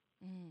stories.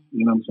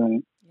 You know what I'm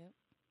saying? Yep.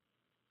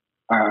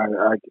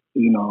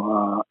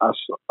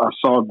 I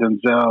saw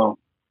Denzel.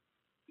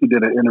 He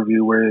did an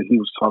interview where he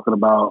was talking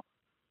about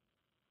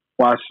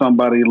why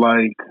somebody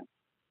like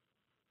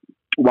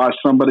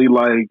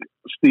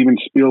Steven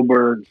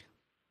Spielberg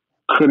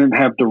couldn't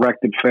have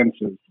directed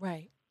Fences.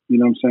 Right. You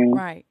know what I'm saying?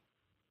 Right.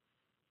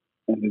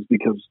 And it's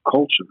because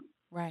culture,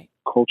 Right.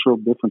 cultural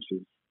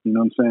differences. You know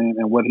what I'm saying?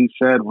 And what he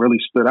said really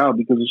stood out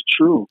because it's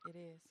true. It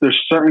is. There's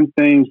certain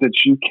things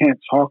that you can't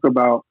talk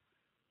about,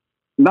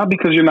 not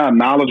because you're not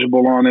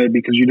knowledgeable on it,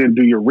 because you didn't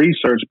do your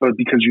research, but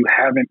because you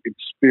haven't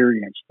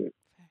experienced it.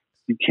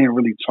 You can't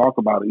really talk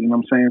about it. You know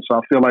what I'm saying? So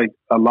I feel like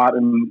a lot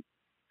in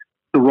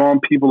the wrong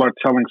people are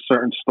telling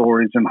certain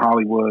stories in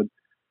Hollywood.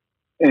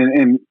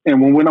 And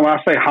when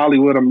I say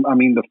Hollywood, I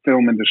mean the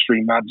film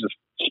industry, not just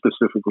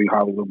specifically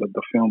Hollywood, but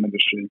the film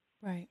industry.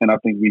 Right. And I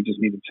think we just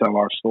need to tell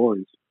our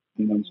stories.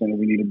 You know what I'm saying?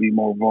 We need to be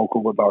more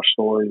vocal with our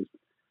stories,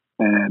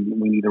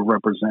 and we need to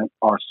represent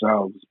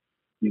ourselves.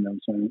 You know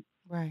what I'm saying?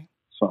 Right.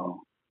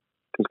 So,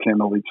 because can't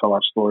nobody tell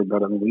our story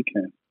better than we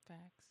can. Facts.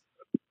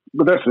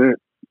 But that's it.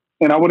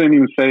 And I wouldn't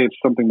even say it's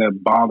something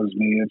that bothers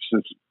me. It's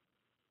just,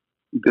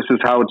 this is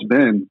how it's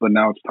been, but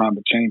now it's time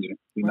to change it.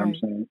 You know what I'm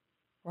saying?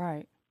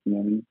 Right. You know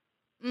what I mean?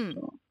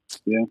 So,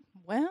 yeah.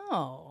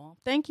 Well,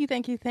 thank you.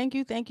 I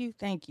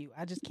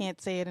just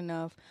can't say it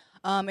enough.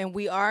 And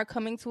we are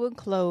coming to a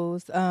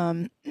close.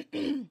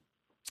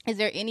 Is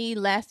there any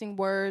lasting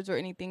words or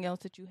anything else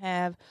that you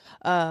have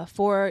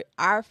for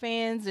our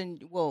fans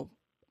and, well,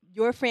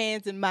 your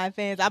fans and my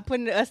fans? I'm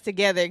putting us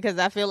together because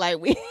I feel like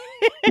we...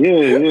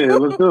 yeah,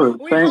 let's do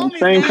it.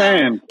 Same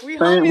fan. We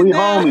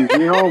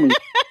homies.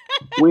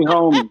 We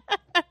homies.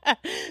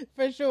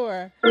 For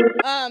sure.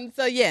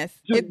 So yes.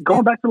 Just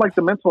going back to like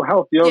the mental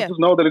health, just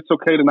know that it's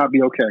okay to not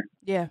be okay.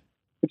 Yeah.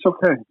 It's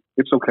okay.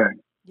 It's okay.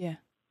 Yeah.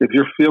 If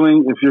you're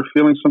feeling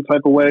some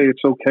type of way,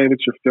 it's okay that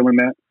you're feeling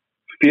that.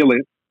 Feel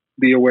it.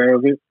 Be aware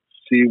of it.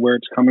 See where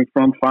it's coming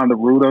from. Find the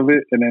root of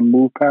it, and then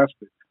move past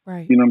it.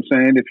 Right. You know what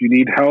I'm saying? If you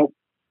need help,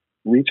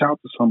 reach out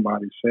to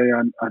somebody. Say,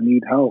 I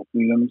need help.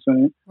 You know what I'm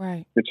saying?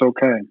 Right. It's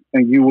okay.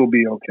 And you will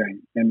be okay.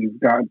 And you've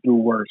gotten through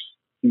worse.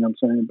 You know what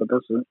I'm saying? But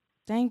that's it.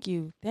 Thank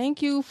you.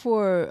 Thank you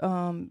for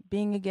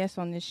being a guest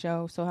on this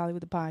show, So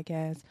Hollywood the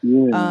Podcast.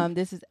 Yeah.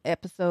 This is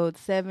episode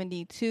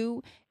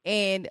 72.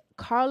 And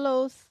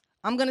Carlos,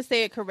 I'm going to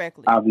say it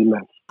correctly.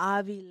 Aviles.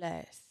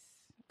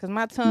 Because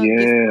my tongue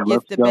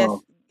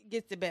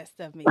gets the best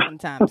of me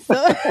sometimes. So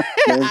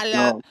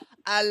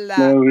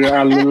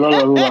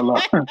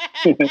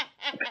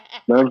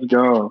Let's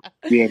go.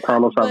 Yeah,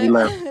 Carlos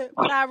Aviles.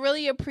 But I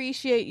really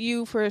appreciate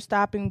you for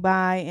stopping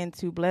by and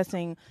to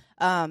blessing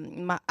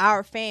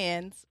our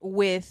fans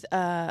with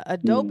a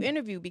dope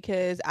interview,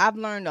 because I've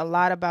learned a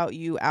lot about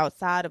you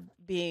outside of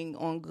being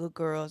on Good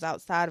Girls,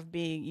 outside of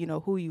being,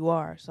 who you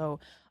are. So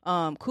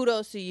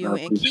kudos to you,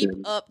 and keep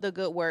up the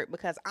good work,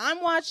 because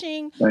I'm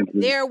watching,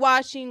 they're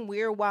watching,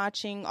 we're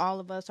watching, all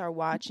of us are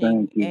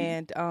watching,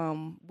 and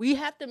we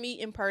have to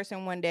meet in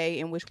person one day,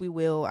 in which we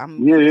will.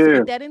 I'm going to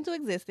speak that into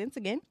existence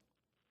again.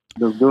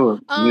 Let's do it.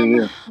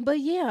 But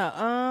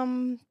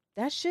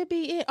that should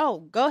be it.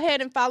 Oh, go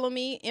ahead and follow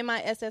me,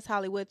 MISS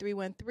Hollywood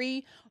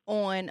 313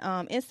 on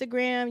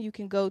Instagram. You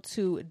can go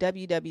to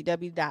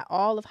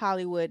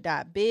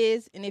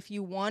www.allofhollywood.biz. And if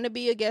you want to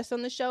be a guest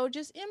on the show,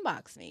 just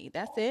inbox me.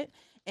 That's it.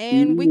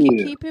 And we can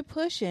keep it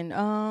pushing.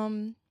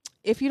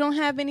 If you don't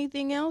have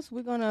anything else,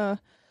 we're going to,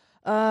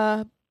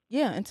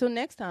 until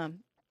next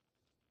time.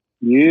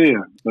 Yeah,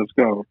 let's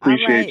go.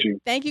 Appreciate you.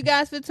 Thank you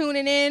guys for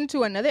tuning in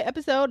to another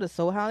episode of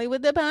So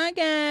Hollywood the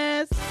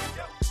Podcast.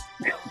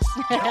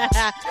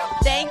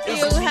 Thank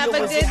you. Have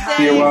a good day.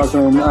 You're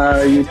welcome.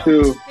 You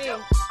too.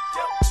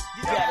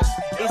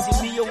 Is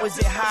it me or is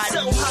it Heidi?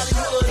 So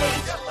Hollywood,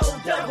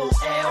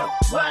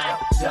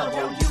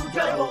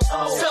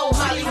 H-O-L-L-Y-W-O-O. So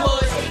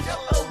Hollywood,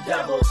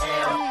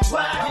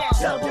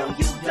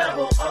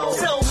 H-O-L-L-Y-W-O-O.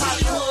 So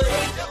Hollywood,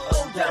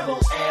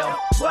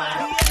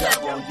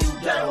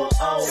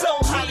 H-O-L-L-Y-W-O-O. So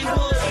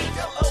Hollywood,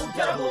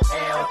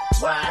 H-O-L-L-Y-W-O-O.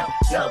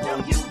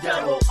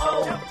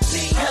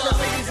 Hello,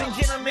 ladies and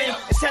gentlemen,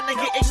 it's time to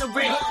get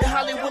ignorant. The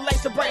Hollywood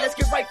lights are bright, let's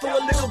get right for a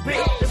little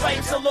bit. The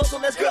vibe's so low, so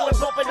let's go and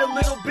bump it a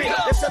little bit.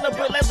 Let's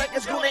celebrate life like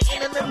it's gonna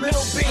end in a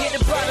little bit. Hit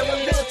the bottom a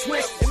little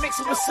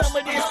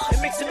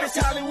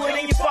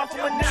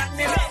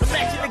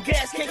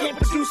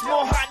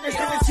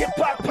Hip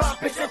hop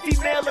pompous and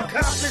female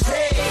accomplice.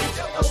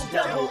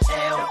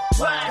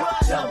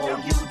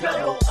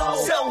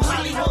 H-O-double-L-Y-W-O-O. So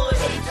Hollywood.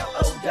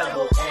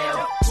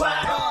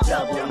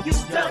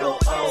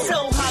 H-O-double-L-Y-W-O-O.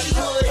 So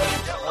Hollywood.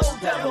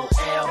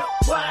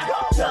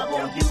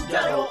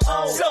 H-O-double-L-Y-W-O-O.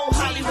 So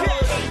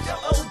Hollywood.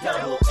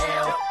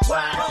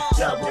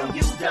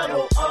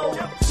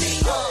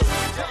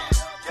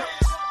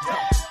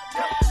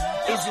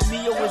 H-O-double-L-Y-W-O-O. Is it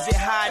me or is it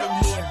hot in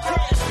here?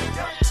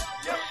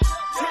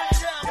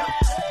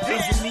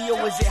 Is it me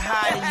or is it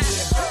hot in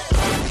here?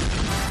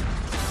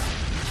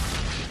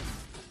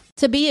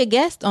 To be a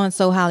guest on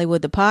So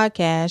Hollywood the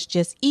Podcast,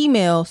 just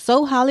email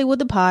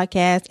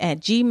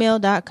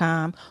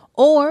sohollywoodthepodcast@gmail.com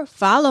or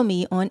follow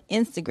me on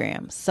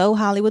Instagram, So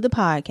Hollywood the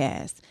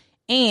Podcast,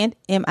 and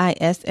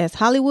MISS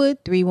Hollywood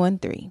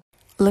 313.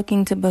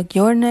 Looking to book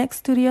your next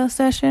studio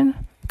session?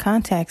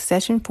 Contact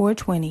Session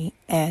 420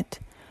 at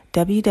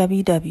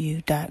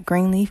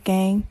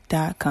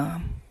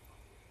www.greenleafgang.com.